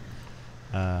snacking.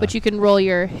 But you can roll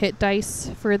your hit dice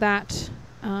for that.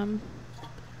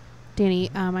 Danny,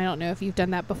 I don't know if you've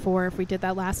done that before, if we did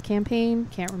that last campaign.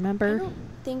 Can't remember. I don't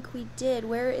think we did.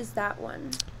 Where is that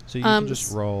one? So you can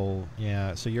just roll,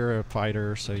 so you're a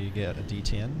fighter, so you get a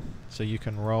D10. So you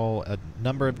can roll a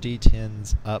number of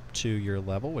D10s up to your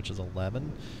level, which is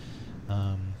 11.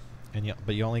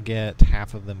 But you only get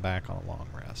half of them back on a long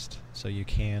rest. So you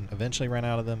can eventually run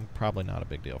out of them. Probably not a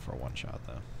big deal for a one-shot,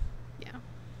 though. Yeah.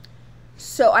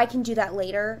 So I can do that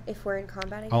later if we're in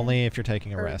combat again? Only if you're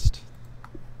taking a rest.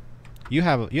 You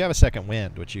have a second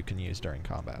wind, which you can use during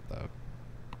combat, though.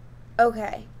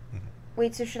 Okay. Mm-hmm.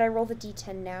 Wait, so should I roll the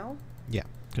D10 now? Yeah,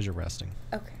 because you're resting.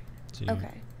 Okay. So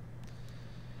okay.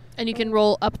 And you can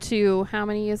roll up to, how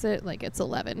many is it? Like, it's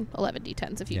 11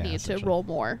 D10s if you need to roll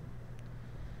more.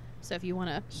 So if you want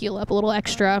to heal up a little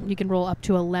extra, you can roll up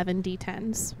to 11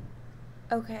 D10s.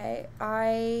 Okay,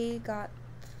 I got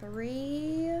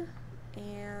 3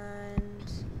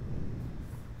 and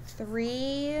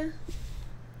 3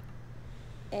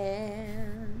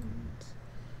 and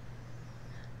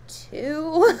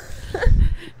 2.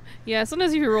 Yeah,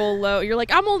 sometimes if you roll low, you're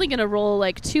like, I'm only going to roll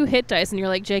like 2 hit dice, and you're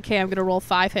like, JK, I'm going to roll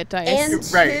 5 hit dice. And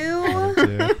 2.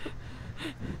 Right.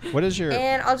 What is your...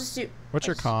 And I'll just do... What's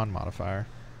your con modifier?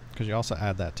 Because you also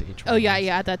add that to each one. Oh, yeah,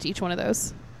 add that to each one of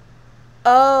those.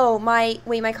 Oh, my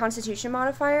constitution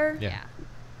modifier? Yeah.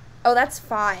 Oh, that's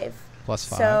 5. Plus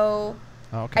 5. So...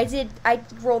 Oh, okay. I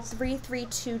rolled 3, 3,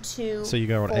 2, 2, So you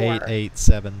go 4. 8, 8,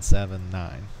 7, 7,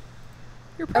 9.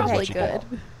 You're probably good.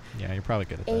 Yeah, you're probably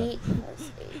good at 8 that.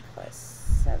 plus 8 plus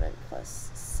 7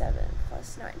 plus 7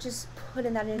 plus 9. Just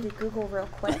putting that into Google real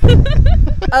quick.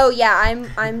 Oh yeah,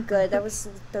 I'm good. That was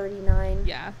 39.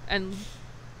 Yeah, and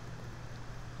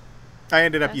I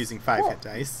ended up using 5 hit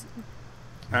dice,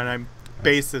 and I'm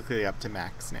basically up to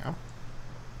max now.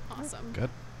 Awesome. Good.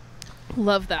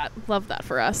 Love that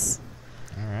for us.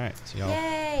 All right, so y'all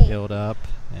Yay! healed up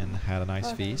and had a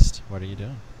nice feast. What are you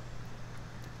doing?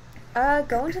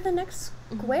 Going to the next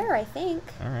square, I think.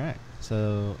 All right.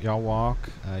 So y'all walk.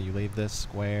 You leave this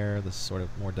square, this sort of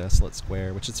more desolate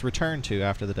square, which it's returned to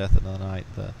after the death of the night.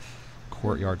 The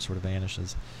courtyard sort of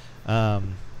vanishes.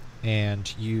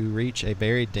 And you reach a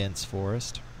very dense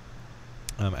forest.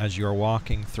 As you're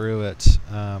walking through it,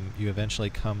 you eventually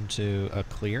come to a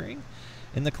clearing.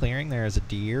 In the clearing, there is a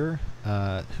deer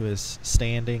who is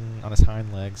standing on his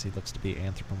hind legs. He looks to be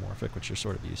anthropomorphic, which you're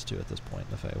sort of used to at this point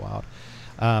in the Feywild.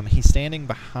 He's standing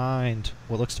behind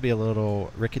what looks to be a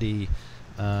little rickety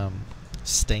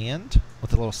stand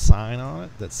with a little sign on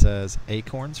it that says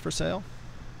acorns for sale.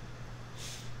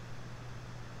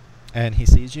 And he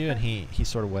sees you, and he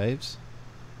sort of waves.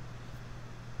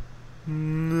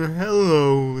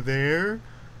 Hello there.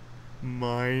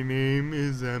 My name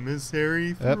is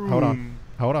Emissary Throom.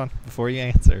 Hold on. Before you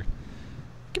answer,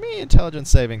 give me an intelligence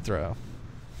saving throw.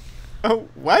 Oh,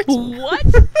 what? What?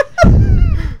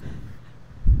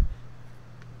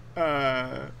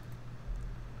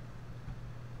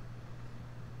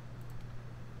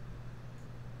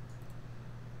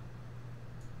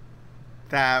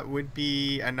 That would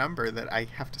be a number that I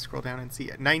have to scroll down and see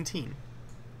it. 19.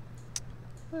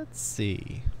 Let's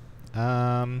see.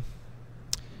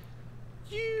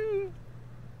 You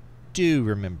do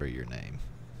remember your name.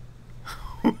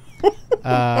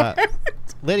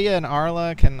 Lydia and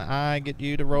Arla, can I get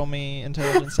you to roll me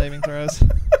intelligence saving throws?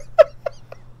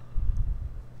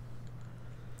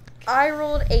 I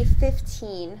rolled a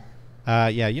 15.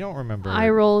 Yeah, you don't remember. I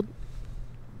rolled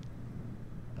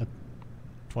a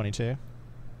 22.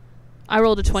 I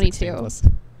rolled a 22.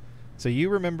 16 So you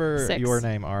remember 6. your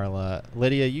name, Arla.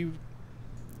 Lydia,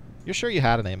 you're sure you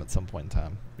had a name at some point in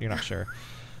time. You're not sure.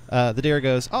 The deer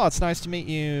goes, "Oh, it's nice to meet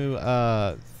you.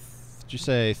 Did you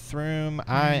say Throom?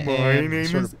 My name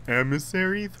is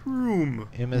Emissary Throom.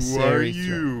 Emissary Who are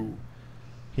you?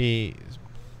 He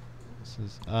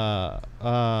says, and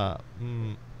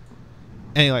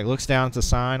he like looks down at the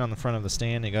sign on the front of the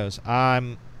stand. And he goes,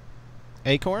 "I'm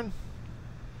Acorn,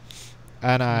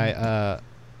 and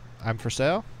I'm for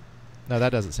sale." No,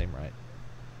 that doesn't seem right.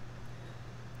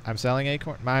 I'm selling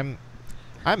Acorn. I'm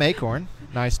Acorn.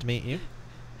 Nice to meet you.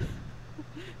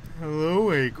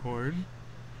 Hello, Acorn.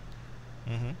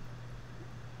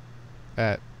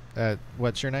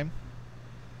 What's your name?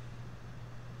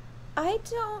 I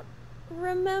don't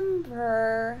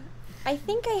remember. I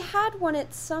think I had one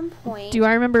at some point. Do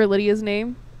I remember Lydia's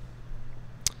name?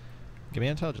 Give me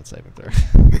an intelligence saving throw.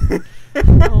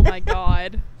 Oh my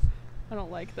god. I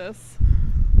don't like this.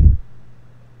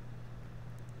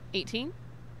 18?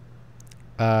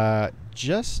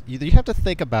 Just you have to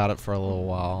think about it for a little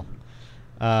while.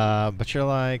 But you're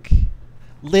like,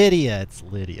 Lydia. It's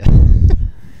Lydia.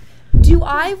 Do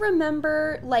I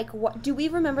remember, like, what? Do we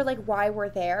remember, like, why we're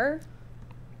there?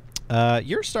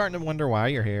 You're starting to wonder why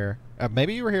you're here.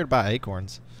 Maybe you were here to buy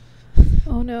acorns.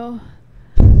 Oh no.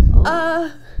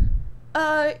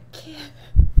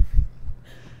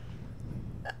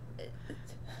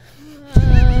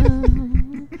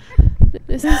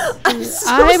 This is.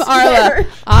 I'm Arla.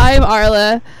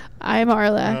 I'm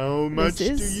Arla. How much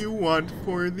do you want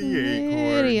for the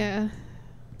acorn? Lydia.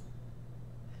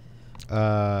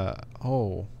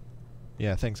 Oh.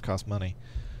 Yeah, things cost money.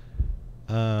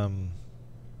 Do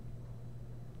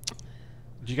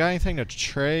you got anything to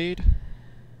trade?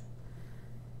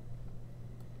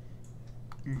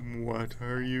 What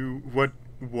are you...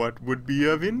 What would be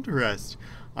of interest?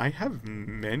 I have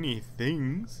many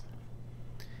things.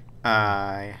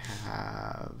 I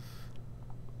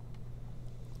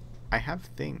have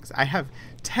things. I have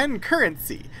 10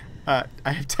 currency. I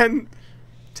have 10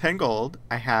 gold.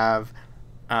 I have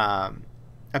a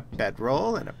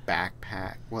bedroll and a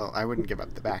backpack. Well, I wouldn't give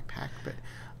up the backpack, but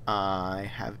I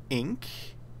have ink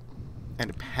and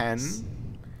a pen.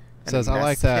 Says I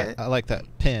like that. I like that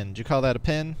pen. Did you call that a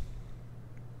pen?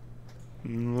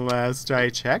 Last I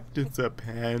checked, it's a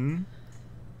pen.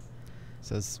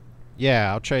 Says,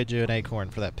 yeah, I'll trade you an acorn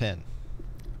for that pen.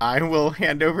 I will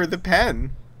hand over the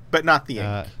pen, but not the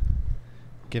ink.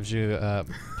 Gives you,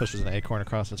 pushes an acorn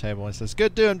across the table and says,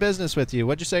 "Good doing business with you.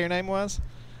 What'd you say your name was?"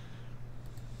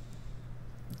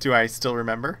 Do I still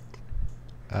remember?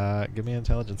 Give me an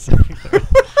intelligence.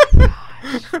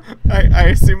 I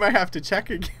assume I have to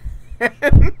check again.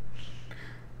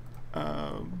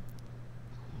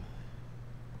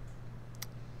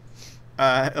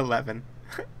 11.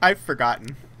 I've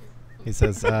forgotten. He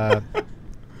says,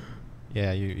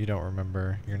 yeah, you don't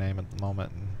remember your name at the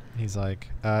moment. And he's like,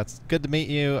 it's good to meet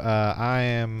you.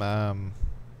 I'm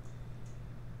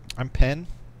Penn.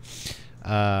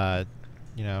 Nice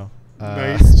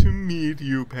to meet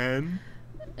you, Penn.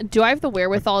 Do I have the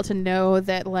wherewithal to know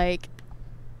that, like,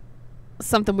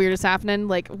 something weird is happening?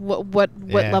 Like, what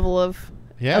level of...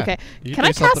 Yeah. Okay. You Can knew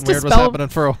I something cast a weird was spell? happening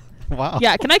for a while.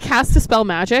 Yeah, can I cast a spell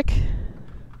magic?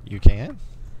 You can.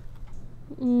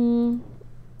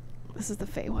 This is the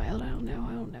Feywild. I don't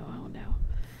know.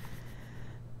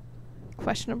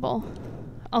 Questionable.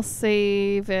 I'll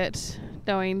save it,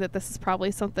 knowing that this is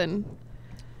probably something...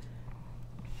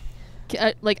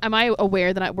 am I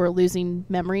aware that we're losing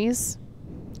memories?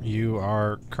 You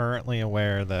are currently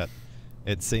aware that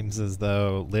it seems as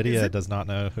though Lydia does not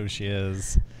know who she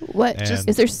is. What? Just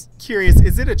is there... Curious,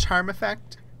 is it a charm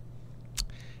effect?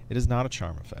 It is not a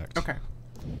charm effect. Okay.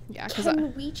 Yeah, because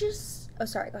Can we just... Oh,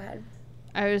 sorry, go ahead.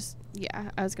 I was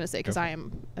going to say, because I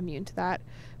am immune to that.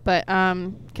 But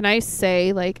can I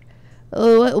say, like,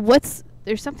 there's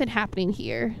something happening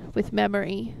here with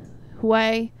memory.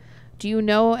 Do you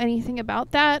know anything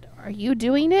about that? Are you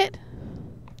doing it?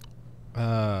 He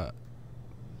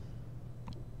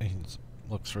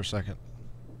looks for a second.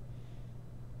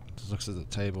 Just looks at the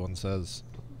table and says,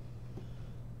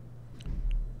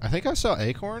 I think I saw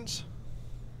acorns.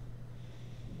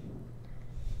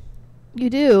 You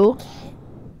do?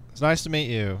 It's nice to meet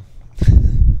you.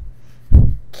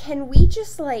 Can we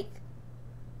just, like,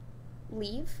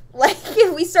 leave? Like,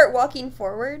 if we start walking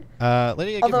forward?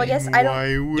 Lydia, Although I guess I don't...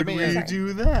 Why would we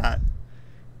do that?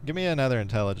 Give me another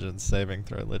intelligence saving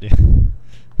throw, Lydia.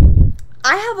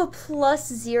 I have a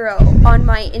 +0 on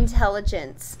my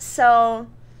intelligence, so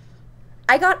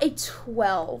I got a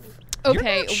 12. Okay. You're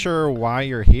not sure why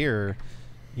you're here.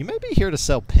 You may be here to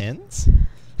sell pins.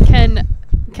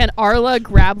 Can Arla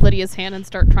grab Lydia's hand and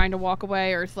start trying to walk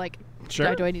away, or like,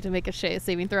 Sure. do I need to make a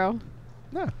saving throw?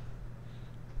 No.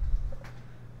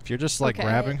 If you're just like Okay.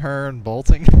 grabbing her and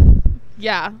bolting,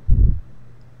 Yeah.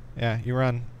 yeah, you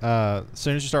run. As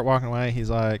soon as you start walking away, he's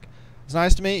like, "It's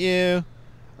nice to meet you.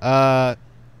 Bye,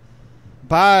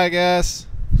 I guess."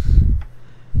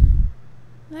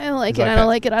 I don't like He's it. like, I don't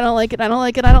like it. I don't like it. I don't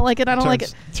like it. I don't like it. I don't like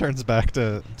it. Turns back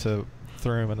to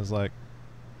Thrum and is like,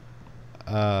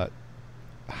 "Hi,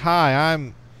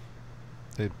 I'm."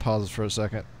 He pauses for a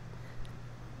second.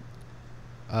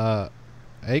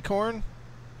 Acorn.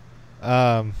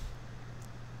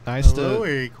 Nice Hello, to.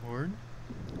 Acorn.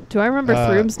 Do I remember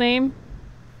Thrum's name?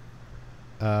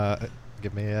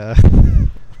 Give me a Knew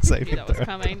saving that was throw.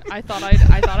 coming. I thought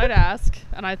I'd ask,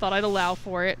 and I thought I'd allow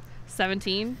for it.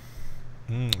 17.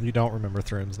 You don't remember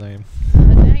Thrum's name.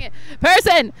 Dang it.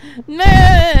 Person!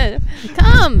 No!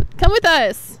 Come with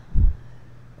us.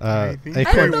 I think I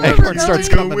don't know where Acorn we're starts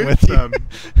going. coming Go with with you. them.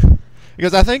 He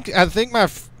goes, I think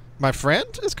my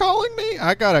friend is calling me.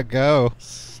 I gotta go.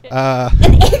 Nice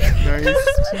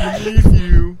to meet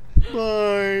you.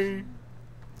 Bye.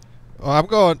 Well, I'm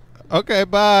going. Okay,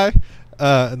 bye.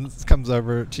 And this comes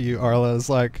over to you, Arla. Is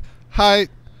like, hi.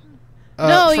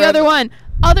 No, the friend." other one.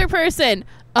 Other person.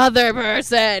 Other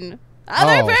person.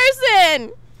 Other Oh.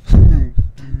 person.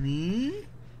 Me?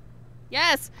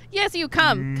 Yes, you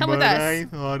come. Come with But us. I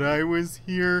thought I was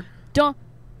here Don't.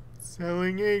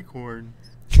 selling acorns.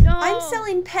 No. I'm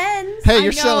selling pens. Hey, I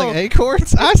you're selling know.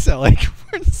 acorns? I sell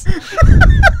acorns.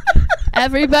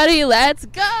 Everybody, let's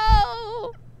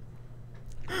go.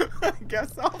 I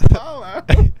guess I'll follow.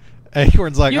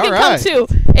 Acorn's like, You all can right. come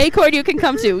too. Acorn, you can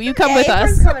come too. You come Yeah, with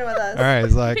Acorn's us. coming with us. All right,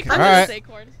 he's like, all Come with us, right.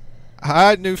 Acorn.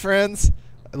 Hi, new friends.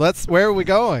 Where are we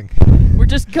going? We're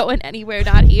just going anywhere,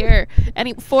 not here.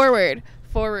 Forward.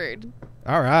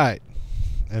 All right.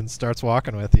 And starts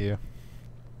walking with you.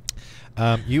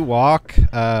 You walk.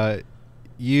 Arla,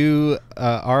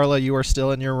 you are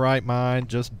still in your right mind,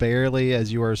 just barely,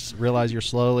 as you realize you're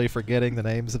slowly forgetting the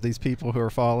names of these people who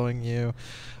are following you.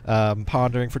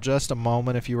 Pondering for just a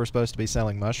moment if you were supposed to be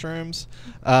selling mushrooms.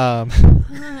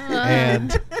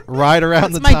 And right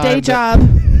around That's the my time day job.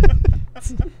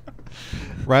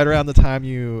 right around the time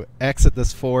you exit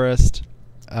this forest,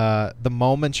 the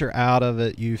moment you're out of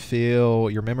it, you feel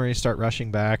your memories start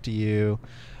rushing back to you,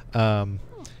 and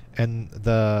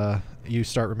you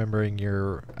start remembering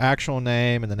your actual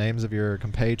name and the names of your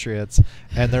compatriots.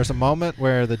 And there's a moment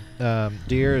where the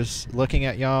deer is looking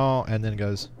at y'all and then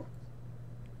goes,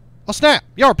 "Oh snap!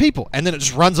 Y'all are people!" And then it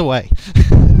just runs away.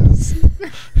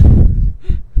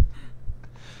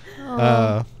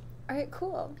 Oh. All right,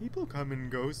 cool. People come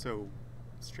and go so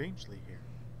strangely here.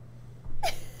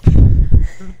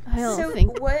 I don't So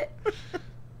think. what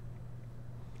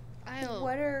I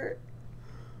are?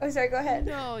 Oh, sorry. Go ahead.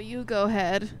 No, you go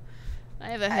ahead. I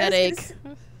have a I was gonna headache.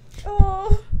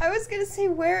 Oh, I was gonna say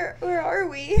where are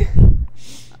we?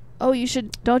 Oh, you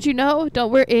should. Don't you know?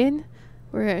 We're in.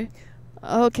 We're.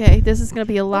 Okay, this is gonna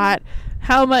be a lot.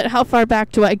 How far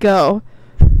back do I go?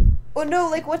 Oh no,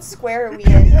 like what square are we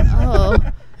in? Oh,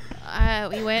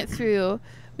 we went through.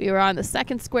 We were on the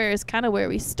second square, is kind of where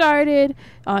we started,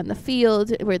 on the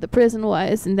field where the prison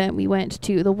was, and then we went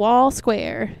to the wall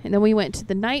square, and then we went to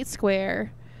the night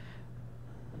square.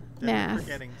 Math.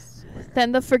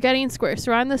 Then the forgetting square.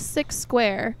 So we're on the 6th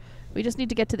square. We just need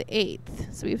to get to the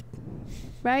 8th. So we've,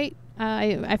 right?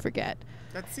 I forget.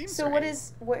 That seems So right. what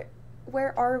is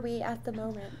where are we at the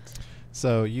moment?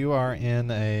 So you are in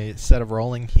a set of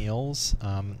rolling hills,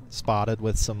 spotted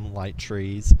with some light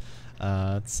trees.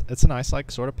 It's a nice,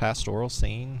 like, sort of pastoral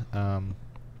scene.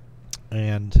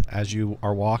 And as you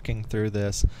are walking through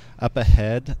this, up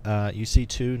ahead, you see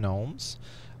 2 gnomes.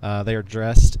 They are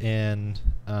dressed in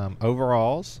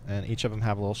overalls, and each of them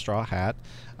have a little straw hat.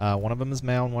 One of them is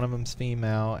male and one of them is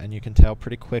female, and you can tell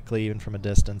pretty quickly, even from a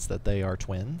distance, that they are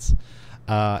twins.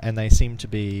 And they seem to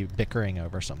be bickering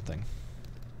over something.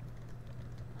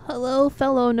 Hello,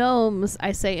 fellow gnomes,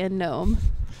 I say in gnome.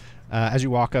 As you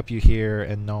walk up, you hear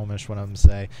in Gnomish one of them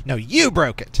say, "No, you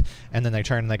broke it!" And then they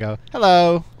turn and they go,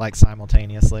 "Hello," like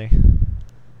simultaneously.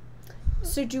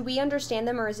 So do we understand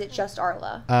them, or is it just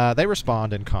Arla? They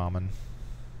respond in common.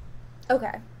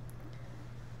 Okay.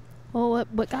 Well,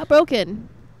 what got broken?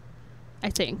 I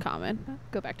say in common.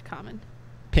 Go back to common.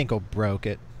 Pinkle broke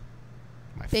it.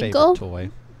 My Pinkle? favorite toy.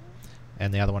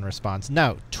 And the other one responds,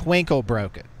 "No, Twinkle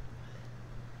broke it."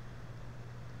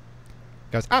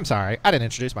 Goes, "I'm sorry, I didn't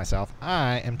introduce myself.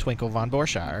 I am Twinkle von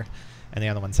Borshire." And the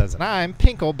other one says, "And I'm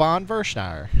Pinkle von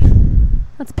Vershire."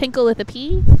 That's Pinkle with a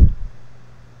P.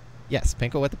 Yes,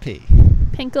 Pinkle with a P.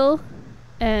 Pinkle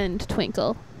and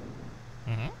Twinkle.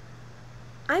 Mm-hmm.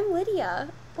 I'm Lydia.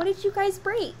 What did you guys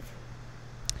break?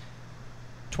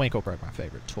 Twinkle broke my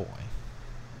favorite toy.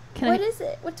 What is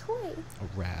it? What toy?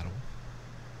 A rattle.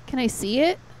 Can I see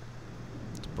it?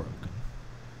 It's broken.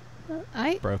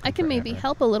 I Broken can maybe forever.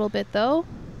 help a little bit though.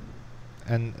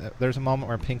 And there's a moment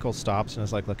where Pinkle stops and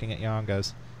is like looking at y'all and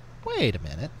goes, "Wait a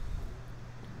minute.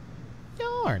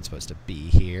 Y'all aren't supposed to be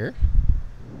here."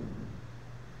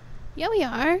 Yeah, we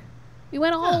are. We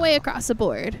went all the way No. across the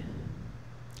board.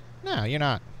 No, you're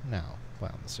not. No.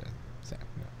 Well,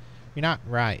 you're not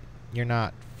right. You're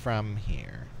not from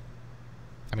here.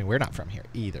 I mean, we're not from here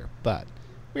either, but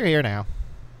we're here now.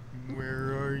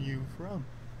 Where are you from?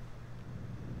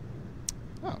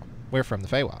 Oh, we're from the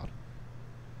Feywild.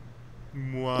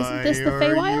 Why this the are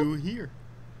Feywild? you here?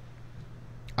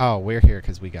 Oh, we're here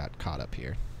because we got caught up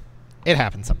here. It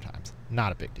happens sometimes.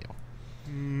 Not a big deal.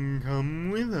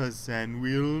 Come with us and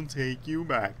we'll take you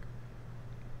back.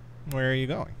 Where are you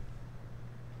going?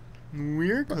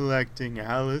 We're collecting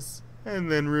Alice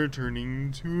and then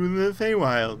returning to the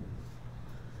Feywild.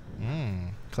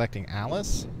 Collecting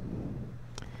Alice?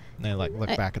 And they look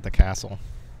I- back at the castle.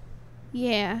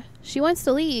 Yeah, she wants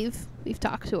to leave. We've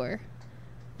talked to her.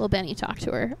 Well, Benny talked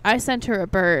to her. I sent her a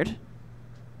bird.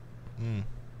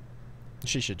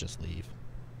 She should just leave.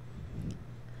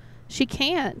 She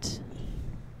can't.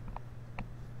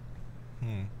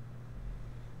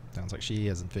 Sounds like she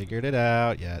hasn't figured it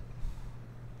out yet.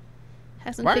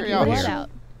 Hasn't Why are figured y'all it here? out.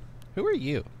 Who are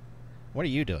you? What are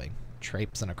you doing?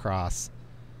 Traipsing across.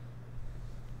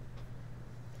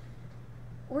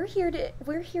 We're here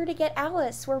to get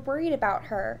Alice. We're worried about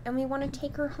her and we want to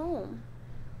take her home.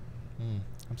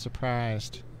 I'm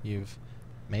surprised you've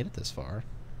made it this far.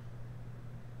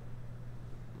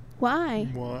 Why?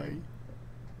 Why?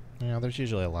 You know, there's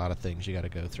usually a lot of things you got to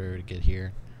go through to get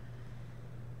here.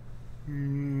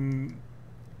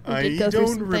 I did go through don't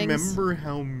some things. remember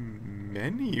how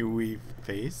many we've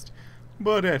faced,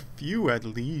 but a few at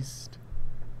least.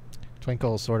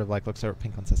 Twinkle sort of like looks over at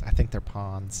Pinkle and says, "I think they're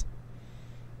pawns."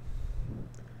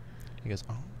 He goes,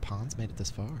 "Oh, pawns made it this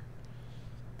far."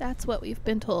 That's what we've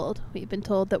been told. We've been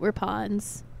told that we're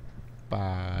pawns.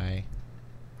 By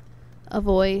A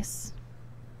voice.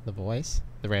 the voice,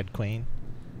 the Red Queen.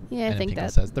 Yeah, I and then think Pinkle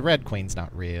that. says, "The Red Queen's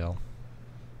not real."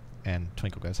 And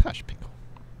Twinkle goes, "Hush, Pinkle.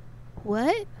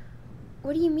 What?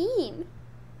 What do you mean?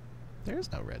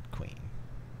 There's no Red Queen."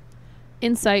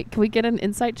 Insight. Can we get an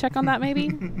insight check on that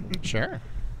maybe? Sure.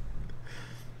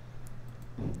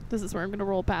 This is where I'm going to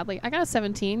roll badly. I got a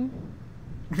 17.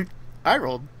 I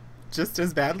rolled just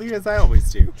as badly as I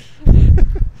always do.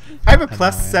 I have a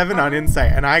plus 9. 7 on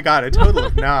insight, and I got a total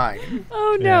of 9.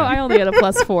 Oh no, Yeah. I only had a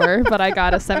plus 4, but I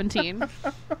got a 17.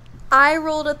 I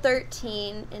rolled a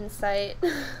 13 insight.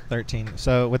 13.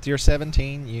 So with your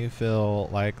 17, you feel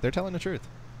like they're telling the truth.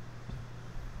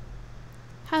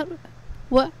 How?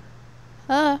 What?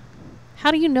 How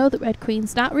do you know that Red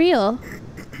Queen's not real?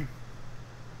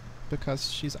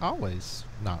 Because she's always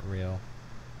not real.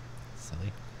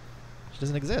 Silly. She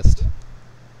doesn't exist.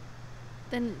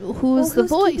 Then who's Well, the who's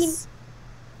voice?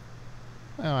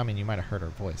 Well, I mean, you might have heard her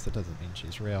voice. That doesn't mean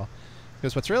she's real.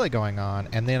 Because what's really going on,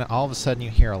 and then all of a sudden you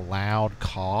hear a loud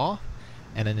caw,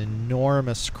 and an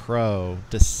enormous crow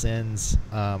descends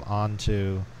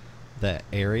onto the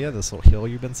area, this little hill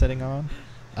you've been sitting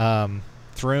on.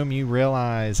 Throom, you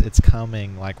realize it's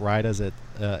coming, like right as it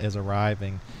is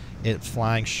arriving. It's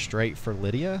flying straight for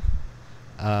Lydia.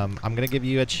 I'm going to give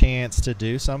you a chance to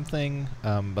do something,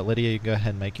 but Lydia, you go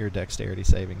ahead and make your dexterity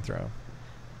saving throw.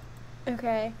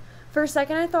 Okay. For a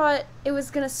second, I thought it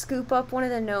was gonna scoop up one of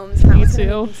the gnomes. And that Me was gonna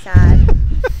too. make me sad.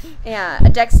 Yeah, a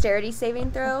dexterity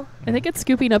saving throw. I think it's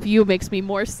scooping up you makes me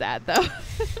more sad though.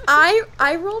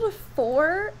 I rolled a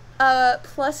 4,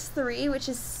 plus 3, which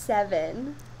is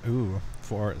 7. Ooh,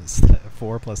 4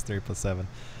 plus 3 plus 7.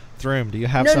 Throom, do you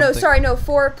have No, something? no, sorry, no,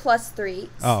 4 plus 3.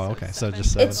 Oh, okay, so seven.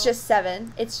 just 7. It's just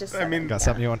 7. It's just 7. mean, Got yeah.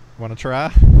 something you want to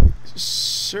try?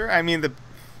 Sure, I mean, the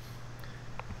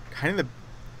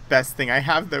best thing I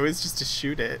have, though, is just to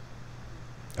shoot it.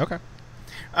 Okay.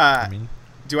 I mean,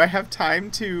 Do I have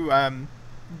time to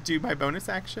do my bonus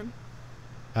action?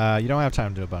 you don't have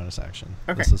time to do a bonus action.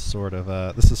 Okay. This is sort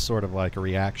of like a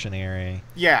reactionary,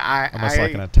 Yeah, almost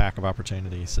like an attack of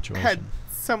opportunity situation. had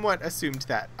somewhat assumed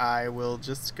that. I will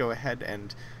just go ahead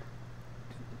and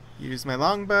use my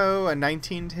longbow, a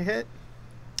 19 to hit.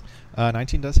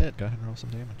 19 does hit. Go ahead and roll some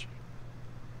damage.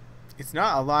 It's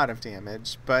not a lot of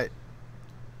damage, but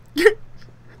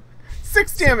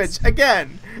 6 damage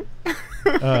again.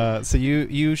 So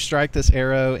you strike this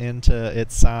arrow into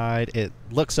its side. It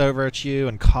looks over at you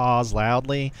and caws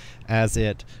loudly as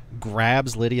it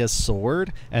grabs Lydia's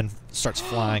sword and starts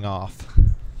flying off.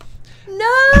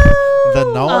 No!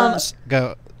 The gnomes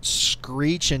go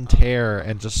screech in terror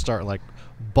and just start like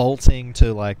bolting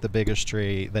to like the biggest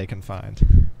tree they can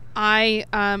find. I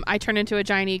turn into a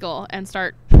giant eagle and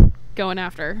start going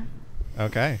after.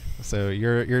 Okay, so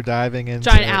you're diving into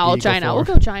Giant owl. We'll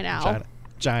go giant owl.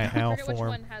 Giant owl I forget form.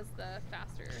 which one has the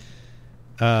faster.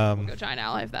 We'll go giant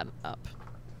owl. I have that up.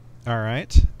 All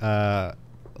right.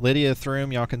 Lydia,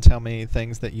 Throom, y'all can tell me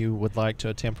things that you would like to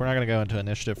attempt. We're not going to go into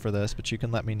initiative for this, but you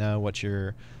can let me know what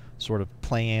your sort of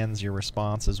plans, your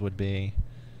responses would be.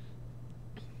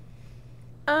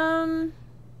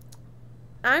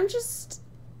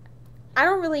 I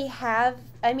don't really have.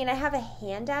 I mean, I have a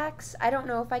hand axe. I don't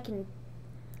know if I can.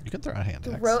 You can throw a hand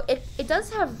axe. It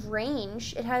does have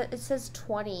range. It says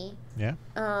 20. Yeah.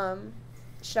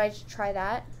 Should I try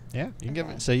that? Yeah, you can give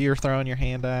it. So you're throwing your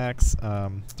hand axe.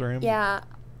 Throom. Yeah.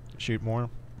 Shoot more.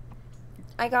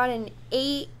 I got an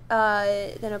 8,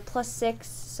 then a +6,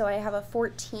 so I have a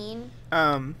 14.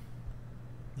 For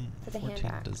the 14 hand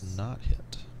axe. does not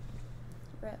hit.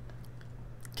 Rip.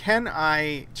 Can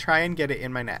I try and get it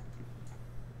in my net?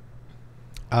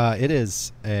 It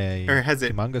is a Or has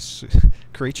it- humongous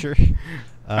creature.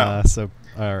 Oh.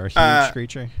 Or a huge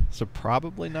creature. So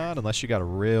probably not, unless you got a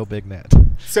real big net.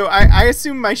 So I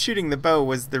assume my shooting the bow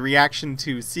was the reaction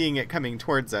to seeing it coming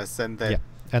towards us, and that. Yeah,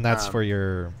 and that's for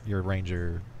your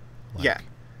ranger. Like, Yeah.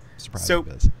 surprise So-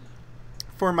 biz.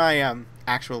 For my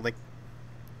actual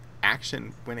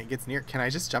action when it gets near, can I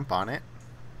just jump on it?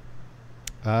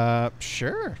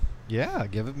 Sure. Yeah,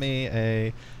 give me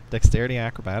a dexterity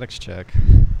acrobatics check.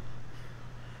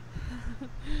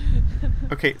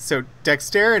 Okay, so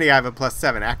dexterity I have a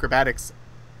 +7. Acrobatics,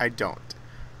 I don't.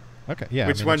 Okay, yeah.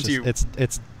 Which one do you- It's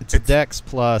dex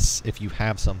plus if you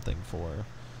have something for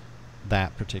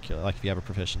that particular. Like if you have a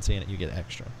proficiency in it, you get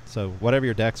extra. So whatever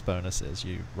your dex bonus is,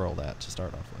 you roll that to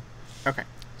start off with. Okay,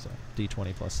 So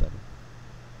d20 plus 7.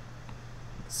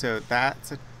 so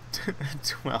that's a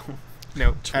 12.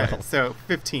 No, 12. So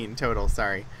 15 total.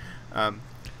 Sorry.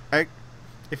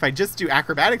 If I just do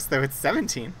acrobatics though, it's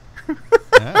 17.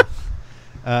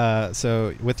 Yeah.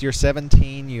 So with your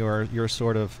 17, you're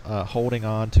sort of holding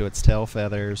on to its tail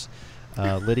feathers.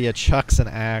 Lydia chucks an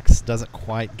axe, doesn't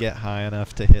quite get high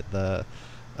enough to hit the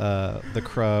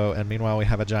crow, and meanwhile we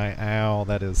have a giant owl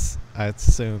that is, I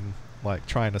assume, like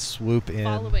trying to swoop in.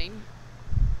 Following.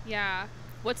 Yeah.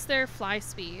 What's their fly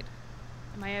speed?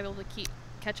 Am I able to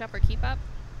catch up or keep up?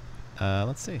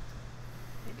 Let's see.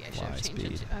 Maybe I should Fly have changed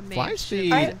speed. it to Fly mage.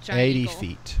 speed, A giant 80 eagle.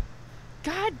 feet.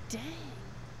 God dang.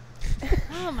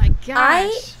 Oh my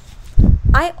gosh.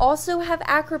 I also have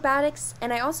acrobatics,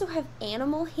 and I also have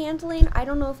animal handling. I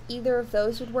don't know if either of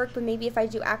those would work, but maybe if I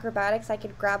do acrobatics, I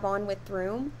could grab on with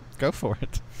Throom. Go for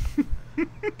it.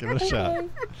 Give it a shot. Okay.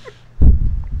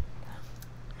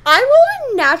 I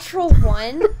rolled a natural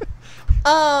 1.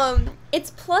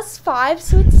 It's +5,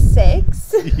 so it's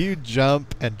 6. You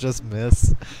jump and just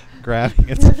miss grabbing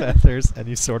its feathers, and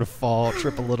you sort of fall,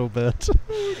 trip a little bit.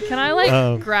 Can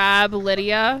I grab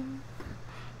Lydia?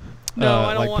 No,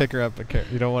 I don't like want. pick her up and carry.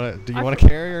 You don't want to. Do you I want to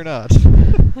carry or not?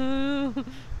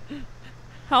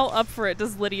 How up for it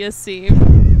does Lydia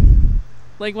seem?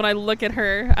 Like when I look at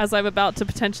her as I'm about to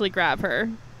potentially grab her,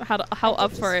 how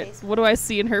up for it? What do I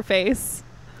see in her face?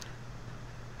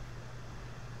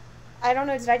 I don't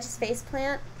know, did I just face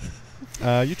plant?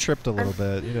 You tripped a little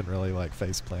bit. You didn't really like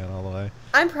face plant all the way.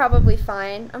 I'm probably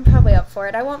fine. I'm probably up for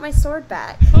it. I want my sword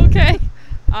back. Okay.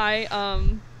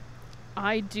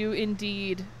 I do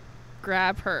indeed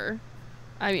grab her.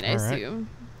 I mean, I All right. assume.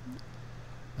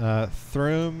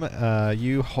 Throom,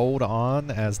 you hold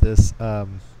on as this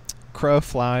crow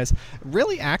flies.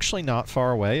 Really, actually not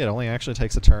far away. It only actually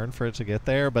takes a turn for it to get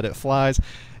there, but it flies.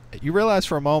 You realize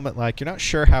for a moment, like, you're not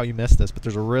sure how you missed this, but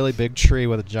there's a really big tree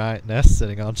with a giant nest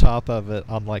sitting on top of it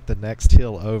on, like, the next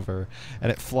hill over.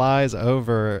 And it flies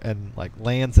over and, like,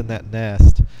 lands in that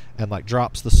nest and, like,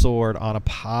 drops the sword on a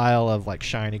pile of, like,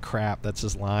 shiny crap that's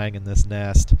just lying in this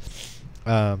nest.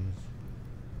 And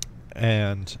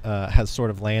has sort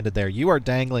of landed there. You are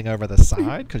dangling over the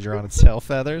side because you're on its tail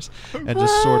feathers and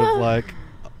just sort of, like,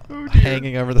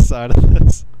 hanging over the side of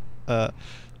this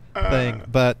thing.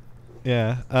 But...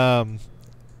 yeah.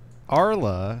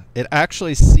 Arla, it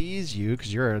actually sees you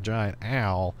because you're a giant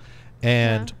owl,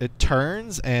 and it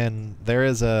turns, and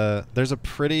there's a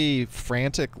pretty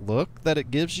frantic look that it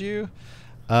gives you,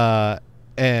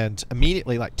 and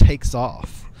immediately like takes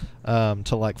off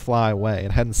to like fly away.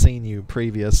 It hadn't seen you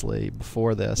previously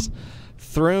before this.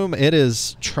 Throom, it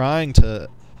is trying to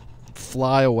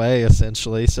fly away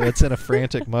essentially, so it's in a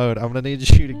frantic mode. I'm gonna need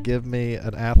you to give me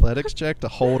an athletics check to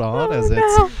hold on as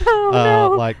it's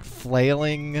like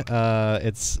flailing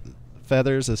its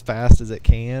feathers as fast as it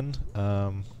can.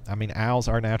 I mean, owls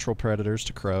are natural predators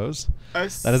to crows.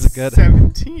 That is a good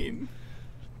 17.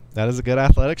 That is a good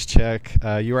athletics check.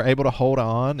 You are able to hold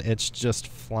on. It's just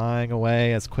flying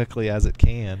away as quickly as it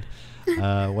can.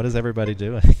 What is everybody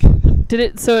doing?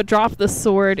 So it dropped the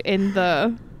sword in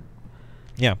the...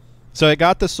 Yeah. So it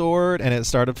got the sword, and it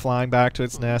started flying back to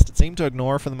its nest. It seemed to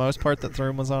ignore, for the most part, that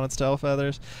Thrum was on its tail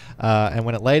feathers. And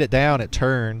when it laid it down, it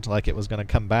turned like it was going to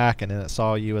come back, and then it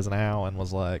saw you as an owl and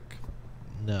was like,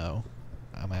 no,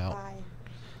 I'm out. Bye.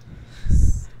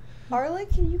 Arla,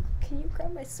 can you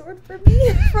grab my sword for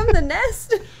me from the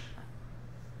nest?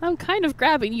 I'm kind of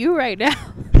grabbing you right now.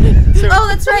 Oh,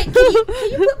 that's right. Can you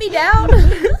put me down?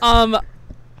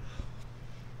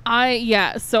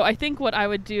 So I think what I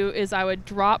would do is I would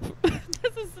drop...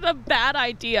 This is a bad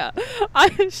idea.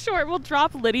 Sure, we'll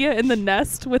drop Lydia in the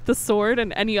nest with the sword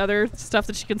and any other stuff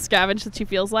that she can scavenge that she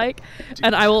feels like.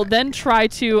 And I will then try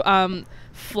to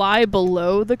fly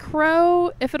below the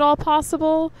crow, if at all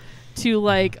possible, to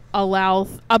like allow...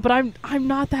 but I'm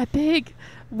not that big.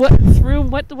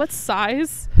 What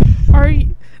size are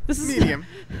you? This is medium.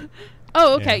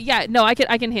 Oh, okay. Yeah. No, I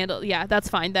can handle. Yeah, that's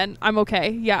fine then. I'm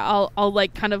okay. Yeah, I'll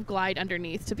like kind of glide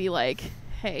underneath to be like,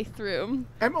 hey, through.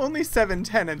 I'm only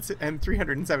 7'10" and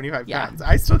 375 Yeah. pounds.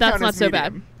 I still That's count not as so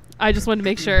medium. bad. I just wanted to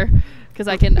make sure because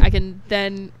I think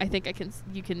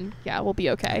you can. Yeah, we'll be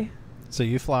okay. So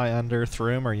you fly under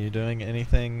Thrum. Are you doing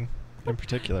anything in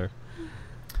particular?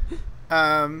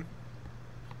 I'm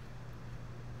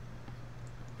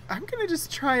gonna just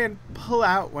try and pull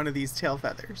out one of these tail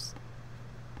feathers.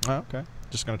 Oh, okay.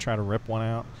 Just going to try to rip one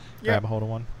out, grab a hold of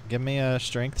one. Give me a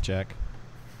strength check.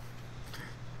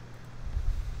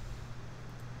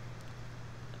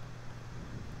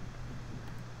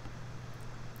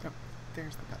 Oh,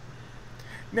 there's the button.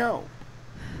 No.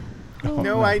 Oh,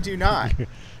 no, I do not. You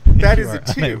That is are a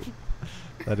 2. unable-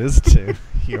 That is a 2.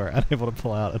 You are unable to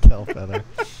pull out a tail feather.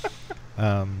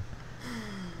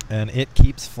 And it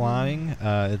keeps flying.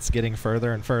 It's getting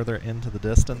further and further into the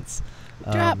distance.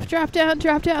 Drop down.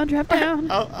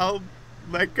 I'll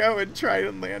let go and try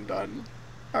and land on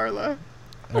Arla.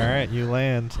 All right, you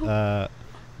land.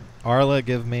 Arla,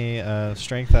 give me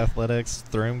strength athletics.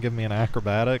 Thrum, give me an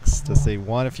acrobatics to see,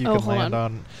 1, if you can land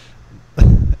on,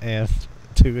 and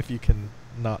 2, if you can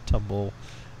not tumble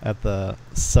at the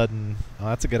sudden... Oh,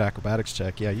 that's a good acrobatics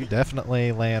check. Yeah, you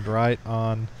definitely land right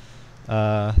on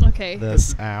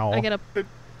this owl. I get a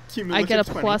Cumulative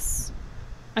 20. plus.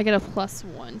 I get a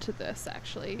 +1 to this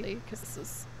actually because this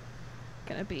is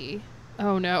gonna be.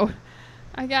 Oh no,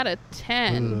 I got a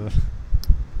 10. Ugh.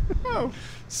 Oh.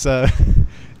 So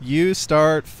you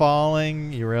start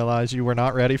falling. You realize you were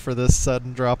not ready for this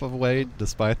sudden drop of weight,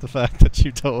 despite the fact that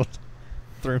you told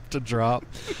Thrum to drop.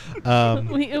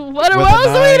 What else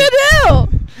are we to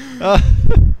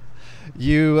do?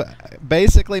 You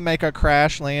basically make a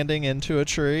crash landing into a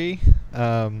tree.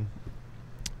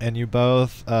 And you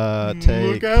both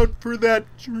take... Look out for that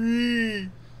tree!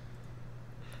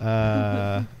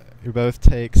 You both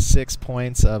take 6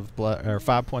 points of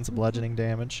 5 points of bludgeoning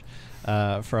damage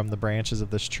from the branches of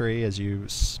this tree as you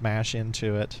smash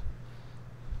into it.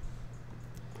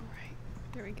 All right,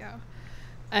 there we go.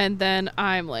 And then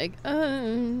I'm like,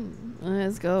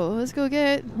 let's go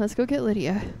get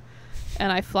Lydia,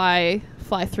 and I fly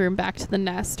through and back to the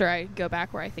nest, or I go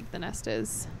back where I think the nest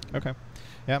is. Okay.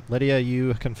 Yeah, Lydia,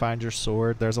 you can find your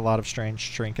sword. There's a lot of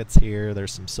strange trinkets here.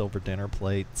 There's some silver dinner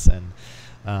plates, and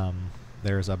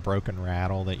there's a broken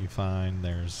rattle that you find.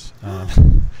 There's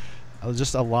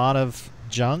just a lot of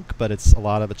junk, but a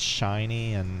lot of it's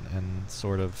shiny and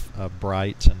sort of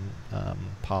bright and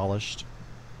polished.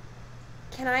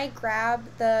 Can I grab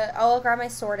I'll grab my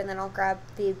sword and then I'll grab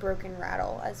the broken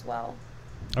rattle as well.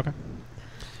 Okay.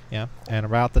 Yeah, and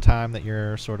about the time that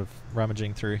you're sort of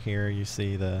rummaging through here, you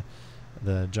see the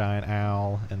giant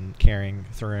owl and carrying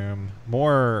Thrum,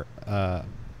 more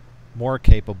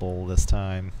capable this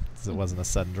time, because it wasn't a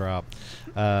sudden drop,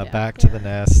 back to the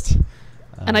nest.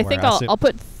 And I think I'll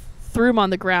put Thrum on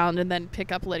the ground and then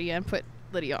pick up Lydia and put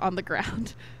Lydia on the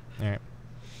ground. All right.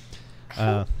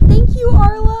 Thank you,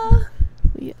 Arla.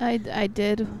 I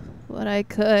did what I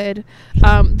could.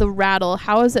 The rattle,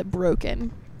 how is it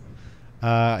broken?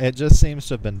 It just seems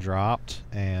to have been dropped,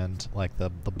 and like the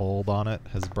bulb on it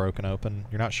has broken open.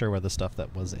 You're not sure where the stuff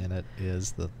that was in it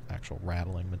is, the actual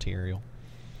rattling material.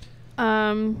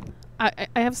 I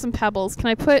have some pebbles. Can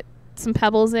I put some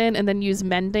pebbles in and then use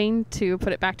mending to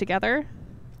put it back together?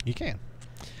 You can.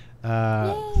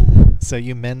 So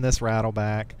you mend this rattle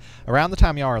back. Around the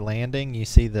time y'all are landing, you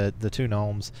see the two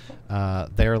gnomes.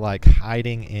 They're like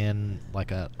hiding in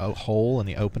like a hole in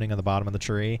the opening of the bottom of the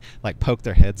tree. Like poke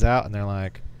their heads out, and they're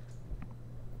like,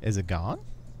 "Is it gone?"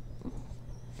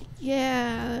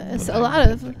 Yeah, it's a lot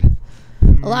of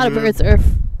birds are.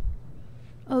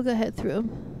 Oh, go ahead through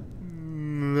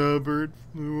 'em. The bird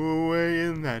flew away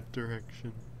in that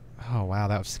direction. Oh wow,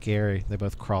 that was scary. They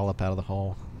both crawl up out of the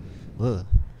hole. Ugh.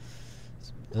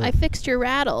 I fixed your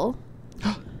rattle.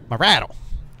 My rattle.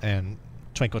 And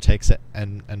Twinkle takes it,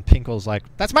 and Pinkle's like,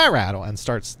 "That's my rattle," and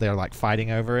they're like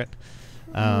fighting over it.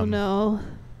 Oh no.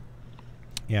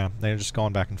 Yeah, they're just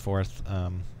going back and forth,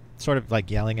 sort of like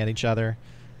yelling at each other.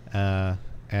 And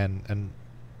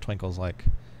Twinkle's like,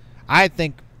 "I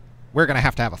think we're gonna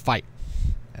have to have a fight."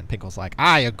 And Pinkle's like,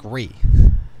 "I agree."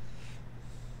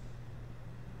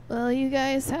 Well, you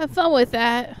guys have fun with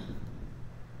that.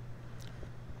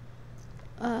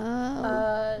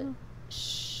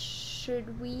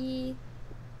 Should we?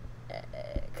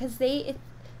 Because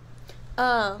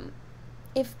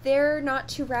if they're not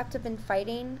too wrapped up in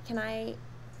fighting, can I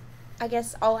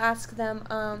guess I'll ask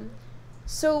them.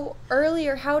 So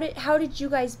earlier, how did you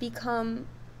guys become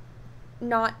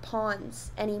not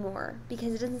pawns anymore?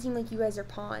 Because it doesn't seem like you guys are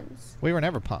pawns. We were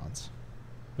never pawns.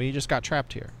 We just got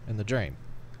trapped here in the drain.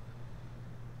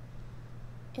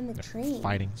 In the drain?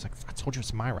 Fighting. It's like, I told you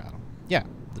it's my rattle. Yeah,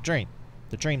 the drain.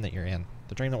 The drain that you're in.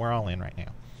 The drain that we're all in right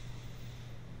now.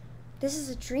 This is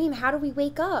a dream. How do we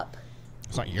wake up?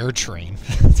 It's not your dream.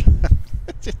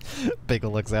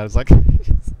 Pinkle looks at it. It's like,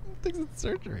 thinks it's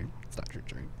their dream. It's not your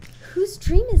dream. Whose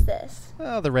dream is this?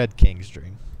 Oh, the Red King's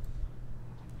dream.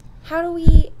 How do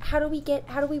we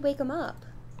wake him up?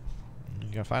 You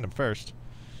gotta find him first.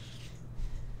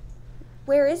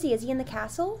 Where is he? Is he in the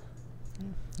castle?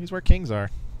 He's where kings are.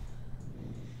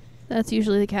 That's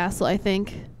usually the castle, I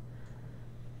think.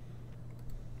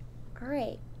 All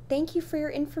right. Thank you for your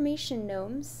information,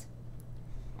 gnomes.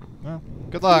 Well,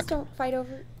 good luck. Please don't fight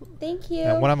over. Thank you.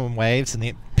 One of them waves, and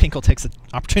Pinkle takes the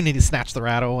opportunity to snatch the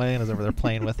rattle away and is over there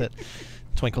playing with it.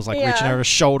 Twinkle's like reaching over his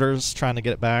shoulders, trying to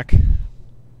get it back.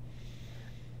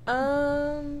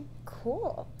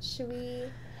 Cool. Should we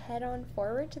head on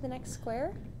forward to the next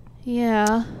square?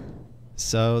 Yeah.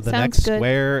 So the Sounds next good.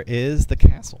 square is the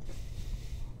castle.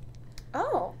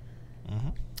 Oh. Mm-hmm.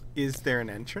 Is there an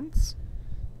entrance?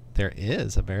 There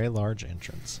is a very large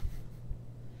entrance.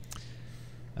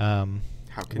 How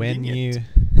When you,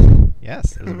 convenient.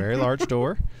 yes, there's a very large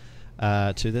door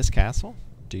to this castle.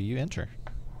 Do you enter?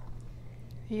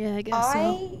 Yeah, I guess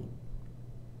so.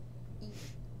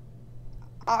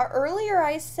 Earlier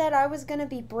I said I was going to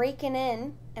be breaking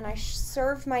in, and I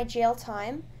served my jail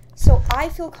time, so I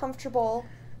feel comfortable.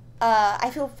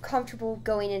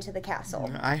 Going into the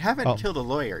castle. I haven't Oh. killed a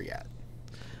lawyer yet.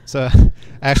 So,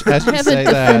 actually, as I you haven't say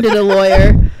that, defended a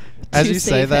lawyer. as to you say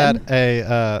save that,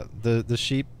 him. the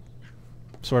sheep,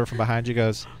 sort of from behind you,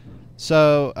 goes.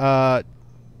 So, I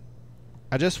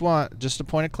just want a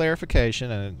point of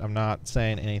clarification, and I'm not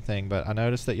saying anything, but I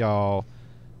noticed that y'all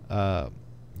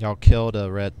killed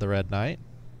the Red Knight.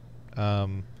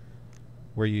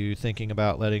 Were you thinking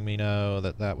about letting me know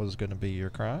that was going to be your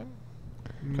crime?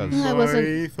 'Cause I wasn't-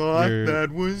 I thought You're-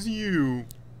 that was you.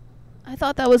 I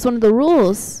thought that was one of the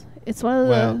rules. It's one of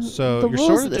the so the you're rules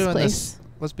sort of of this doing place. this.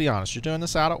 Let's be honest. You're doing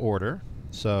this out of order.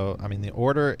 So I mean, the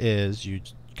order is you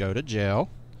go to jail,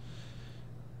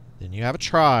 then you have a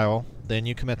trial, then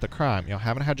you commit the crime. You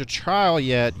haven't had your trial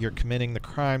yet. You're committing the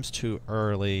crimes too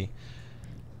early.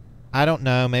 I don't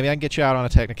know. Maybe I can get you out on a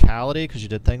technicality because you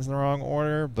did things in the wrong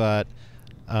order. But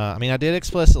I mean, I did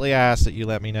explicitly ask that you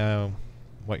let me know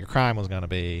what your crime was going to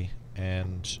be,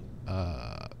 and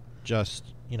just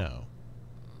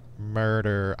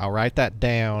murder. I'll write that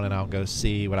down and I'll go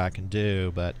see what I can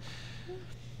do. But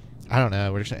I don't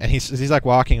know. And he's like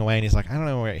walking away, and he's like, I don't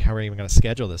know how we're even going to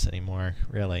schedule this anymore.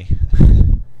 Really.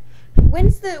 When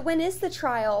is the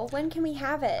trial? When can we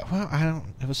have it? Well,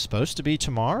 it was supposed to be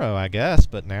tomorrow, I guess,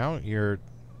 but now you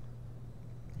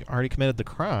already committed the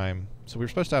crime, so we were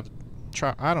supposed to have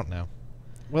trial. I don't know.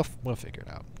 We'll figure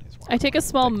it out. I take a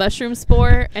small mushroom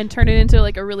spore and turn it into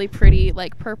like a really pretty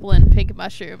like purple and pink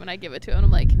mushroom, and I give it to him.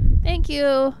 I'm like, thank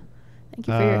you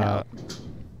for your help.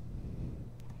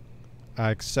 I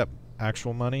accept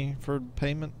actual money for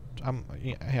payment.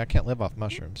 I can't live off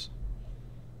mushrooms.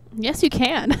 Yes, you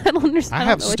can. I don't understand. I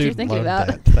have know what you're student thinking loan about.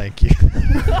 debt. Thank you.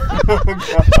 Oh,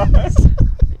 God.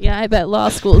 Yeah, I bet law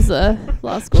school's a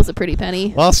pretty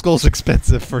penny. Law school's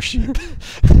expensive for sheep.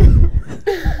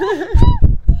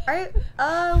 Alright,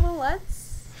 well,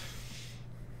 let's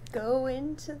go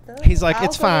into the... He's like, I'll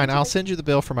it's go fine. into I'll the- send you the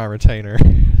bill for my retainer.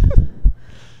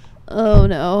 Oh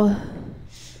no.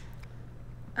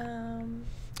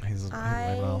 He's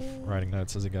waving off, writing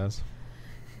notes as he goes.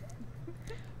 I'm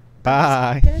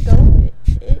Bye. gonna go.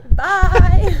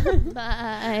 Bye.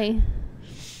 Bye.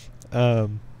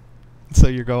 So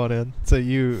you're going in. So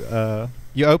you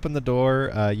open the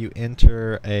door. You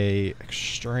enter a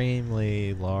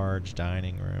extremely large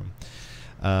dining room.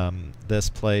 This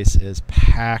place is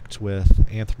packed with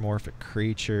anthropomorphic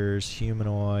creatures,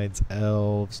 humanoids,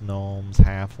 elves, gnomes,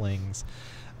 halflings,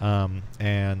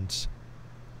 and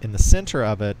in the center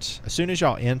of it, as soon as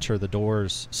y'all enter, the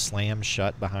doors slam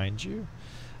shut behind you,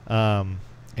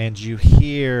 and you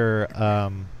hear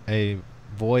a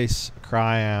voice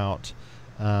cry out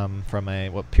from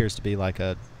what appears to be like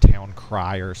a town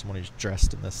crier, someone who's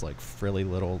dressed in this like frilly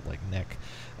little like neck.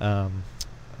 I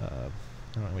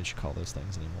don't know what you should call those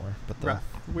things anymore, but the Ruff.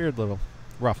 weird little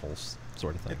ruffles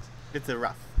sort of things. It's a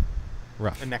ruff.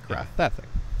 Ruff. A neck Yeah, ruff. that thing.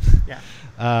 Yeah.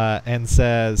 And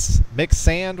says, mix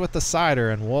sand with the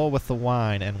cider and wool with the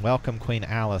wine, and welcome Queen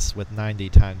Alice with 90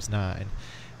 times 9.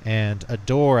 And a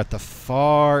door at the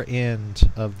far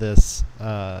end of this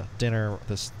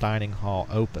this dining hall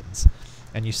opens.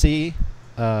 And you see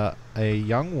a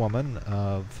young woman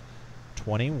of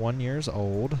 21 years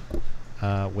old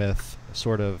with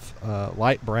sort of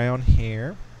light brown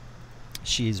hair.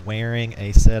 She's wearing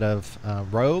a set of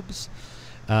robes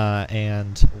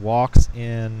and walks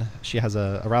in. She has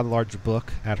a rather large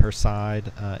book at her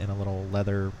side in a little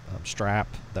leather strap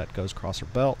that goes across her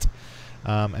belt.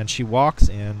 And she walks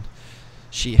in.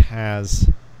 She has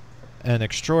an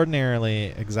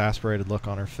extraordinarily exasperated look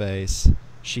on her face.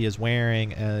 She is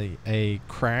wearing a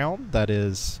crown that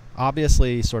is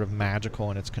obviously sort of magical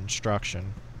in its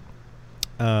construction,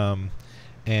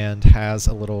 and has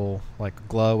a little like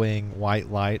glowing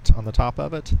white light on the top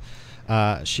of it.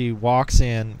 She walks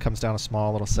in, comes down a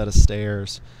small little set of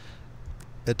stairs.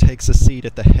 It takes a seat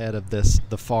at the head of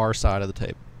the far side of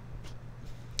the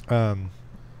table.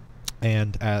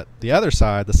 And at the other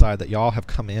side, the side that y'all have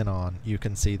come in on, you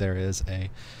can see there is a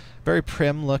very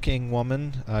prim-looking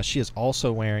woman. She is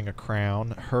also wearing a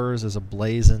crown. Hers is a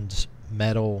blazoned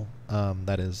metal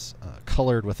that is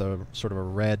colored with a sort of a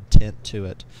red tint to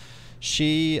it.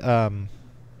 She doesn't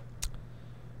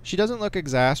look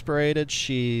exasperated.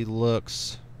 She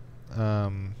looks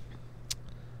a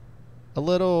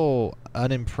little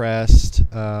unimpressed,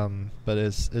 but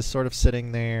is sort of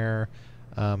sitting there.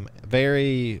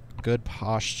 Very good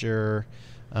posture.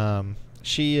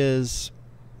 She is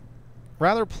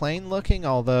rather plain looking,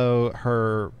 although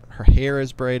her hair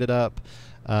is braided up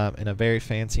in a very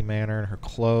fancy manner, and her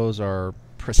clothes are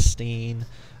pristine,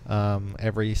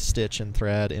 every stitch and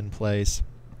thread in place.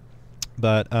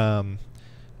 But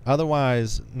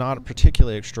otherwise, not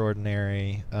particularly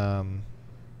extraordinary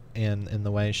in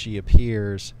the way she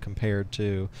appears compared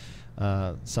to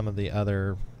some of the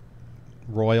other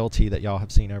royalty that y'all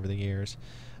have seen over the years.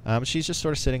 She's just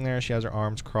sort of sitting there. She has her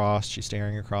arms crossed. She's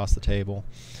staring across the table.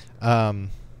 And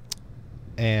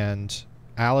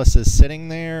Alice is sitting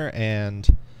there and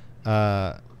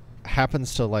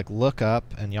happens to like look up,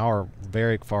 and y'all are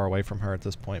very far away from her at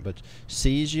this point, but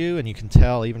sees you, and you can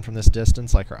tell even from this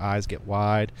distance, like her eyes get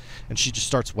wide, and she just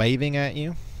starts waving at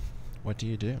you. What do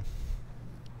you do?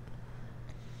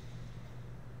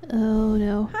 Oh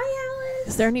no. Hi, Alice.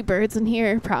 Is there any birds in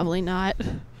here? Probably not.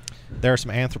 There are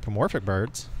some anthropomorphic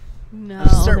birds. No,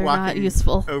 Just start they're not walking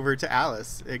useful. over to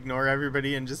Alice. Ignore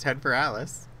everybody and just head for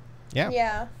Alice. Yeah.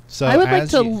 Yeah. So I would like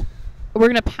as to. you- We're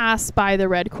gonna pass by the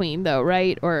Red Queen, though,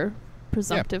 right? Or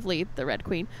presumptively the Red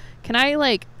Queen. Can I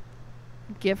like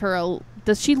give her a?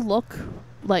 Does she look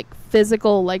like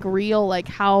physical, like real? Like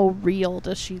how real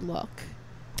does she look?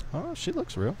 Oh, she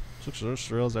looks real. She looks just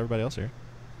as real as everybody else here.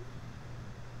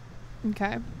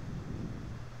 Okay.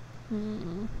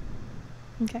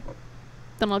 Okay.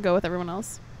 Then I'll go with everyone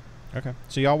else. Okay.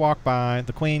 So y'all walk by.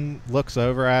 The queen looks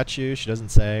over at you. She doesn't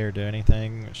say or do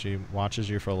anything. She watches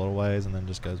you for a little ways and then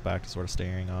just goes back to sort of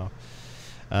staring off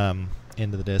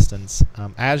into the distance.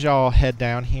 As y'all head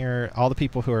down here, all the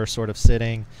people who are sort of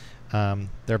sitting,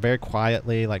 they're very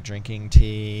quietly like drinking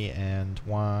tea and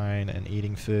wine and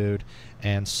eating food,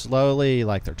 and slowly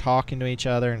like they're talking to each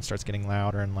other, and it starts getting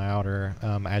louder and louder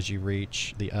as you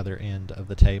reach the other end of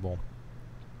the table.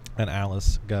 And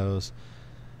Alice goes,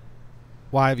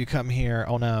 "Why have you come here?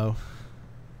 Oh no.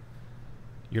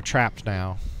 You're trapped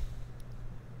now."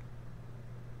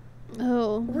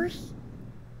 Oh. Why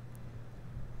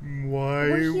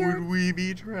We're here- would we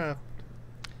be trapped?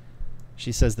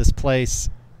 She says, "This place,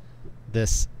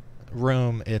 this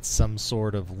room, it's some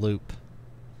sort of loop."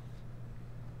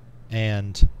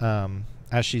 And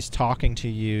as she's talking to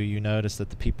you, you notice that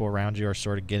the people around you are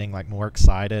sort of getting like more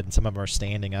excited, and some of them are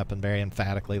standing up and very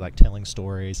emphatically like telling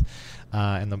stories,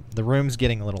 and the room's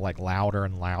getting a little like louder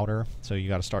and louder. So you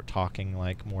got to start talking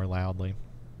like more loudly.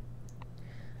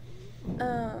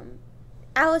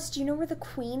 Alice, do you know where the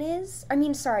queen is? I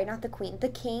mean, sorry, not the queen, the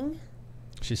king.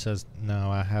 She says, "No,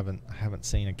 I haven't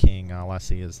seen a king. All I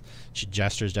see is," she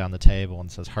gestures down the table and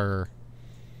says, "Her."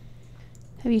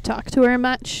 Have you talked to her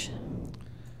much?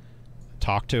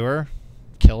 Talked to her,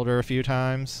 killed her a few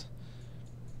times.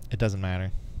 It doesn't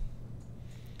matter.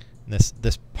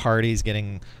 This party's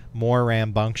getting more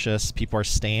rambunctious. People are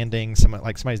standing.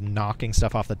 Somebody's knocking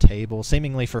stuff off the table,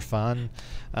 seemingly for fun.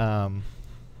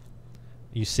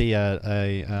 You see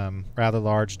a rather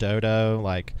large dodo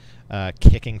like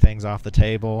kicking things off the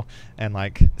table and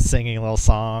like singing a little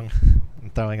song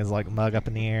and throwing his like mug up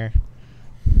in the air.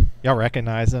 Y'all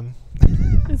recognize him?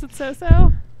 Is it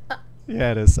So-So?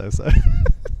 Yeah, it is So-So.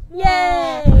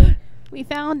 Yay! We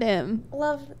found him.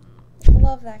 Love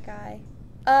that guy.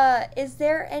 Is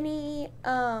there any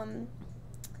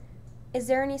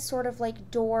sort of like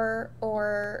door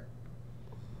or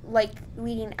like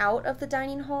leading out of the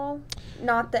dining hall?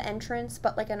 Not the entrance,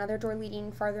 but like another door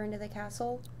leading farther into the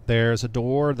castle? There's a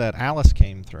door that Alice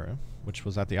came through, which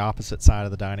was at the opposite side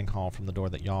of the dining hall from the door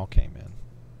that y'all came in.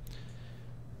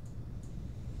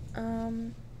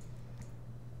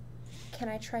 Can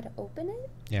I try to open it?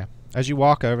 Yeah. As you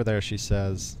walk over there, she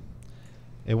says,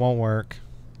 "It won't work."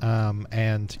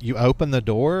 And you open the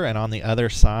door, and on the other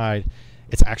side,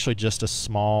 it's actually just a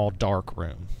small, dark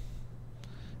room.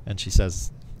 And she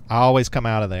says, "I always come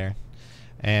out of there."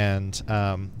 And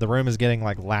the room is getting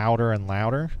like louder and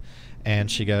louder.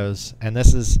 And she goes, and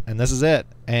this is it.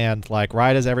 And like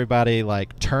right as everybody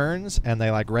like turns and they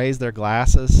like raise their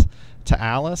glasses to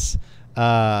Alice,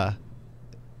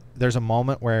 there's a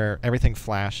moment where everything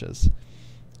flashes,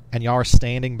 and y'all are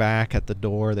standing back at the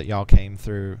door that y'all came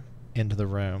through into the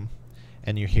room,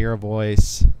 and you hear a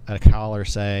voice, a caller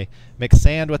say, "Mix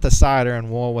sand with the cider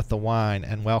and wool with the wine,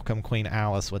 and welcome Queen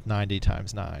Alice with 90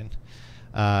 times 9.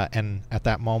 And at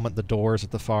that moment, the doors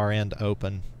at the far end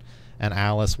open, and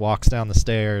Alice walks down the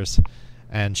stairs,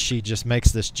 and she just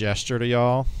makes this gesture to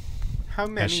y'all. How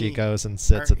many as she goes and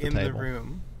sits are at the in table. the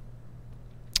room?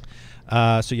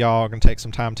 So y'all are going to take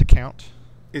some time to count.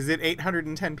 Is it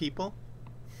 810 people?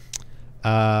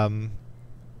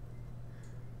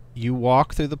 You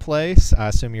walk through the place. I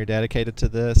assume you're dedicated to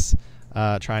this,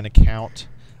 trying to count.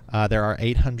 There are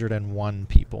 801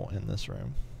 people in this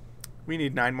room. We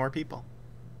need 9 more people.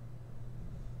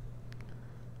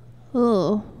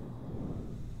 Oh.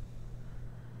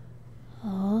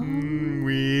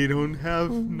 We don't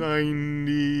have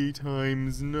 90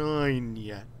 times 9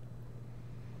 yet.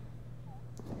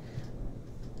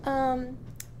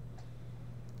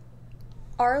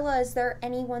 Arla, is there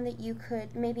anyone that you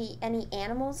could, maybe any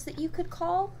animals that you could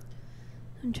call?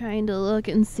 I'm trying to look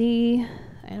and see.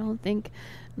 I don't think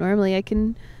normally I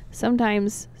can.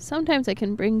 Sometimes I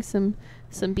can bring some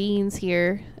beans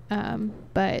here,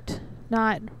 but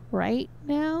not right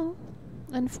now,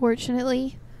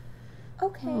 unfortunately.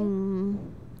 Okay.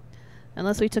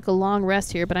 Unless we took a long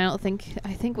rest here, but I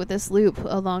think with this loop,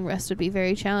 a long rest would be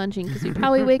very challenging because we'd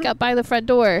probably wake up by the front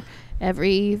door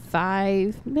every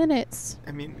 5 minutes.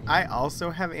 I mean, I also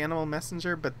have Animal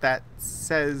Messenger, but that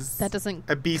says That doesn't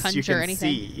a beast you conjure can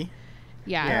anything. see.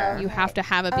 Yeah, you have to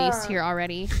have a beast here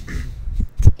already.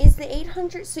 Is the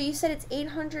 800, so you said it's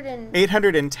 800 and...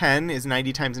 810 is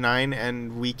 90 times 9,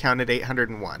 and we counted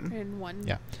 801. And one.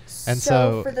 Yeah. And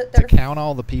so for the, to count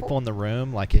all the people in the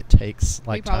room, like it takes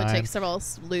like we probably time. take several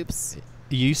loops.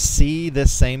 You see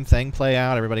this same thing play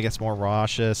out. Everybody gets more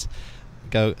raucous.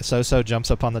 So jumps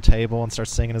up on the table and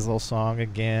starts singing his little song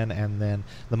again, and then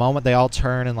the moment they all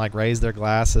turn and like raise their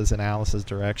glasses in Alice's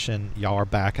direction, y'all are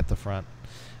back at the front.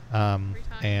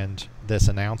 And this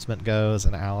announcement goes,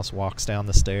 and Alice walks down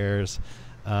the stairs.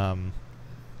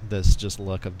 This just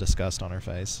look of disgust on her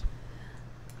face.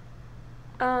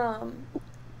 How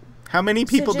many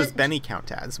people does Benny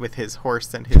count as with his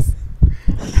horse and his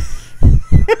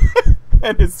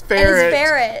and his ferret? And his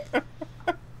ferret.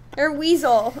 Or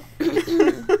weasel.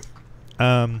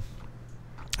 I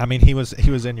mean, he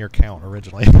was in your count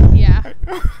originally. Yeah.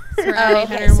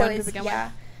 Okay, so it's,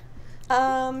 yeah.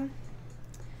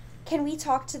 Can we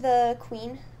talk to the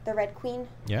queen, the Red Queen?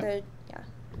 Yeah.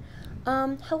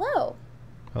 Hello.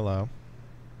 Hello.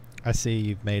 I see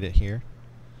you've made it here.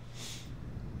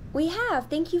 We have.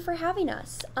 Thank you for having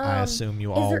us. I assume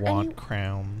you all want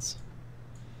crowns.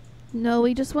 No,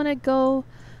 we just want to go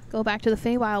back to the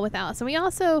Feywild with Alice. And we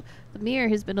also, the mirror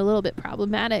has been a little bit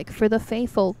problematic for the Fey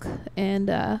folk. And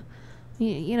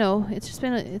you know, it's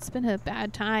been a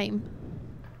bad time.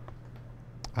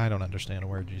 I don't understand a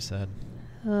word you said.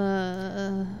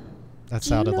 Uh, That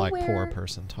sounded know like poor where-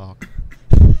 person talk.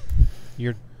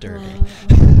 You're dirty.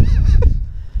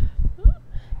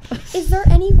 Is there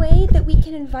any way that we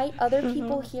can invite other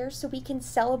people here so we can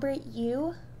celebrate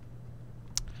you?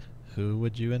 Who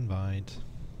would you invite?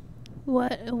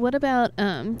 what about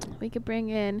we could bring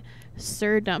in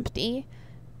Sir Dumpty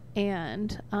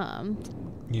and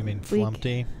You mean we c-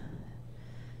 Flumpty?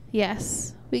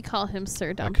 yes, we call him Sir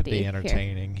That Dumpty. could be here.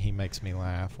 entertaining. He makes me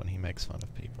laugh when he makes fun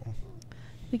of people.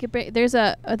 We could bring there's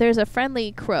a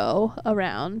friendly crow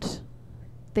around.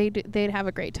 They'd have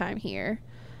a great time here.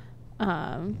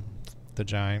 The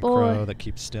giant Boy. crow that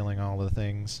keeps stealing all the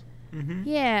things. Mm-hmm.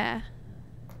 Yeah.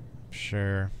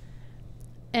 Sure.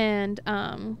 And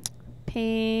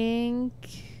Pinkle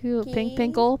and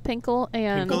Twinkle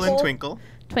and Twinkle.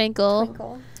 Twinkle.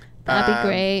 Twinkle. That'd be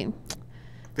great.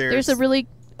 There's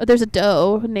There's a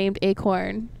doe named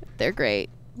Acorn. They're great.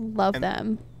 Love And-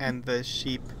 them. and the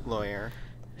sheep lawyer.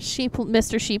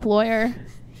 Mr. Sheep Lawyer.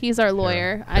 He's our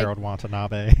lawyer. Harold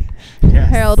Watanabe. Yes.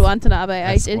 Harold Watanabe.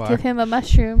 I did Esquire. give him a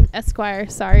mushroom. Esquire.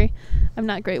 Sorry, I'm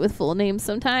not great with full names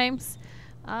sometimes.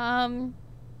 Some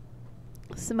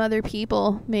other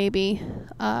people maybe.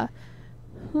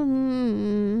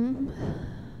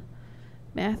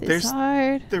 Math is There's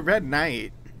hard. The Red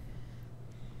Knight.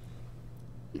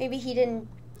 Maybe he didn't.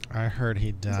 I heard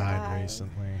he died Die.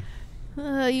 recently.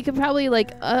 You could probably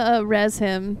like res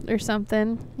him or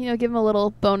something. You know, give him a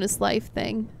little bonus life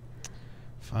thing.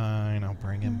 Fine, I'll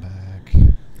bring him back.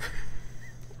 And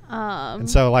And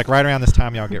so, like, right around this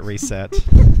time, y'all get reset. She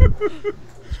comes we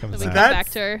back. come That's- back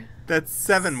to her. That's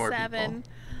 7 more Seven.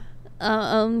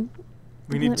 people.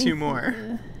 We need let me 2 more.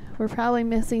 We're probably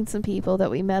missing some people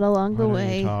that we met along the What are you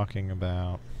way. talking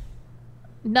about?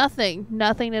 Nothing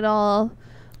at all.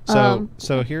 So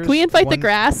here's Can we invite the one-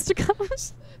 grass to come?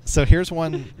 So here's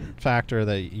one factor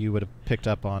that you would have picked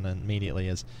up on immediately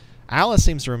is Alice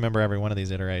seems to remember every one of these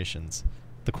iterations.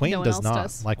 The queen No one does else not.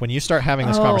 does. Like when you start having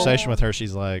this Oh. conversation with her,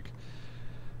 she's like,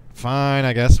 "Fine,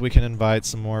 I guess we can invite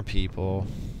some more people."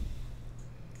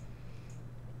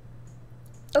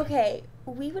 Okay,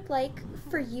 we would like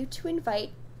for you to invite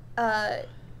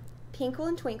Pinkle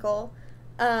and Twinkle,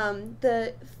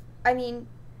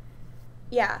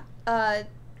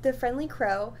 the friendly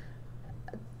crow,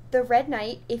 the Red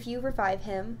Knight if you revive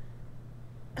him,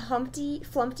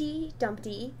 Flumpty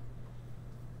Dumpty,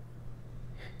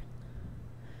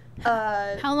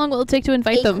 How long will it take to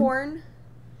invite them? Acorn.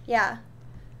 Yeah.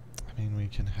 I mean, we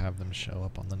can have them show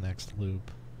up on the next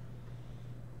loop.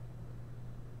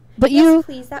 But Yes, you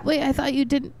please. That wait. I thought you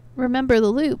didn't remember the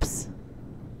loops.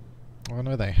 Well, I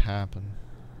know they happen.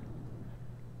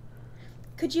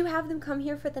 Could you have them come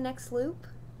here for the next loop?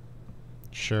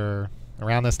 Sure.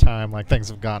 Around this time, like things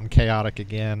have gotten chaotic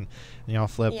again, and y'all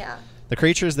flip. Yeah. The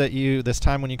creatures that you this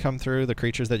time when you come through, the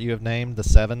creatures that you have named, the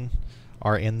 7,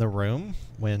 are in the room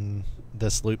when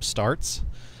this loop starts.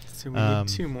 So we need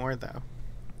 2 more, though.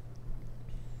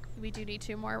 We do need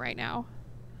 2 more right now.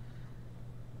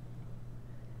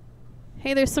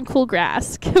 Hey, there's some cool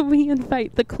grass. Can we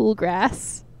invite the cool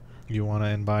grass? You want to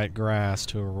invite grass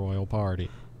to a royal party.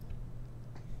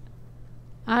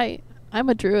 I'm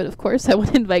a druid, of course. I want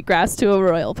to invite grass to a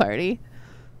royal party.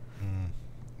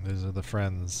 These are the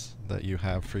friends that you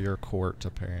have for your court,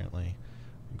 apparently.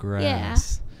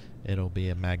 Grass. It'll be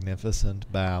a magnificent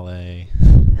ballet.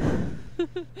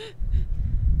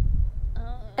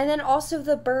 And then also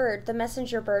the bird, the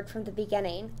messenger bird from the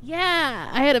beginning. Yeah,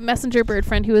 I had a messenger bird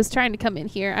friend who was trying to come in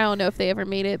here. I don't know if they ever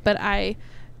made it, but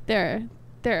they're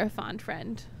a fond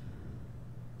friend.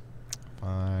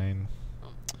 Fine.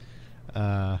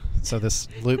 So this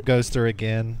loop goes through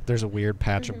again. There's a weird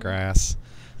patch of grass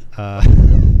Hey,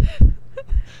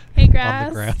 on grass.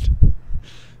 the ground.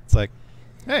 It's like,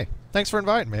 hey, thanks for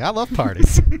inviting me. I love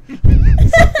parties.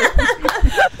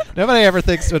 Nobody ever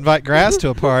thinks to invite grass to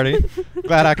a party.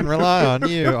 Glad I can rely on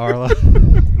you, Arla.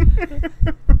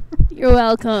 You're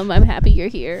welcome. I'm happy you're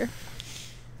here.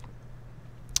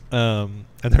 And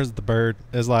there's the bird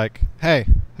is like, hey,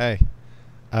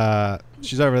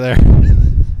 she's over there.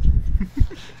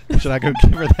 Should I go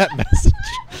give her that message?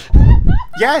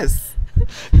 Yes!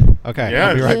 Okay,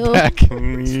 I'll be Yes. right back.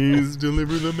 Please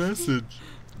deliver the message.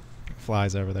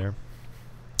 Flies over there.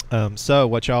 So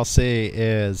what y'all see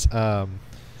is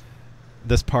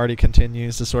this party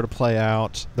continues to sort of play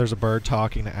out. There's a bird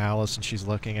talking to Alice, and she's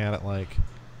looking at it like,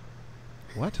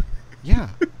 what? Yeah,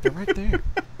 they're right there.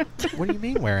 What do you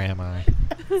mean, where am I?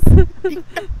 Because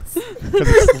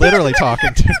it's literally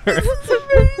talking to her.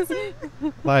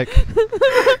 Like,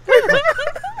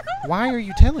 why are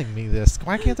you telling me this?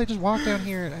 Why can't they just walk down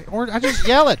here? Or I just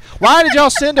yell it. Why did y'all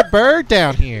send a bird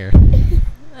down here?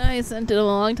 I sent it a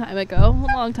long time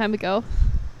ago.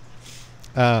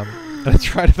 And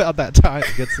it's right about that time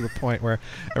it gets to the point where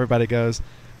everybody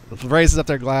raises up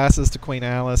their glasses to Queen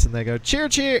Alice, and they go, cheer,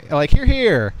 cheer, like, hear,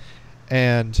 hear.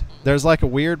 And there's like a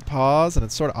weird pause, and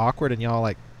it's sort of awkward, and y'all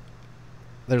like,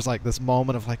 there's like this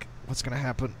moment of like, what's going to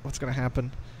happen? What's going to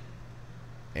happen?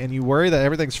 And you worry that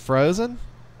everything's frozen,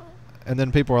 and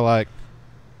then people are like,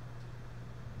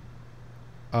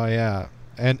 oh yeah.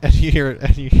 And you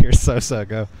hear So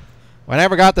go, well, I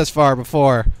never got this far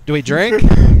before. Do we drink?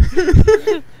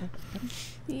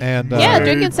 And Yeah,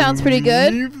 drinking sounds pretty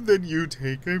good. Then you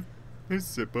take a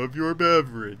sip of your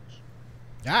beverage.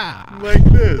 Ah. Like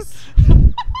this.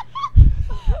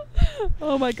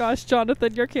 Oh my gosh,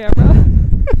 Jonathan, your camera.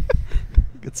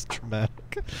 It's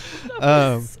traumatic.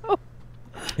 So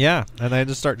Yeah, and they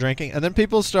just start drinking, and then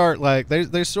people start like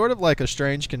there's sort of like a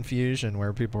strange confusion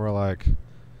where people are like,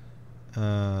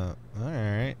 all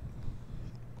right,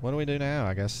 what do we do now?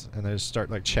 I guess, and they just start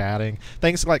like chatting.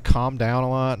 Things like calm down a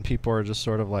lot, and people are just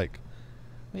sort of like,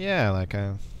 yeah, like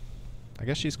I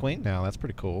guess she's queen now. That's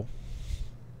pretty cool.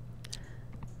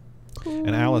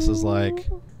 And Alice is like,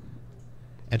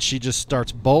 and she just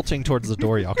starts bolting towards the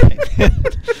door y'all came in.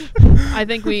 I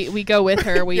think we go with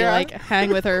her. We Yeah. like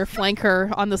hang with her, flank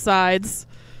her on the sides.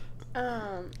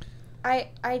 I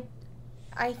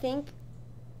think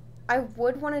I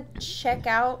would want to check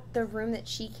out the room that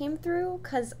she came through,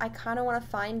 because I kind of want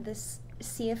to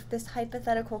see if this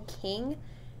hypothetical king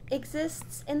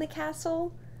exists in the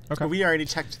castle. Okay. We already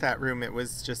checked that room. It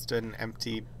was just an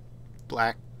empty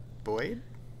black void.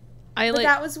 But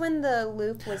that was when the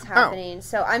loop was happening,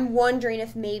 so I'm wondering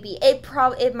if maybe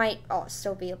it might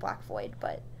still be a black void,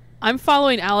 but I'm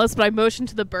following Alice, but I motioned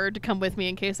to the bird to come with me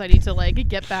in case I need to like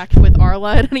get back with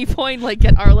Arla at any point, like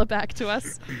get Arla back to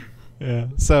us. Yeah.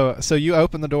 So you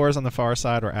open the doors on the far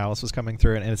side where Alice was coming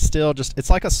through, and it's still it's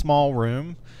like a small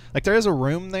room. Like there is a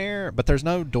room there, but there's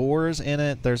no doors in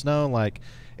it. There's no like,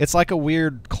 it's like a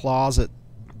weird closet,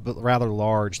 but rather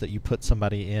large, that you put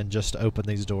somebody in just to open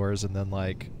these doors and then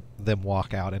like them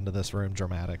walk out into this room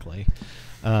dramatically.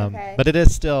 Okay. But it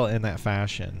is still in that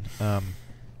fashion.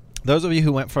 Those of you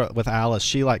who went with Alice,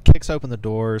 she like kicks open the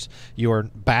doors. You are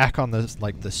back on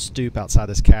the stoop outside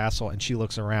this castle, and she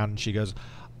looks around and she goes,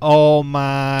 "Oh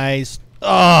my,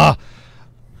 oh,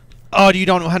 you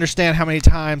don't understand how many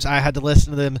times I had to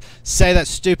listen to them say that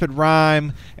stupid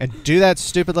rhyme and do that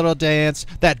stupid little dance.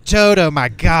 That dodo, my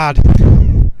God."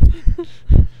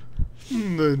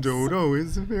 The dodo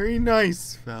is a very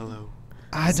nice fellow.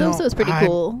 So's pretty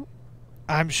cool.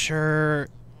 I'm sure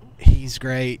he's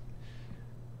great,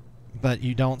 but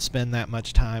you don't spend that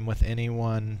much time with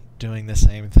anyone doing the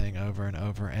same thing over and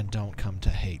over, and don't come to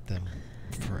hate them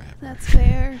forever. That's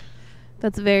fair.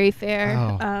 That's very fair.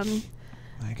 Oh.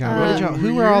 My God, what did y'all?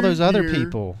 Who were all those other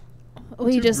people?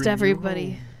 We just bring you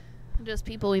everybody, just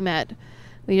people we met.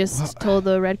 We just told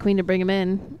the Red Queen to bring him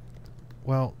in.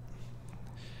 Well,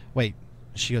 wait.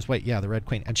 She goes, wait, yeah, the Red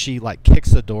Queen. And she, like, kicks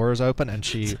the doors open, and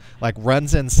she, like,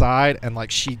 runs inside, and, like,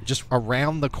 she just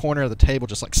around the corner of the table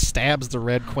just, like, stabs the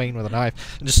Red Queen with a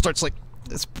knife and just starts, like,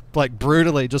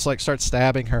 brutally just, like, starts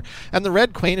stabbing her. And the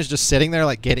Red Queen is just sitting there,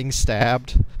 like, getting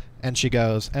stabbed. And she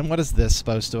goes, and what is this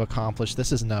supposed to accomplish?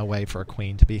 This is no way for a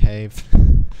queen to behave.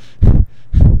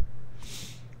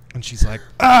 And she's like,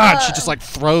 ah! And she just, like,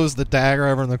 throws the dagger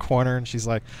over in the corner, and she's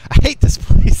like, I hate this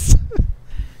place.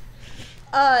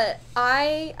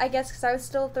 I guess because I was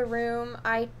still at the room,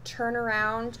 I turn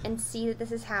around and see that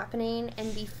this is happening,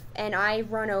 and I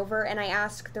run over and I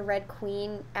ask the Red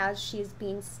Queen as she is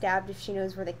being stabbed if she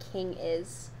knows where the king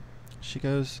is. She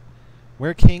goes,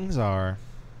 where kings are.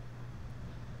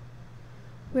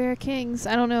 Where are kings?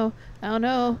 I don't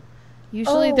know.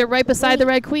 Usually they're right beside the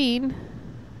Red Queen.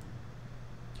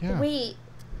 Yeah. Wait,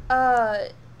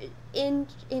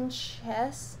 in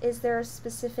chess, is there a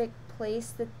specific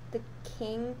place that the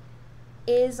king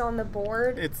is on the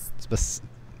board? It's Bes-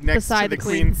 next beside to the the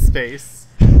queen. queen's space.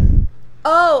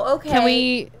 Oh,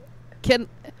 okay.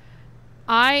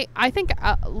 I think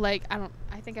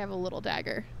I think I have a little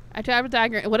dagger. I have a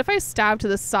dagger. What if I stab to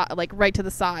the side, like right to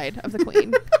the side of the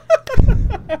queen?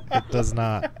 It does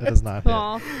not hit.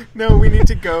 Aw. No, we need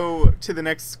to go to the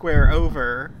next square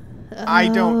over. I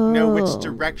don't know which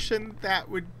direction that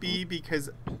would be because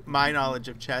my knowledge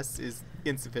of chess is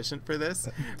insufficient for this.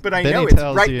 But I Benny know it's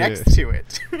tells right you. next to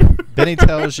it. Benny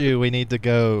tells you we need to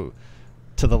go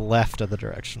to the left of the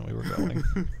direction we were going,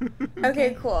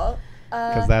 Okay, cool.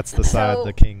 because that's the side so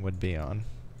the king would be on.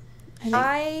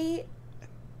 I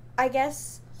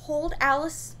guess hold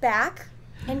Alice back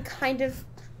and kind of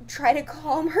try to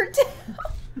calm her down.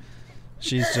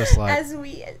 She's just like, As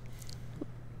we...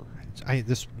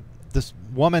 this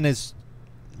woman is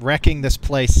wrecking this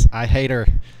place. I hate her.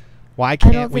 Why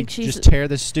don't can't we think she's- just tear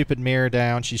this stupid mirror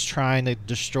down? She's trying to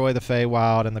destroy the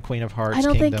Feywild and the Queen of Hearts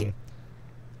kingdom.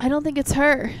 I don't think it's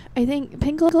her. I think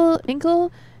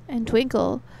Pinkle and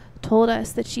Twinkle told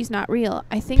us that she's not real.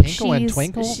 I think Pinkle and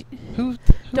Twinkle? Who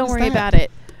don't is worry that? about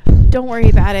it. Don't worry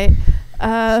about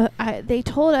it. They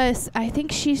told us. I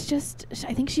think she's just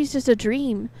a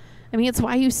dream. I mean, it's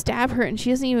why you stab her and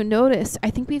she doesn't even notice. I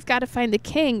think we've got to find the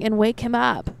king and wake him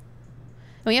up. And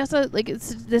we also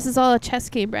this is all a chess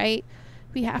game, right?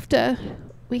 We have to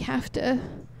win. All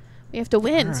So we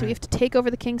right. have to take over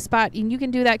the king's spot, and you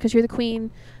can do that because you're the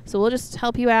queen. So we'll just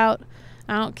help you out.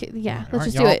 I don't care. Yeah, let's Aren't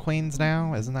just y'all do it. queens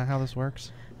now? Isn't that how this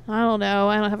works? I don't know.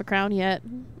 I don't have a crown yet.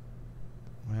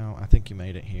 Well, I think you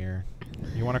made it here.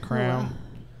 You want a crown?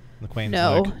 The queen's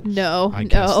No, like, no, I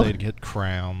can't no. stay to get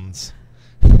crowns.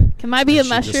 Can I be a And she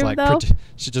just, mushroom like, though?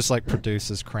 she just like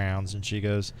produces crowns, and she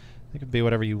goes, "They could be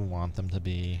whatever you want them to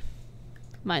be."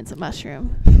 Mine's a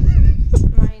mushroom.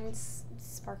 Mine's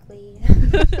sparkly.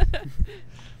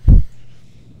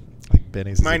 Like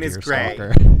Benny's Mine a is deer gray.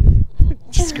 stalker.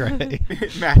 Just gray.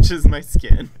 It matches my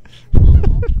skin.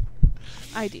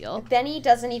 Ideal. Benny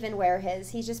doesn't even wear his.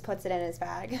 He just puts it in his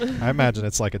bag. I imagine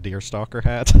it's like a deer stalker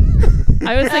hat.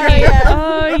 I was Oh, thinking, yeah.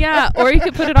 oh yeah, or you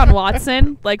could put it on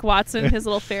Watson. Like Watson, his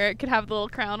little ferret could have the little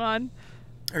crown on.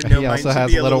 Or no, He mine also should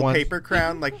has be a little little one. paper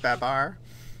crown like Babar.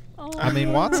 Oh, I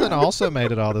mean, Watson also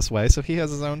made it all this way, so he has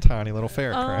his own tiny little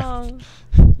ferret crown.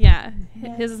 Yeah,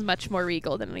 Yeah. his is much more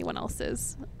regal than anyone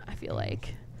else's. I feel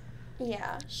like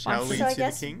Yeah. Shall we So I to the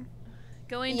guess- king?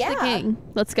 going to the Yeah. king.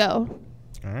 Let's go.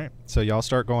 All right, so y'all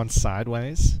start going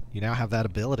sideways. You now have that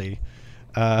ability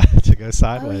to go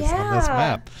sideways on this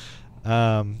yeah.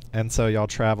 map. And so y'all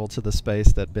travel to the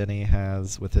space that Benny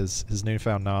has with his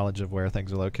newfound knowledge of where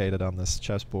things are located on this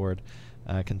chessboard.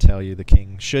 Can tell you the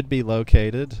king should be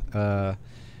located.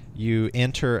 You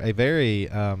enter a very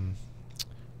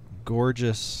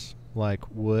gorgeous like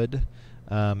wood.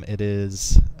 It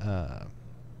is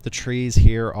the trees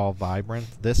here are all vibrant.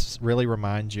 This really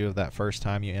reminds you of that first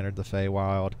time you entered the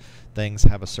Feywild. Things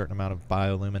have a certain amount of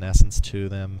bioluminescence to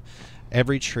them.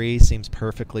 Every tree seems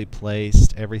perfectly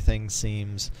placed. Everything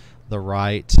seems the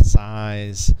right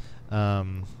size.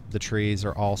 The trees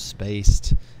are all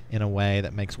spaced in a way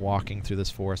that makes walking through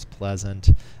this forest pleasant.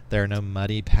 There are no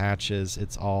muddy patches.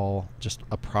 It's all just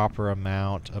a proper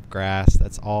amount of grass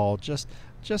that's all just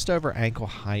over ankle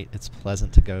height. It's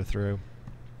pleasant to go through.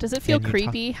 Does it feel And you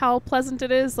creepy how pleasant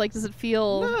it is? Like, does it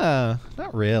feel? No,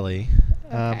 not really.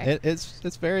 Okay.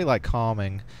 It's very like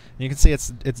calming. You can see it's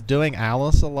doing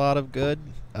Alice a lot of good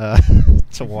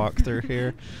to walk through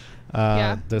here.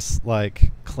 Yeah. This like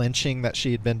clenching that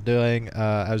she had been doing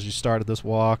as you started this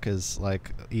walk is like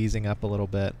easing up a little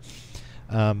bit.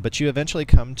 But you eventually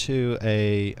come to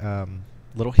a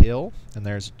little hill, and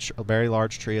there's a very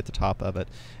large tree at the top of it,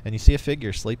 and you see a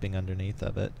figure sleeping underneath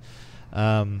of it.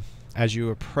 As you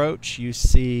approach, you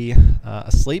see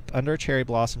asleep under a cherry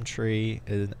blossom tree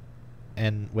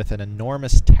and with an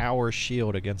enormous tower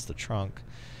shield against the trunk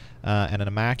and an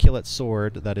immaculate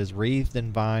sword that is wreathed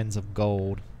in vines of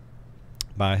gold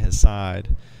by his side.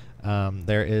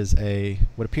 There is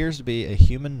what appears to be a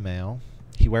human male.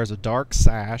 He wears a dark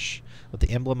sash with the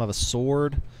emblem of a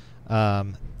sword.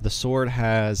 The sword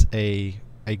has a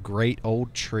great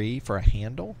old tree for a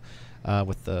handle,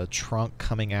 with the trunk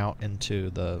coming out into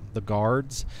the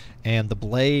guards, and the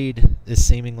blade is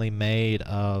seemingly made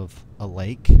of a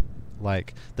lake.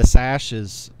 Like the sash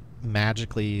is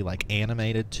magically like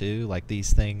animated too. Like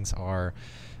these things are.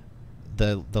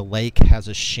 The lake has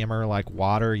a shimmer like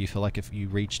water. You feel like if you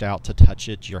reached out to touch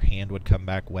it, your hand would come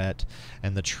back wet,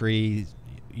 and the tree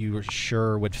you were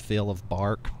sure would fill of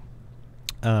bark.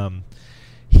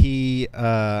 He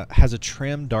has a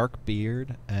trim dark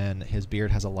beard, and his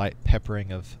beard has a light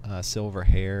peppering of silver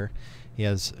hair. He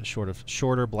has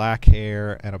shorter black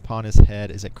hair, and upon his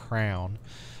head is a crown.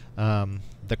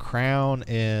 The crown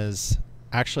is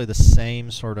actually the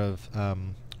same sort of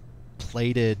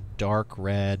plated dark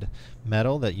red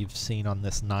metal that you've seen on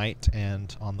this knight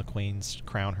and on the queen's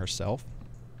crown herself.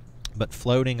 But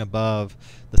floating above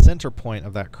the center point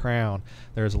of that crown,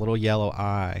 there's a little yellow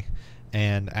eye.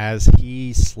 And as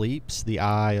he sleeps, the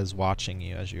eye is watching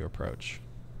you as you approach.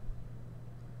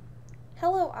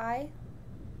 Hello, I.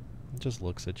 It just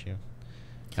looks at you.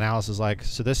 And Alice is like,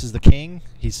 "So this is the king?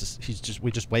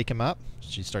 We just wake him up?"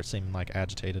 She starts seeming like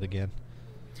agitated again.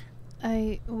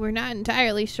 We're not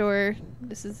entirely sure.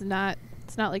 It's not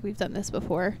like we've done this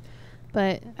before.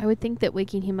 But I would think that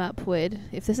waking him up would,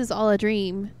 if this is all a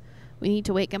dream, we need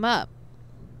to wake him up.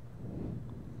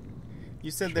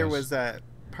 You said there was a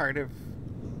part of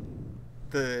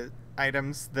the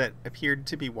items that appeared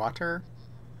to be water.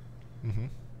 Mm-hmm.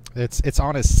 It's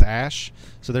on his sash.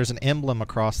 So there's an emblem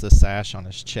across the sash on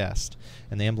his chest,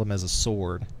 and the emblem is a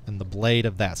sword, and the blade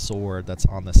of that sword that's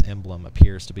on this emblem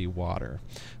appears to be water.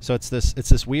 So it's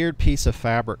this weird piece of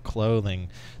fabric clothing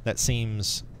that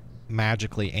seems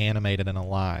magically animated and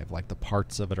alive, like the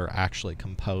parts of it are actually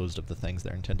composed of the things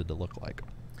they're intended to look like.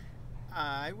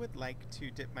 I would like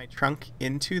to dip my trunk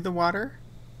into the water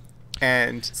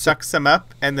and suck some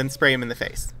up and then spray him in the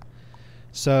face.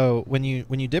 So when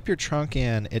you dip your trunk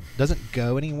in, it doesn't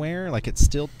go anywhere. Like, it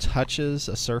still touches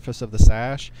a surface of the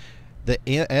sash. The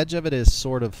edge of it is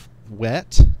sort of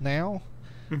wet now.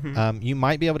 Mm-hmm. You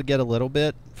might be able to get a little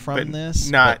bit from But this,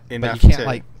 not but enough you can't, to-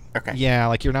 like, Okay. yeah,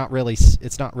 like you're not really.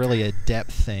 It's not really a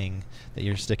depth thing that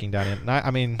you're sticking down in. And I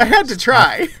mean, I had to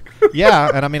try. yeah,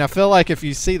 and I mean, I feel like if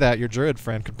you see that, your druid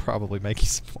friend could probably make you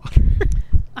some water.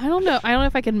 I don't know. I don't know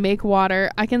if I can make water.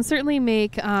 I can certainly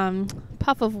make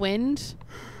puff of wind.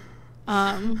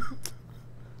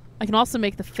 I can also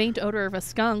make the faint odor of a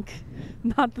skunk.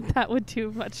 Not that that would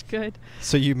do much good.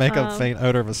 So you make a faint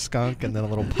odor of a skunk and then a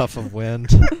little puff of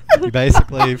wind. You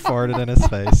basically farted in his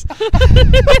face.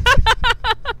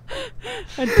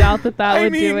 I doubt that I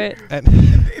would do mean- it. And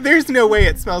There's no way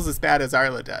it smells as bad as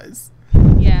Arla does.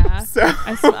 Yeah. So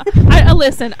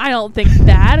Listen, I don't think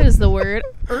that is the word.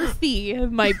 Earthy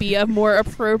might be a more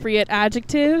appropriate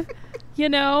adjective. You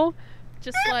know?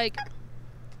 Just like...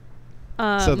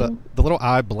 so the little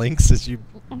eye blinks as you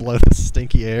blow the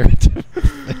stinky air into the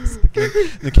face of the king.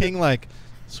 The king, like,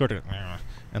 sort of,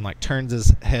 and, like, turns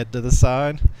his head to the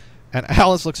side. And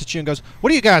Alice looks at you and goes,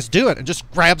 "What are you guys doing?" And just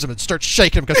grabs him and starts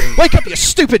shaking him. Goes, "Wake up, you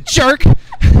stupid jerk!"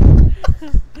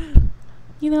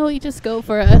 You know, you just go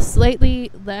for a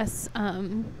slightly less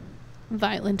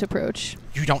violent approach.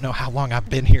 "You don't know how long I've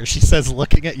been here," she says,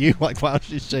 looking at you like while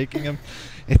she's shaking him.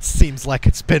 "It seems like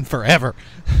it's been forever."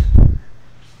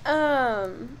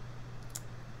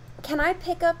 Can I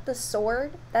pick up the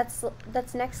sword that's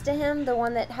next to him, the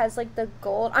one that has like the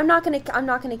gold? I'm not gonna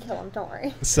kill him. Don't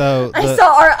worry. So I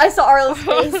saw Arla's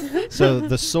face. So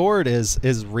the sword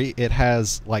it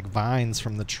has like vines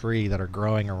from the tree that are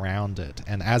growing around it,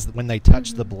 and when they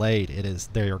touch the blade,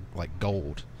 they're like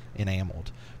gold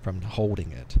enameled from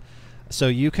holding it. So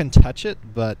you can touch it,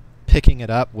 but picking it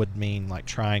up would mean like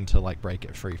trying to like break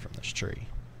it free from this tree.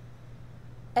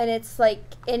 And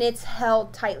it's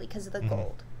held tightly because of the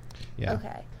gold. Yeah.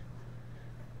 Okay.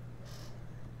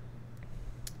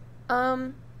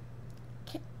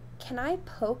 Can I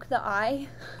poke the eye?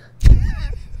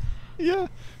 Yeah.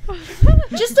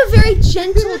 just a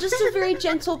very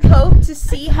gentle poke to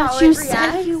see how You it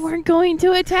said reacts. you weren't going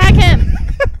to attack him.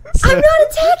 I'm not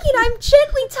attacking. I'm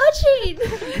gently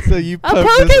touching. So you A poke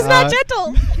poke his is not eye,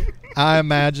 gentle. I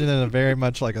imagine in a very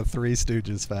much like a Three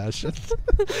Stooges fashion.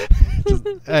 Just,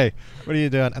 "Hey, what are you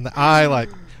doing?" And the eye like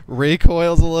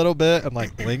recoils a little bit and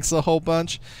like blinks a whole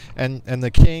bunch, and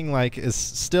the king like is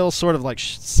still sort of like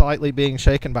slightly being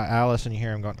shaken by Alice, and you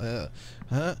hear him going,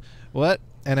 huh, what?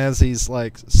 And as he's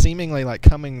like seemingly like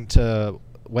coming to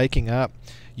waking up,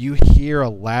 you hear a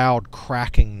loud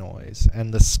cracking noise,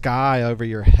 and the sky over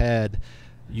your head,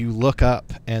 you look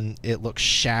up and it looks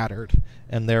shattered,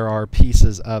 and there are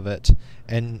pieces of it,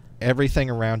 and everything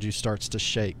around you starts to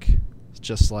shake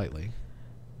just slightly.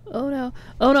 Oh no!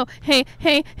 Oh no! Hey!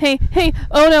 Hey! Hey! Hey!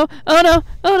 Oh no! Oh no!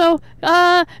 Oh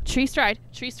no! Tree stride!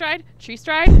 Tree stride! Tree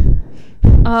stride!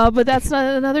 But that's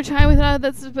not another time without.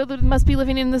 That must be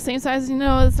living in the same size. You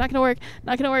know, it's not gonna work.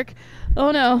 Not gonna work.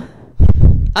 Oh no!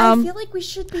 I feel like we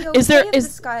should be okay is there- if is-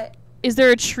 this guy... Is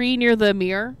there a tree near the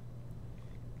mirror?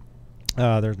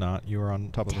 There's not. You were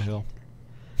on top of the hill.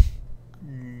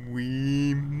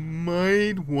 we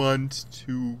might want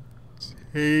to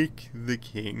take the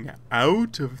king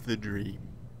out of the dream.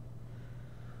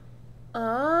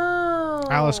 Oh.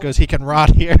 Alice goes, "He can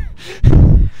rot here."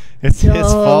 It's his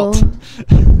fault.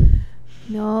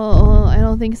 No, I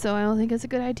don't think so. I don't think it's a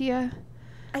good idea.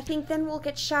 I think then we'll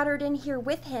get shattered in here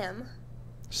with him.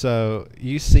 So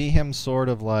you see him sort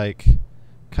of like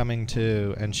coming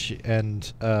to,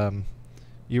 and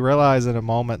you realize in a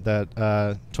moment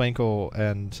that Twinkle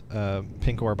and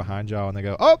Pinkle are behind y'all, and they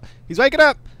go, "Oh, he's waking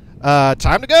up!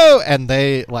 Time to go!" And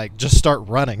they like just start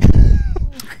running.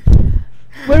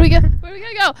 Where do we go? Where are we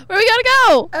gonna go? Where are we gonna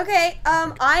go? Okay,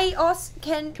 I also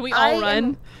can... Can we all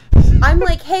run? I'm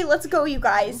like, hey, let's go, you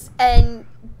guys, and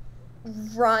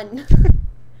run.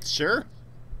 Sure.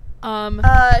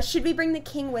 Should we bring the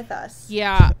king with us?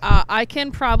 Yeah, I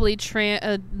can probably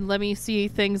let me see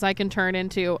things I can turn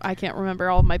into. I can't remember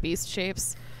all of my beast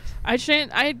shapes. I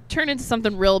turn into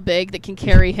something real big that can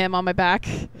carry him on my back.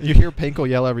 You hear Pinkle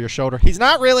yell over your shoulder, "He's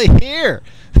not really here!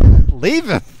 Leave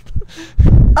him!"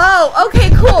 Oh, okay,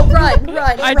 cool. Run.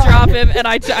 I drop him, and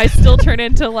I still turn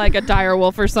into like a dire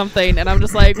wolf or something, and I'm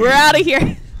just like, we're out of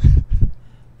here.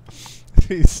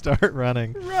 You start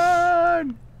running.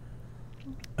 Run!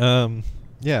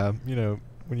 Yeah, you know,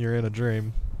 when you're in a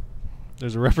dream,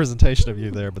 there's a representation of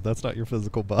you there, but that's not your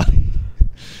physical body.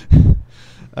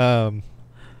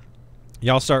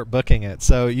 Y'all start booking it.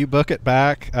 So you book it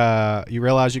back. You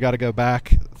realize you got to go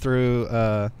back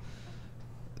through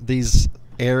these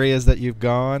areas that you've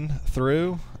gone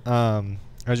through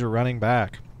as you're running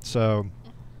back. So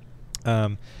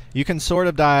you can sort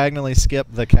of diagonally skip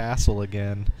the castle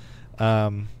again.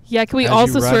 Yeah, can we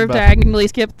also sort of diagonally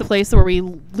skip the place where we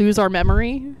lose our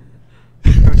memory?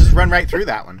 Just run right through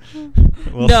that one.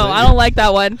 We'll no, see. I don't like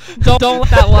that one. Don't like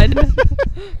that one.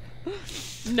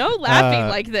 No laughing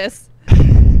like this.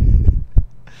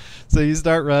 So you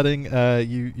start running.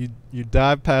 You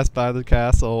dive past by the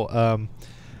castle.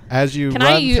 As you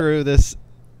run through this,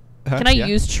 can I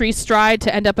use tree stride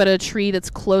to end up at a tree that's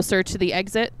closer to the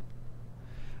exit?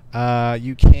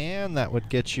 You can. That would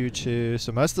get you to.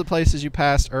 So most of the places you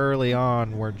passed early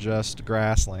on were just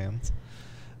grasslands.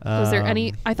 Was there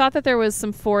any? I thought that there was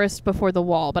some forest before the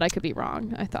wall, but I could be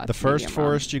wrong. I thought the first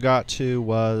forest you got to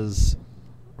was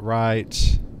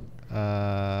right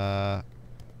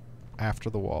after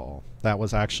the wall. That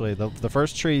was actually the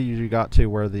first tree you got to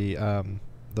were the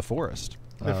forest.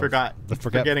 The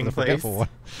forgetting place. Forgetful one.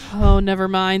 Oh, never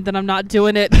mind. Then I'm not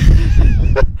doing it.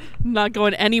 I'm not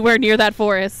going anywhere near that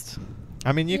forest.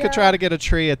 I mean, you could try to get a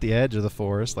tree at the edge of the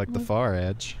forest, like the far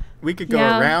edge. We could go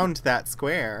around that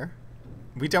square.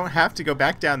 We don't have to go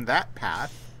back down that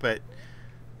path, but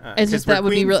it's just that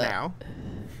would be really. Now.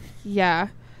 Yeah,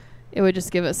 it would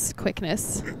just give us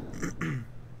quickness.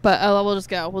 But we'll just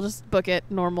go. We'll just book it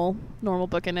normal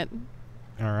booking it.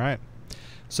 All right.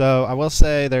 So I will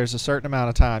say there's a certain amount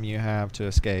of time you have to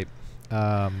escape.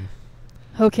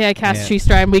 Okay, I cast tree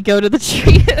stride and we go to the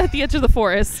tree at the edge of the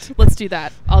forest. Let's do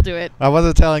that. I'll do it. I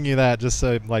wasn't telling you that just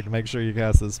so make sure you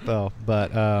cast the spell,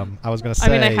 but I was going to say. I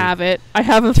mean, I have it. I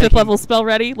have a 5th level spell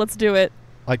ready. Let's do it.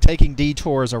 Like taking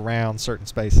detours around certain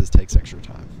spaces takes extra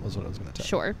time. Was what I was going to tell you.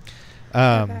 Sure.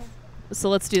 Okay. So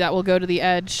let's do that. We'll go to the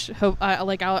edge.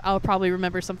 I'll probably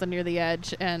remember something near the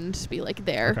edge and be like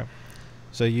there. Okay.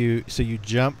 So you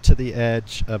jump to the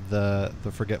edge of the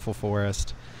forgetful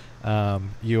forest.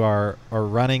 You are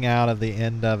running out of the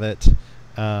end of it,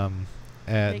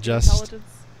 just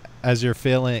as you're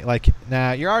feeling like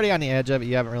now you're already on the edge of it.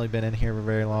 You haven't really been in here for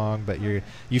very long, but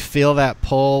you feel that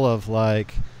pull of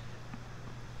like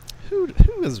who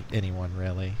is anyone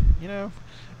really, you know?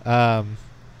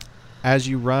 As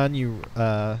you run,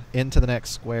 into the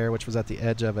next square, which was at the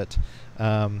edge of it.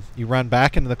 You run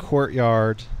back into the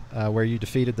courtyard where you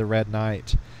defeated the Red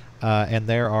Knight, and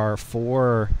there are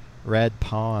 4 red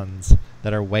pawns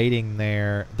that are waiting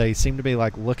there. They seem to be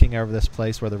like looking over this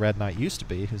place where the Red Knight used to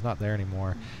be, who's not there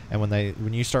anymore. And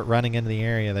when you start running into the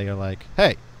area, they are like,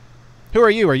 "Hey, who are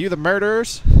you? Are you the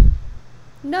murderers?"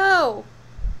 No.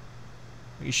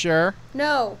 Are you sure?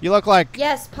 No. You look like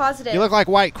yes, positive. You look like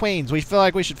white queens. We feel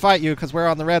like we should fight you because we're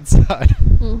on the red side.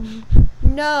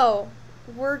 No,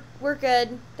 we're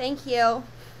good. Thank you. All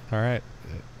right.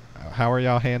 How are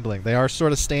y'all handling? They are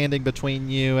sort of standing between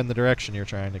you and the direction you're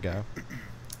trying to go.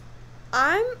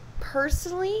 I'm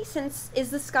personally, is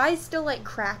the sky still like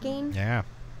cracking? Yeah.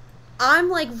 I'm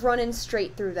like running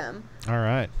straight through them. All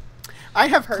right. I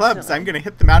have clubs. I'm going to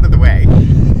hit them out of the way.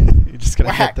 You're just going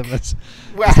to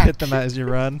hit them as you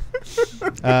run.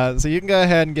 So you can go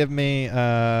ahead and give me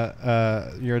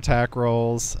your attack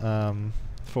rolls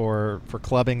for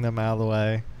clubbing them out of the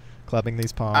way, clubbing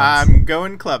these pawns. I'm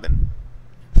going clubbing.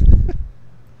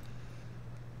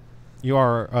 You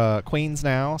are queens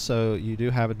now, so you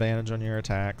do have advantage on your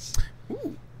attacks.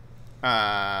 Ooh.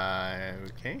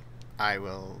 Okay. I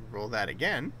will roll that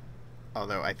again,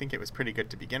 although I think it was pretty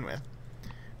good to begin with.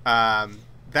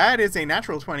 That is a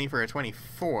natural 20 for a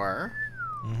 24.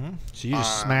 Mm-hmm. So you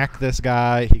just smack this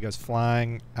guy. He goes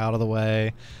flying out of the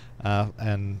way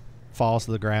and falls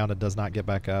to the ground and does not get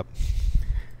back up.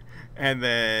 And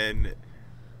then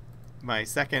my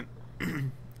second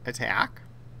attack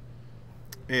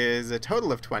is a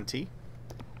total of 20.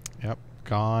 Yep,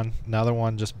 gone. Another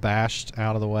one just bashed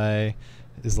out of the way.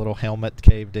 His little helmet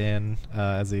caved in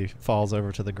as he falls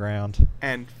over to the ground.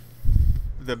 And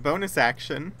the bonus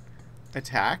action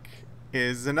attack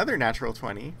is another natural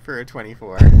 20 for a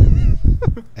 24.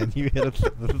 And you hit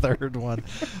the third one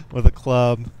with a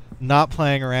club, not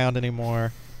playing around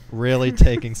anymore, really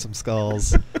taking some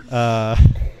skulls.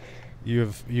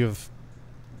 You've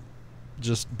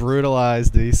just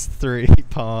brutalized these 3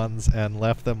 pawns and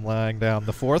left them lying down.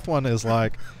 The fourth one is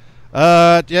like,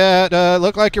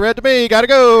 look like you're red to me, gotta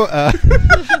go.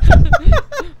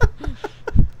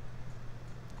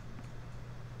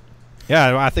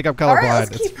 Yeah, I think I'm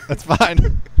colorblind. Right, that's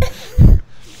fine.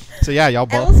 So yeah, y'all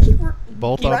And let's keep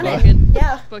bolt on running. by.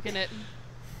 Yeah. Booking it.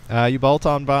 You bolt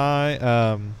on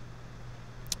by.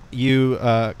 You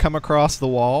come across the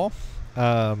wall.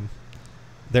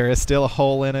 There is still a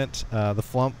hole in it. The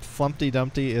Flumpty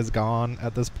Dumpty is gone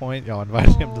at this point. Y'all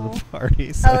invited him to the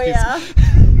party. So yeah.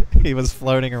 he was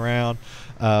floating around,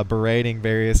 berating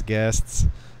various guests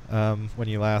when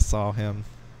you last saw him.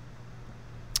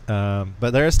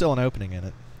 But there is still an opening in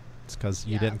it. It's because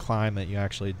you didn't climb it. You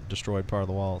actually destroyed part of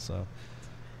the wall. So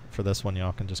for this one,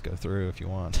 y'all can just go through if you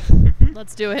want.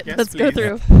 Let's do it. Yes, Let's go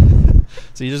please. through.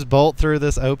 So you just bolt through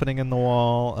this opening in the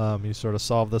wall. You sort of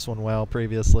solved this one well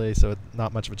previously, so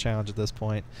not much of a challenge at this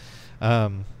point.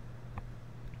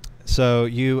 So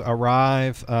you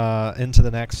arrive into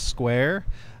the next square,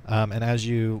 and as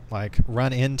you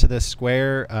run into this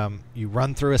square, you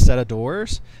run through a set of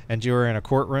doors, and you are in a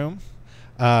courtroom.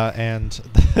 And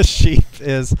the chief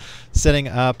is sitting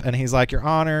up, and he's like, "Your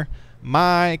Honor,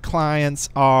 my clients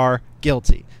are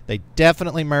guilty. They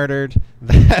definitely murdered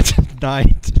that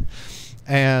night."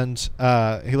 And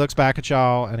he looks back at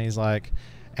y'all, and he's like,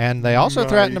 "And they also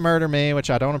threatened to murder me,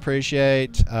 which I don't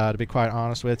appreciate, to be quite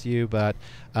honest with you. But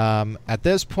at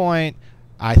this point,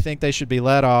 I think they should be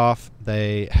let off.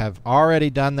 They have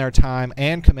already done their time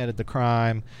and committed the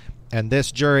crime. And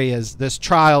this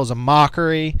trial is a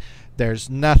mockery. There's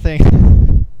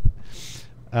nothing."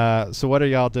 So what are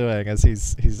y'all doing as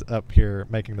he's up here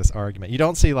making this argument? You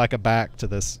don't see a back to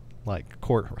this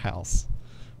courthouse.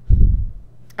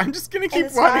 I'm just gonna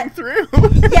keep running through.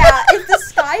 Yeah, if the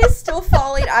sky is still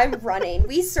falling, I'm running.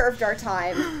 We served our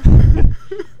time.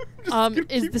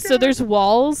 So there's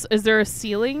walls. Is there a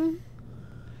ceiling?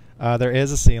 There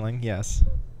is a ceiling, yes.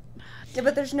 Yeah,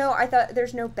 but I thought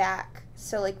there's no back,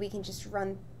 so we can just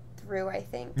run through, I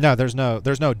think. No, there's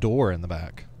no door in the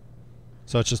back.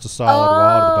 So it's just a solid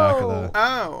wall to the back of the...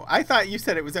 Oh, I thought you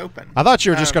said it was open. I thought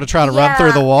you were just going to try to run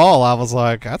through the wall. I was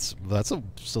like, that's a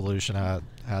solution I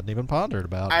hadn't even pondered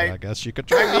about. But I guess you could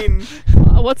try. I mean...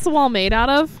 What's the wall made out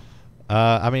of?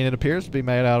 It appears to be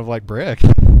made out of brick.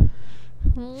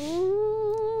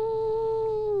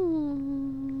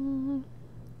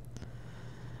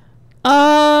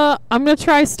 I'm going to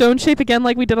try stone shape again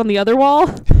like we did on the other wall.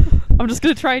 I'm just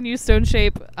going to try and use stone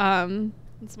shape.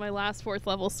 It's my last 4th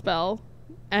level spell.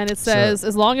 And it says,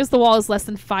 as long as the wall is less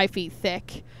than 5 feet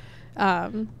thick,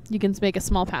 you can make a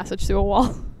small passage through a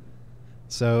wall.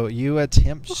 So you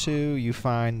you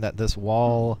find that this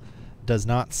wall does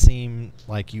not seem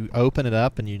like you open it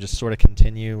up and you just sort of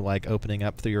continue opening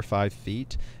up through your 5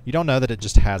 feet. You don't know that it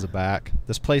just has a back.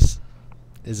 This place,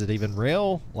 is it even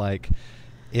real?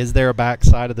 Is there a back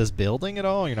side of this building at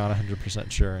all? You're not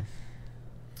 100% sure.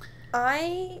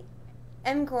 I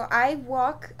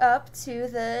walk up to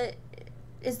the...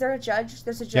 Is there a judge?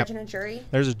 There's a judge and a jury?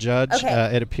 There's a judge.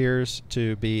 Okay. It appears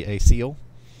to be a seal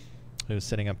who's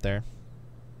sitting up there.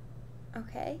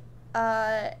 Okay.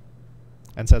 And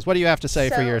says, "What do you have to say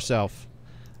for yourself?"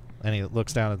 And he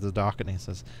looks down at the docket and he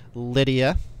says,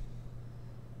 "Lydia."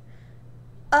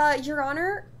 Your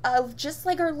Honor, just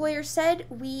like our lawyer said,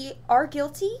 we are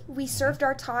guilty. We served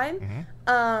our time.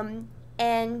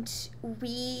 And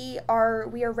we are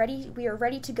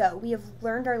ready to go. We have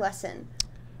learned our lesson.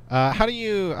 How do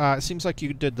you... it seems like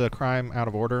you did the crime out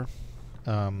of order.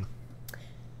 I'm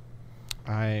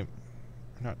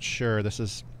not sure. This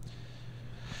is...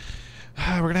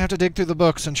 we're going to have to dig through the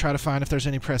books and try to find if there's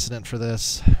any precedent for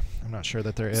this. I'm not sure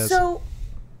that there is. So,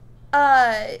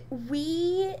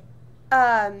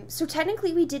 so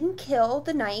technically we didn't kill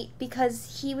the knight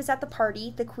because he was at the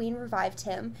party. The queen revived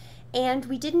him. And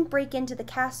we didn't break into the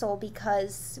castle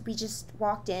because we just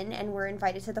walked in and were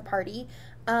invited to the party.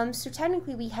 So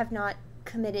technically we have not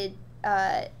committed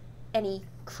any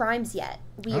crimes yet.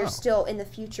 We are still in the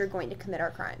future going to commit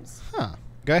our crimes. Huh.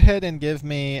 Go ahead and give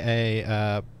me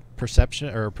a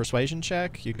perception or persuasion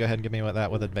check. You can go ahead and give me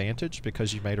that with advantage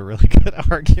because you made a really good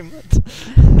argument.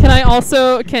 Can I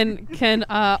also... Can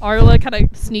Arla kind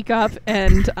of sneak up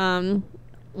and...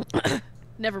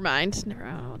 Never mind.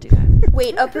 I'll do that.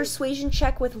 Wait, a persuasion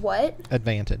check with what?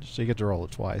 Advantage. So you get to roll it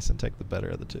twice and take the better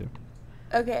of the two.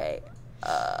 Okay.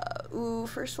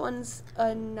 First one's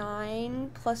a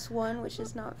 9 plus 1, which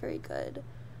is not very good.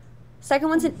 Second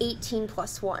one's an 18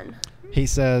 plus 1. He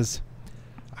says,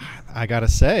 I gotta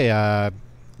say,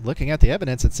 looking at the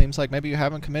evidence, it seems like maybe you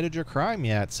haven't committed your crime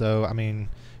yet. So, I mean,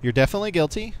 you're definitely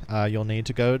guilty. You'll need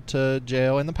to go to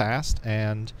jail in the past,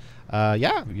 and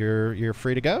yeah, you're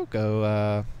free to go.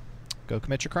 Go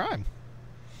commit your crime.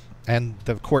 And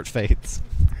the court fades.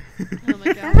 Oh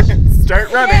my gosh.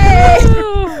 Start running.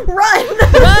 Yay! Run!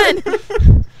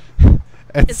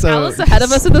 And Is Alice ahead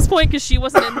of us at this point because she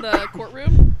wasn't in the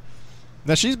courtroom?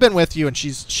 Now she's been with you, and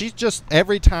she's just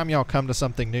every time y'all come to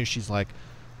something new, she's like,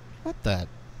 What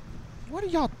are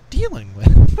y'all dealing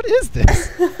with? What is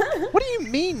this? What do you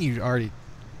mean you already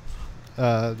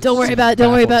Don't worry about it.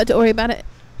 Don't worry about it. Don't worry about it.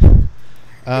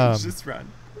 Just run.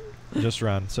 Just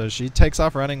run. So she takes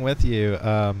off running with you.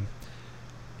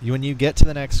 When you get to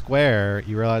the next square,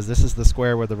 you realize this is the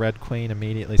square where the Red Queen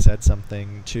immediately said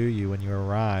something to you when you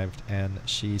arrived, and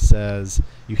she says,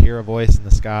 you hear a voice in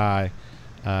the sky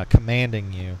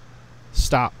commanding you,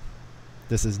 stop.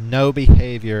 This is no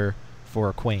behavior for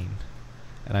a queen.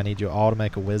 And I need you all to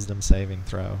make a wisdom saving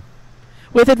throw.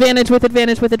 With advantage, with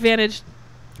advantage, with advantage.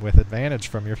 With advantage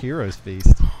from your hero's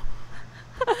feast.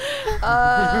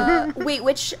 Wait,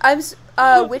 which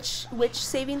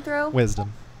saving throw?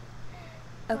 Wisdom.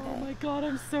 Okay. Oh my god,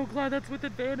 I'm so glad that's with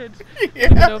advantage. Yeah. I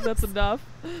don't know if that's enough.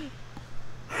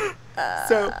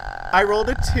 So I rolled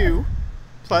a 2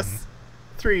 plus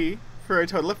 3 for a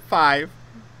total of 5,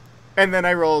 and then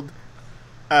I rolled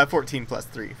 14 plus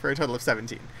 3 for a total of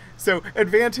 17. So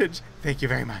advantage. Thank you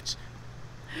very much.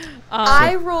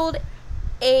 I rolled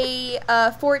a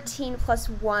 14 plus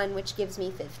 1, which gives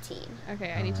me 15.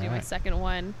 Okay, I need to do my Alright. second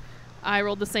one. I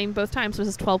rolled the same both times, which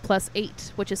is 12 plus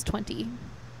 8, which is 20.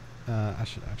 I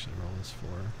should actually roll this for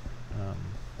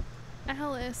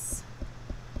Alice.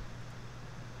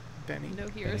 Benny. No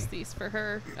hero's Benny. feast for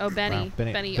her. Oh, Benny. Wow,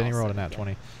 Benny also, rolled a nat yeah.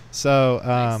 20. So,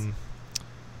 Nice.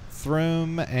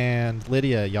 Throom and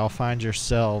Lydia, y'all find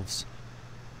yourselves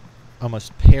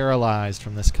almost paralyzed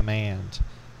from this command.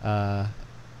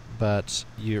 But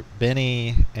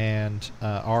Benny and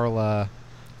Arla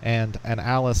and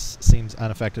Alice seems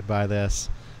unaffected by this.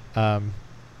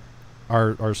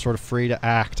 Are sort of free to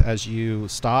act as you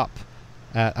stop.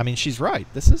 I mean, she's right.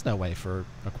 This is no way for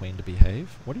a queen to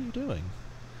behave. What are you doing?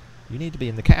 You need to be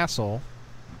in the castle.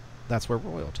 That's where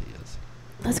royalty is.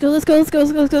 Let's go, let's go, let's go,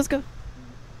 let's go, let's go.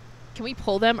 Can we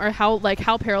pull them, or how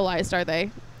paralyzed are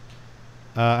they?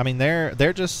 I mean,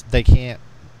 they can't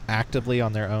actively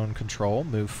on their own control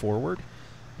move forward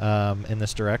in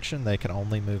this direction. They can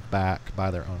only move back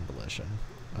by their own volition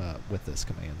with this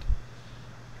command.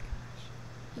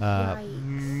 Right.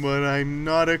 But I'm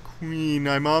not a queen.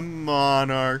 I'm a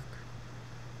monarch.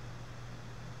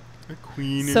 A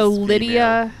queen is So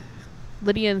female.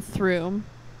 Lydia and Throom.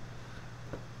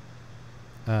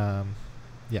 Yeah,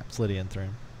 it's Lydia and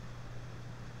Throom.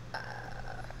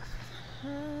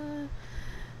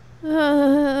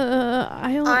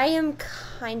 I am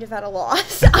kind of at a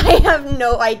loss. I have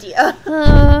no idea.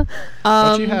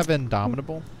 Don't you have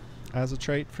Indomitable as a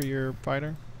trait for your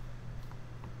fighter?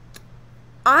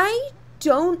 I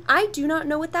do not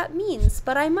know what that means,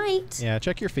 but I might. Yeah,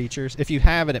 check your features. If you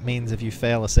have it, it means if you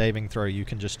fail a saving throw, you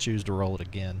can just choose to roll it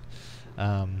again.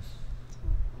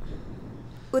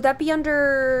 Would that be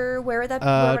under where would that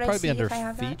where would probably I be see under if I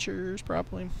have features,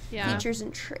 probably. Yeah. Features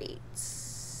and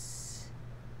traits.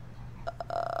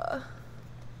 Oh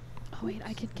wait,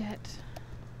 I could get.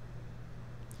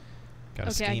 Got a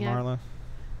Okay, I scheme, get- Marla?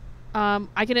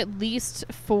 I can at least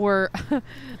for.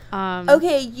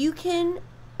 Okay, you can.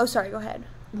 Oh, sorry. Go ahead.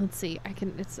 Let's see.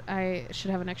 I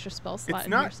should have an extra spell slot It's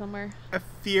in here not- somewhere. A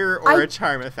fear or I- a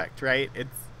charm effect, right?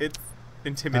 It's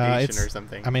intimidation or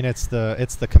something. I mean, it's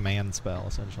the command spell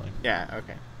essentially. Yeah.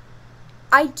 Okay.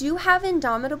 I do have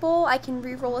Indomitable. I can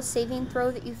re-roll a saving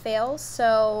throw that you fail.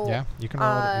 So Yeah, you can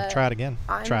roll it. Try it again.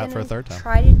 I'm Try it for a gonna third time.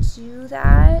 Try to do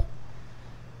that.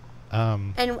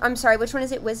 And I'm sorry. Which one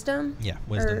is it? Wisdom. yeah,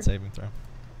 wisdom or- saving throw.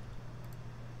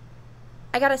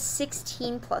 I got a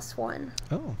 16 plus 1.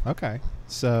 Oh, okay.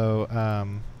 So,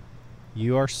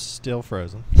 you are still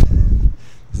frozen.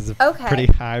 This is a Okay. pretty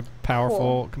high, powerful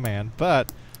Cool. command,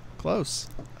 but close.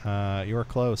 You are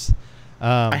close.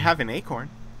 I have an acorn.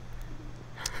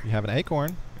 You have an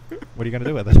acorn. What are you going to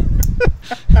do with it?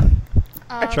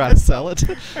 Try to sell it?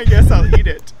 I guess I'll eat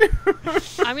it.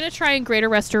 I'm gonna try and greater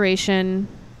restoration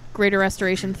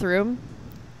through.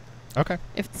 Okay.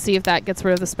 See if that gets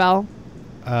rid of the spell.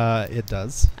 It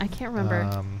does. I can't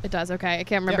remember. It does. Okay, I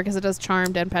can't remember Yep. because it does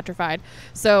charmed and petrified.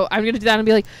 So I'm gonna do that and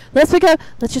be like, let's pick up.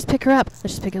 Let's just pick her up. Let's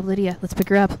just pick up Lydia. Let's pick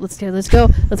her up. Let's go. Let's go.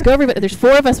 Let's go, everybody. There's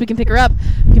 4 of us. We can pick her up.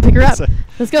 We can pick her up. So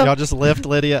Let's go. Y'all just lift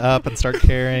Lydia up and start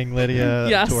carrying Lydia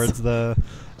Yes. towards the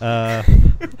mirror.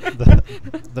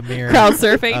 Crowd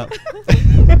surfing.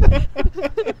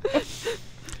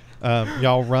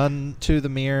 Y'all run to the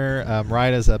mirror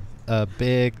right as a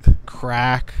big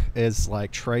crack is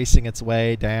like tracing its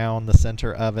way down the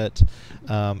center of it,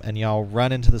 and y'all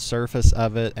run into the surface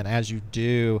of it, and as you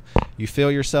do, you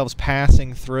feel yourselves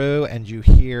passing through, and you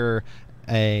hear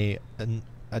a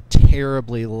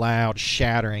terribly loud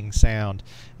shattering sound.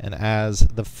 And as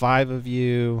the 5 of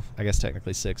you, I guess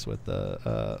technically 6 with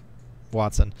the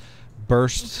Watson,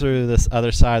 burst through this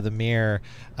other side of the mirror,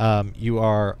 a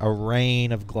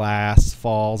rain of glass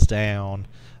falls down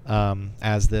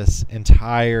as this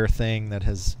entire thing that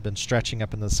has been stretching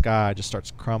up in the sky just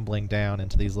starts crumbling down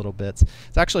into these little bits.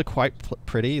 It's actually quite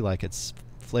pretty, like it's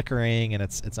flickering, and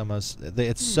it's almost,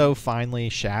 it's so finely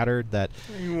shattered that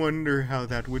I wonder how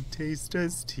that would taste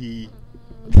as tea.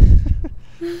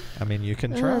 I mean, you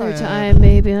can try. Another time,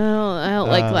 maybe. I don't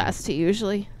like glass tea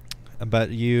usually. But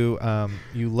you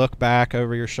look back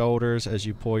over your shoulders as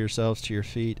you pull yourselves to your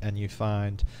feet, and you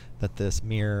find that this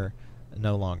mirror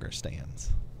no longer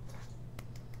stands.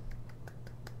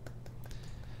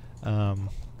 I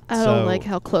don't like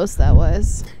how close that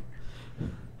was.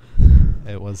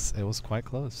 It was quite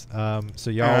close. So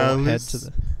y'all head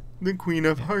to the Queen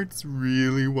of Hearts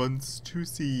really wants to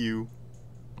see you.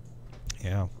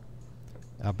 Yeah.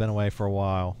 I've been away for a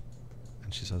while,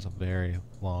 and she says a very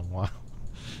long while.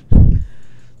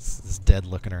 This dead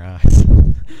look in her eyes.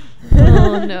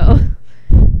 Oh no.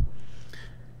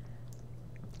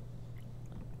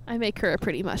 I make her a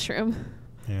pretty mushroom.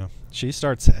 Yeah. She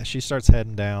starts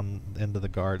heading down into the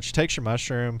garden. She takes your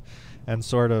mushroom and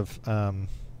sort of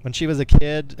when she was a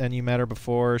kid and you met her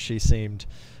before, she seems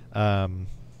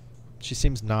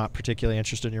not particularly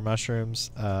interested in your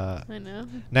mushrooms. I know.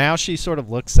 Now she sort of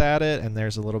looks at it, and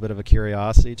there's a little bit of a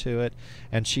curiosity to it,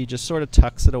 and she just sort of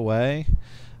tucks it away,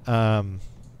 and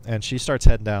she starts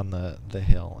heading down the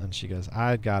hill, and she goes,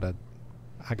 I gotta,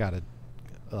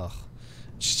 ugh.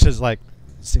 She just like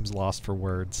seems lost for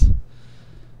words.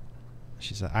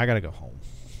 She said, I gotta go home.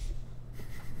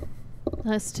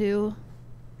 Us too.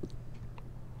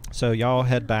 So y'all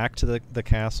head back to the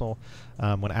castle.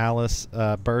 When Alice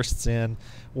bursts in,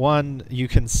 you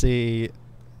can see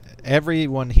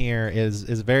everyone here is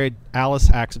very,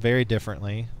 Alice acts very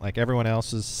differently. Like everyone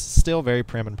else is still very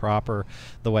prim and proper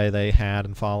the way they had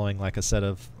and following like a set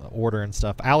of order and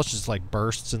stuff. Alice just like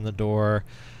bursts in the door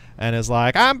and is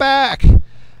like, I'm back!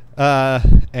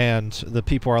 And the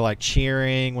people are like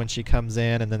cheering when she comes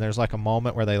in, and then there's like a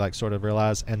moment where they like sort of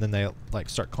realize, and then they like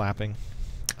start clapping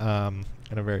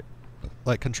in a very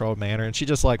like controlled manner, and she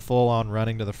just like full on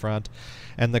running to the front.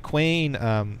 And the queen,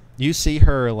 you see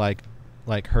her like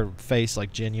her face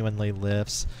like genuinely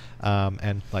lifts,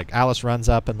 and like Alice runs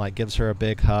up and like gives her a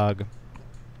big hug,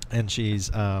 and she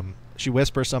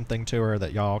whispers something to her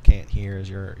that y'all can't hear as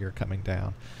you're coming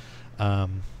down.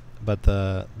 But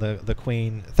the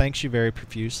queen thanks you very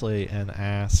profusely and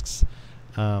asks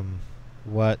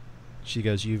what. She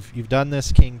goes, you've done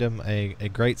this kingdom a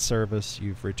great service.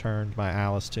 You've returned my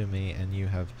Alice to me, and you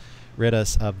have rid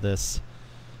us of this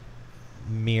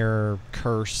mirror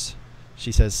curse.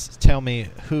 She says, tell me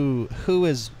who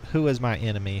is my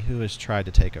enemy, who has tried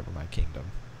to take over my kingdom.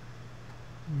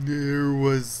 There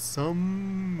was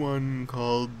someone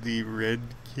called the Red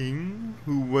King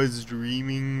who was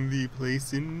dreaming the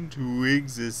place into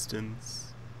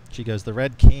existence. She goes, the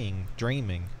Red King,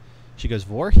 dreaming. She goes,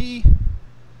 Vorhi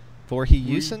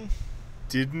Yusen?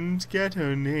 Didn't get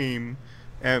her name,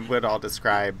 and what I'll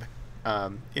describe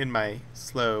in my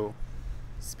slow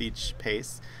speech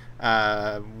pace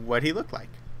what he looked like.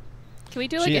 Can we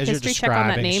do like a history check on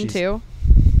that name too?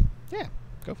 Yeah,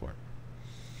 go for it.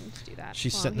 Let's do that.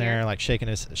 She's sitting there like shaking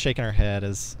her head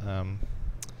as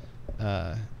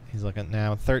he's looking.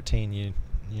 Now 13,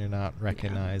 you're not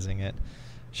recognizing it.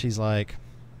 She's like,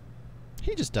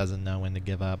 he just doesn't know when to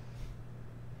give up.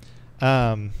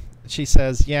 She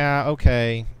says, yeah,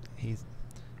 okay, he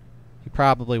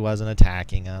probably wasn't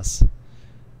attacking us.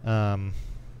 But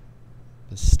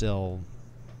still,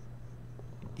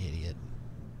 idiot.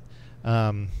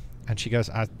 And she goes,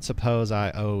 I suppose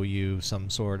I owe you some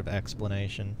sort of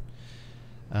explanation.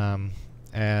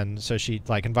 And so she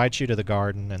like invites you to the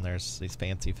garden, and there's these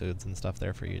fancy foods and stuff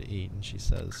there for you to eat. And she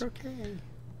says, Croquet.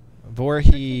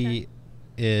 Vorhi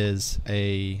is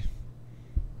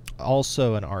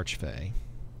also an archfey.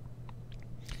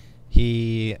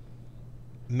 He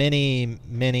many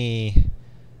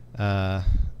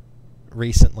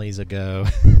recentlys ago,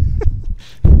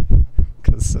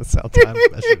 because that's how time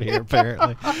measured here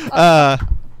apparently,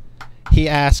 he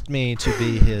asked me to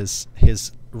be his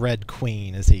Red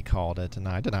Queen, as he called it, and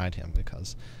I denied him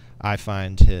because I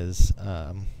find his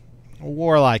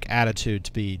warlike attitude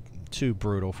to be too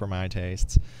brutal for my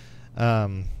tastes.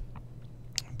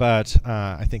 But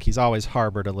I think he's always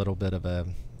harbored a little bit of a,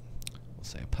 we'll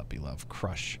say, a puppy love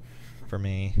crush for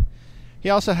me. He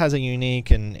also has a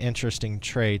unique and interesting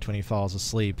trait. When he falls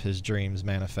asleep, his dreams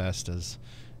manifest as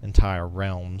entire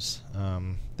realms.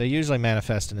 They usually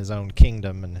manifest in his own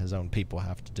kingdom, and his own people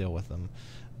have to deal with them.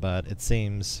 But it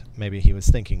seems maybe he was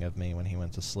thinking of me when he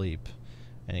went to sleep,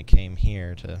 and he came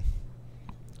here to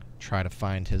try to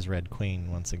find his Red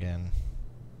Queen once again.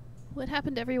 What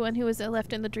happened to everyone who was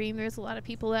left in the dream? There's a lot of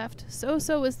people left. So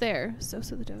was there. So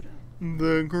the dodo.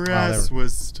 The grass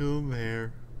was still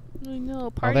there. I know,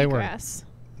 party grass.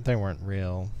 They weren't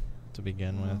real to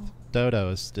begin with. Oh. Dodo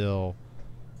is still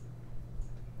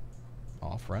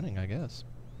off running, I guess.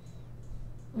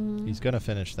 He's going to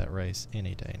finish that race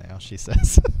any day now, she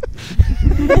says.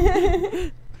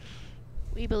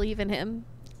 We believe in him.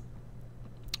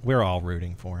 We're all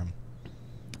rooting for him.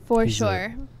 For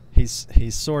sure.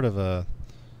 He's sort of a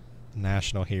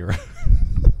national hero.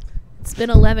 It's been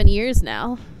 11 years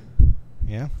now.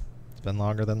 Yeah, it's been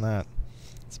longer than that.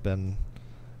 It's been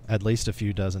at least a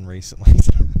few dozen recently.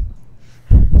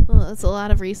 Well, that's a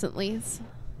lot of recentlys.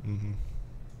 Mm-hmm.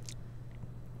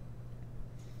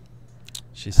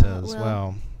 She says,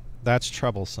 well, that's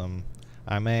troublesome.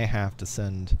 I may have to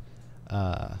send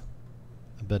a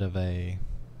bit of a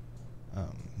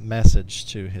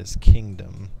message to his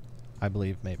kingdom. I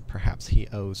believe maybe perhaps he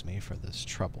owes me for this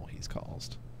trouble he's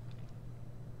caused.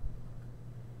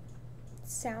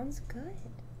 Sounds good.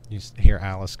 You hear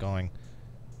Alice going,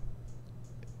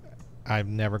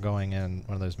 I'm never going in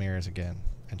one of those mirrors again.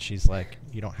 And she's like,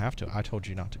 you don't have to. I told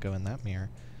you not to go in that mirror.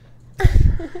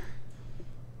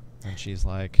 And she's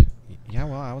like, yeah,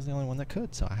 well, I was the only one that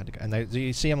could, so I had to go. And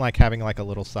you see him like having like a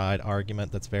little side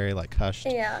argument that's very like hushed.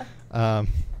 Yeah.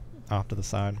 Off to the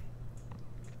side.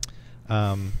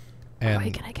 And are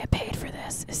we gonna get paid for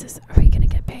this? Are we gonna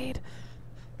get paid?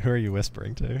 Who are you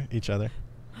whispering to? Each other?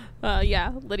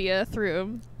 Yeah, Lydia through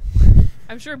him.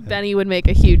 I'm sure Benny would make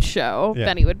a huge show. Yeah.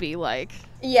 Benny would be like...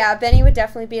 Yeah, Benny would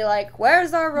definitely be like,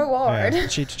 where's our reward? Yeah.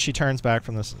 She turns back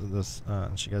from this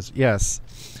and she goes, yes,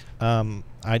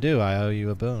 I do. I owe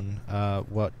you a boon.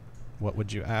 What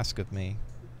would you ask of me,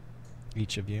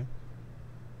 each of you?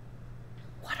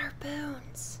 What are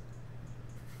boons?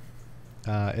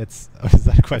 Is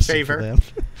that a question Favor. for them?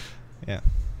 Yeah.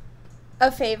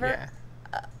 A favor? Yeah.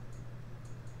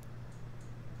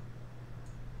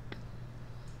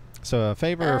 So a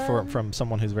favor from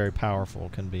someone who's very powerful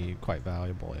can be quite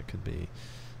valuable. It could be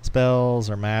spells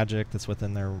or magic that's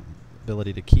within their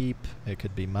ability to keep. It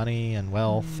could be money and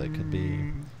wealth. It could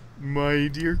be... My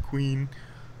dear queen,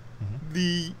 Mhm.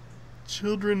 the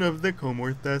children of the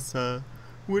Comorthessa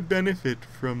would benefit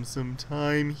from some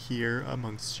time here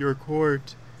amongst your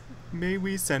court. May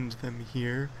we send them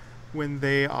here when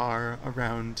they are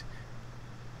around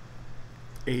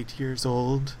 8 years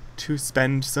old to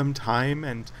spend some time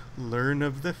and learn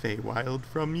of the Feywild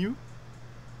from you?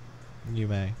 You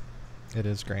may. It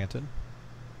is granted.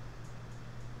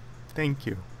 Thank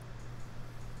you.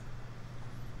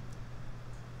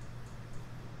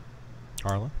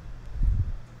 Arla?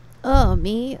 Oh,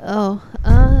 me? Oh,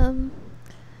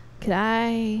 could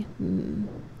I... I'm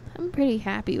pretty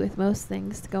happy with most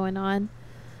things going on,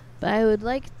 but I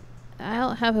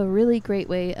don't have a really great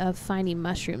way of finding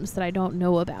mushrooms that I don't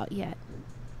know about yet.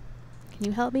 Can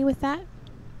you help me with that?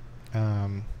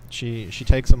 She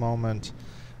takes a moment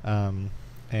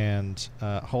and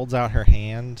holds out her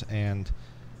hand, and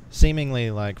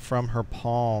seemingly like from her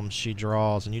palm she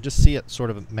draws, and you just see it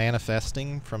sort of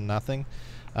manifesting from nothing,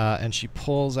 and she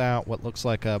pulls out what looks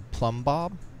like a plumb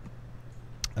bob.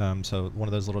 So one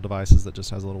of those little devices that just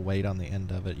has a little weight on the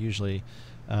end of it, usually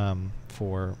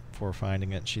for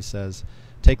finding it. She says,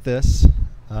 take this.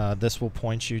 This will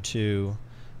point you to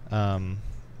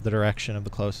the direction of the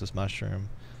closest mushroom.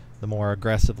 The more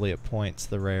aggressively it points,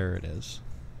 the rarer it is.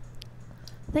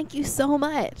 Thank you so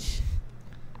much.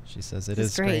 She says, it This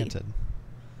is is great. granted.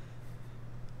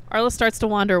 Arla starts to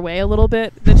wander away a little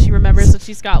bit. Then she remembers that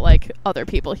she's got like other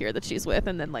people here that she's with,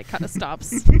 and then like kind of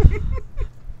stops.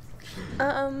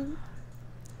 I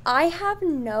have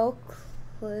no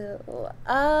clue.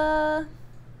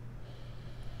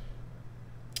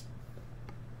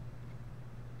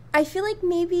 I feel like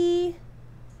maybe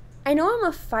I know I'm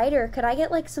a fighter. Could I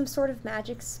get like some sort of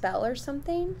magic spell or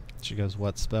something? She goes,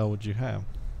 what spell would you have?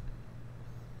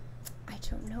 I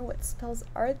don't know. What spells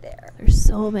are there? There's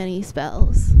so many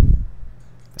spells.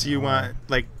 Do you want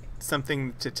like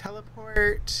something to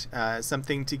teleport?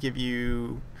 Something to give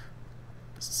you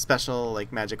special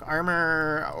like magic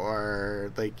armor,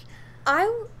 or like?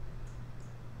 Oh,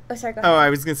 sorry. Go ahead. Oh, I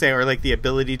was gonna say, or like the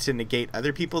ability to negate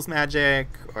other people's magic,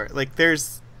 or like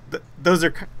those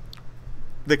are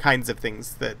the kinds of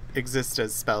things that exist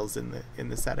as spells in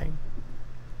the setting.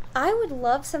 I would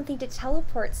love something to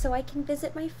teleport so I can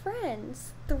visit my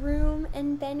friends, Throom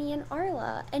and Benny and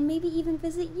Arla, and maybe even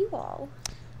visit you all.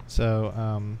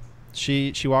 So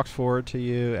she walks forward to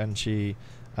you, and she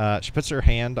puts her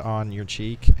hand on your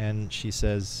cheek, and she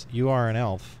says, "You are an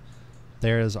elf.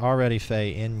 There is already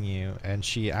Fae in you." And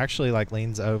she actually like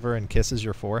leans over and kisses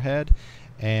your forehead,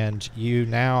 and you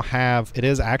now have. It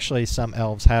is actually some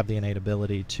elves have the innate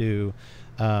ability to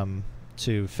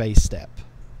Fae step,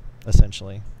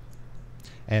 essentially.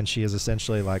 And she has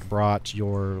essentially like brought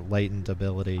your latent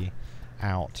ability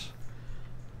out.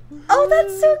 Oh,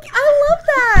 that's so I love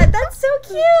that. That's so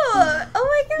cute.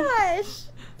 Oh my gosh.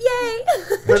 Yay.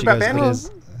 And What she about goes,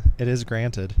 Benny? it is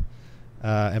granted.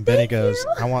 And Benny goes,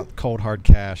 you. I want cold hard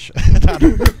cash.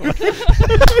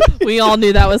 We all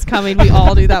knew that was coming. We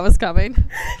all knew that was coming.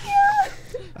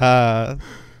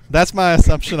 That's my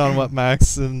assumption on what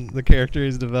Max and the character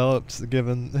he's developed,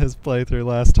 given his playthrough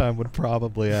last time, would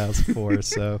probably ask for.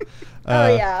 So,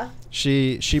 Oh yeah.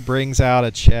 she brings out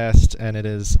a chest, and it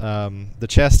is the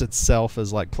chest itself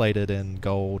is like plated in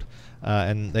gold,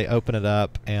 and they open it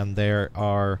up, and there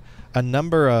are a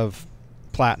number of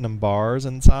platinum bars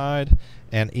inside,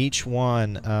 and each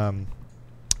one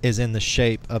is in the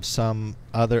shape of some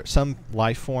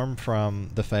life form from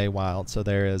the Feywild. So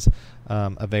there is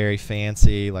a very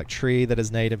fancy like tree that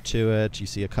is native to it. You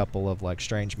see a couple of like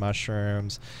strange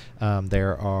mushrooms.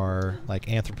 There are like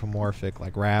anthropomorphic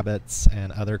like rabbits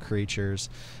and other creatures.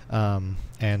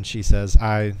 And she says,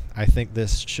 I think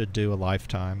this should do a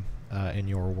lifetime in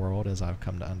your world, as I've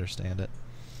come to understand it.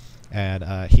 And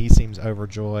he seems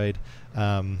overjoyed.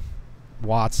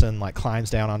 Watson like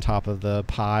climbs down on top of the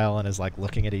pile and is like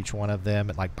looking at each one of them.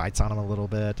 It like bites on them a little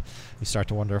bit. You start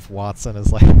to wonder if Watson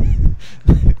is like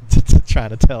trying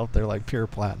to tell if they're like pure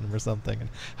platinum or something, and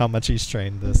how much he's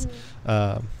trained this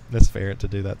ferret to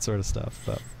do that sort of stuff.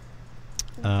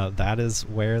 But that is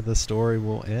where the story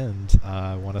will end.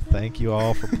 I want to thank you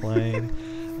all for playing.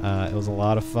 It was a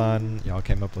lot of fun. Y'all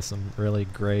came up with some really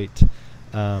great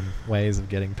ways of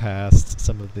getting past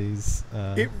some of these.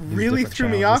 It really threw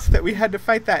me off that we had to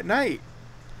fight that night.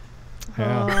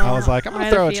 Yeah, I was like, I'm I gonna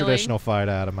had a throw a feeling. traditional fight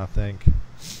at him. I think.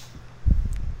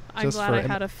 I'm Just glad for I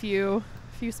had a few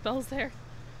spells there.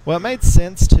 Well, it made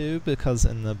sense too, because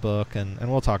in the book, and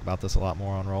we'll talk about this a lot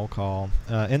more on roll call.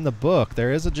 In the book,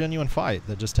 there is a genuine fight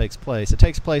that just takes place. It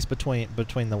takes place between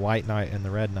the White Knight and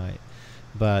the Red Knight,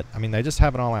 but I mean they just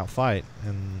have an all-out fight,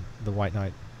 and the White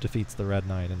Knight defeats the Red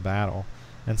Knight in battle.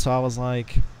 And so I was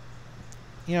like,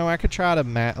 you know, I could try to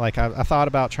I thought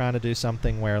about trying to do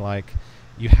something where like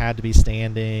you had to be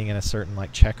standing in a certain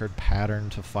like checkered pattern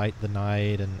to fight the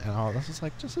knight, and I was just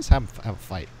like, just have a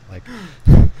fight. Like,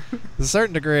 to a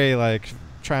certain degree, like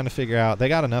trying to figure out, they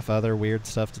got enough other weird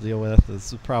stuff to deal with.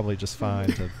 It's probably just fine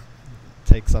to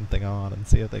take something on and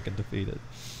see if they can defeat it.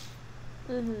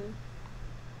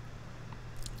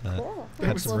 Cool.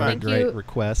 Had was some fun. really Thank great you.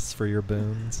 requests for your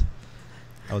boons.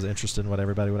 I was interested in what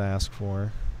everybody would ask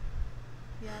for.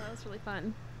 Yeah, that was really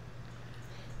fun.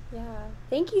 Yeah.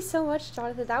 Thank you so much,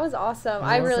 Jonathan. That was awesome. Oh,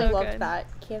 I really so loved good. that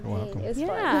campaign. welcome. It was fun.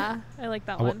 Yeah, I like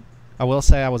that I w- one. I will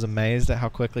say I was amazed at how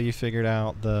quickly you figured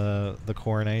out the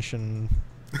coronation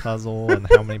puzzle and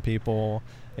how many people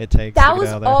it takes That to was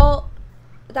get out of there. all.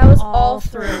 That was all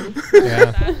through.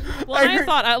 Yeah. Well, I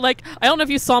thought, I don't know if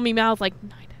you saw me mouth like 9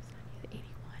 times 9 is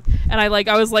 81, and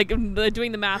I was like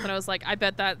doing the math, and I was like, I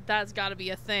bet that's got to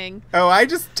be a thing. Oh, I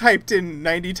just typed in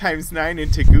 90 times 9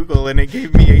 into Google and it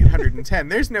gave me 810.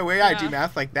 There's no way I do Yeah.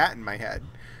 math like that in my head.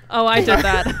 Oh, I did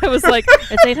that. I was like,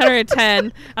 it's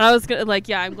 810, and I was gonna like,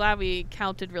 yeah, I'm glad we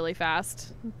counted really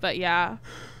fast, but yeah,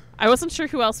 I wasn't sure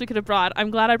who else we could have brought. I'm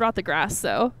glad I brought the grass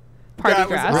though, party That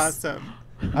grass. was awesome.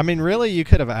 I mean, really, you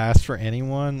could have asked for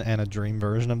anyone, and a dream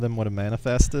version of them would have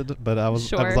manifested. But it was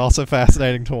Sure. also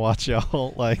fascinating to watch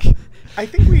y'all like. I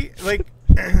think we, like,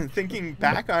 thinking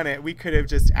back on it, we could have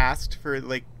just asked for,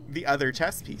 like, the other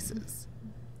chess pieces.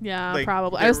 Yeah, Like,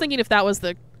 probably. I there was w- thinking if that was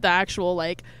the actual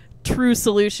like true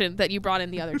solution, that you brought in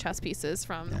the other chess pieces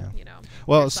from Yeah. your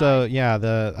Well, so side. yeah,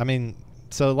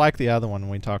 so like the other one,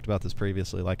 we talked about this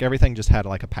previously. Like everything just had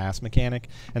like a pass mechanic,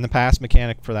 and the pass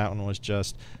mechanic for that one was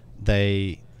just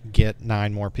they get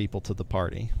 9 more people to the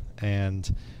party.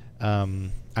 And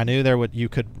I knew you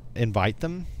could invite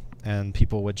them, and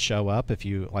people would show up if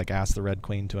you like asked the Red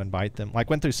Queen to invite them. Like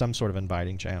went through some sort of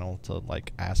inviting channel to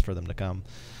like ask for them to come.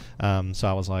 So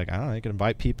I was like, I don't know, they could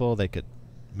invite people. They could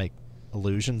make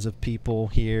illusions of people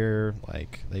here.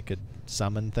 Like they could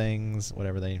summon things.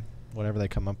 Whatever they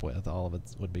come up with, all of it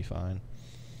would be fine.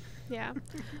 Yeah.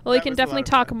 Well, we can definitely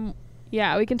talk.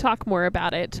 Yeah, we can talk more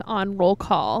about it on Roll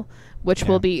Call, which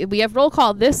will be. We have Roll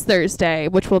Call this Thursday,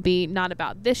 which will be not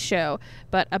about this show,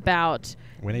 but about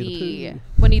the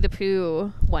Winnie the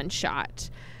Pooh one shot.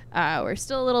 We're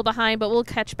still a little behind, but we'll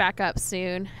catch back up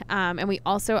soon. And we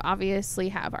also obviously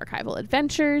have Archival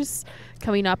Adventures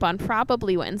coming up on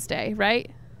probably Wednesday, right?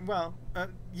 Well,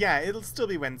 yeah, it'll still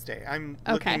be Wednesday. I'm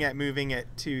looking at moving it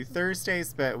to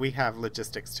Thursdays, but we have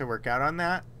logistics to work out on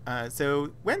that.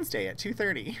 So Wednesday at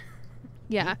 2:30.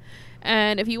 Yeah.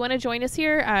 And if you want to join us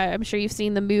here, I'm sure you've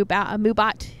seen the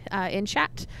Moobot in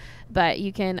chat, but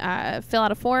you can fill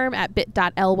out a form at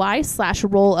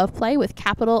bit.ly/rollofplay with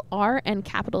capital R and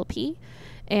capital P.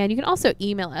 And you can also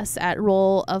email us at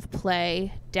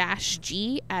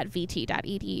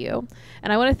rollofplay-g@vt.edu.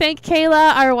 And I want to thank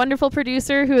Kayla, our wonderful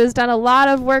producer, who has done a lot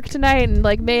of work tonight and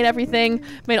like made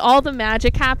all the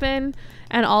magic happen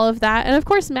and all of that. And of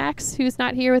course, Max, who's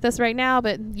not here with us right now,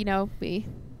 but you know, we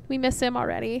miss him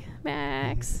already.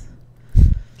 Max.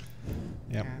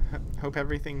 Yep. Yeah, hope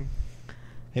everything.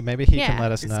 Hey, maybe he can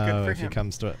let us It's good know for if he him.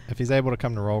 comes to if he's able to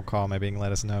come to roll call. Maybe he can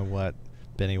let us know what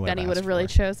Benny would have really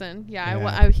for. chosen. Yeah,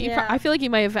 Yeah. I feel like he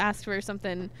might have asked for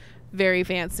something very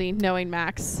fancy, knowing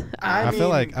Max. I feel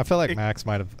like Max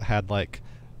might have had like,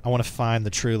 I want to find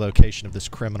the true location of this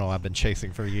criminal I've been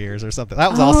chasing for years or something. That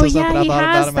was also something I thought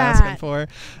about him asking for.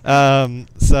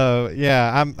 So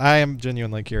yeah, I am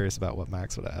genuinely curious about what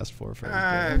Max would have asked for.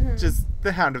 Just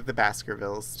the Hound of the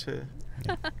Baskervilles to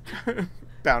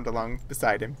bound along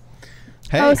beside him.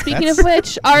 Hey, speaking of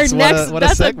which, that's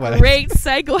a great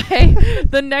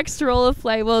segue. The next Roll of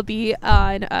Play will be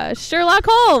on Sherlock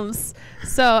Holmes.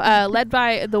 So led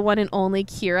by the one and only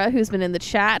Kira, who's been in the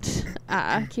chat,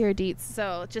 Kira Dietz.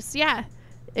 So just,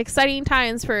 exciting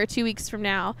times for 2 weeks from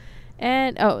now.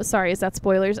 And, sorry, is that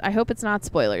spoilers? I hope it's not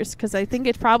spoilers, because I think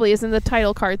it probably is in the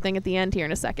title card thing at the end here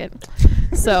in a second.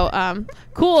 So,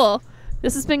 cool.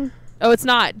 This has been, it's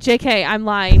not. JK, I'm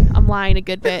lying a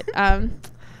good bit.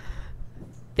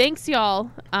 Thanks,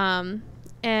 y'all.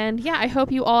 And yeah, I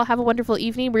hope you all have a wonderful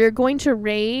evening. We're going to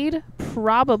raid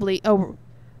probably.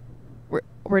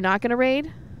 We're not going to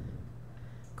raid?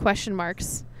 Question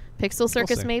marks. Pixel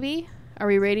Circus, maybe? Are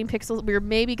we raiding Pixel? We're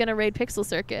maybe going to raid Pixel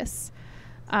Circus.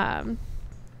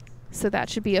 So that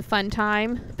should be a fun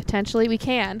time. Potentially, we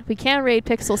can raid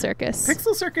Pixel Circus.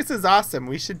 Pixel Circus is awesome.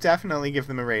 We should definitely give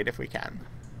them a raid if we can.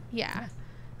 Yeah.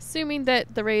 Assuming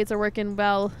that the raids are working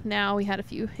well now. We had a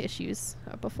few issues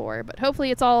before, but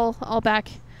hopefully it's all back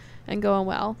and going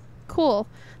well. Cool.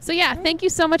 So yeah, thank you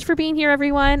so much for being here,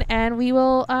 everyone, and we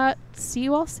will see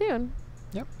you all soon.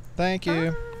 Yep. Thank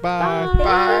you. Bye.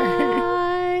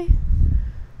 Bye.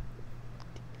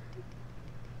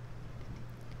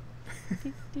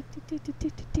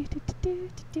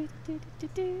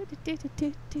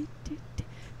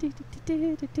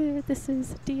 This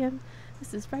is DM.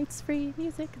 This is Wright's free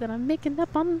music that I'm making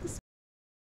up on the spot.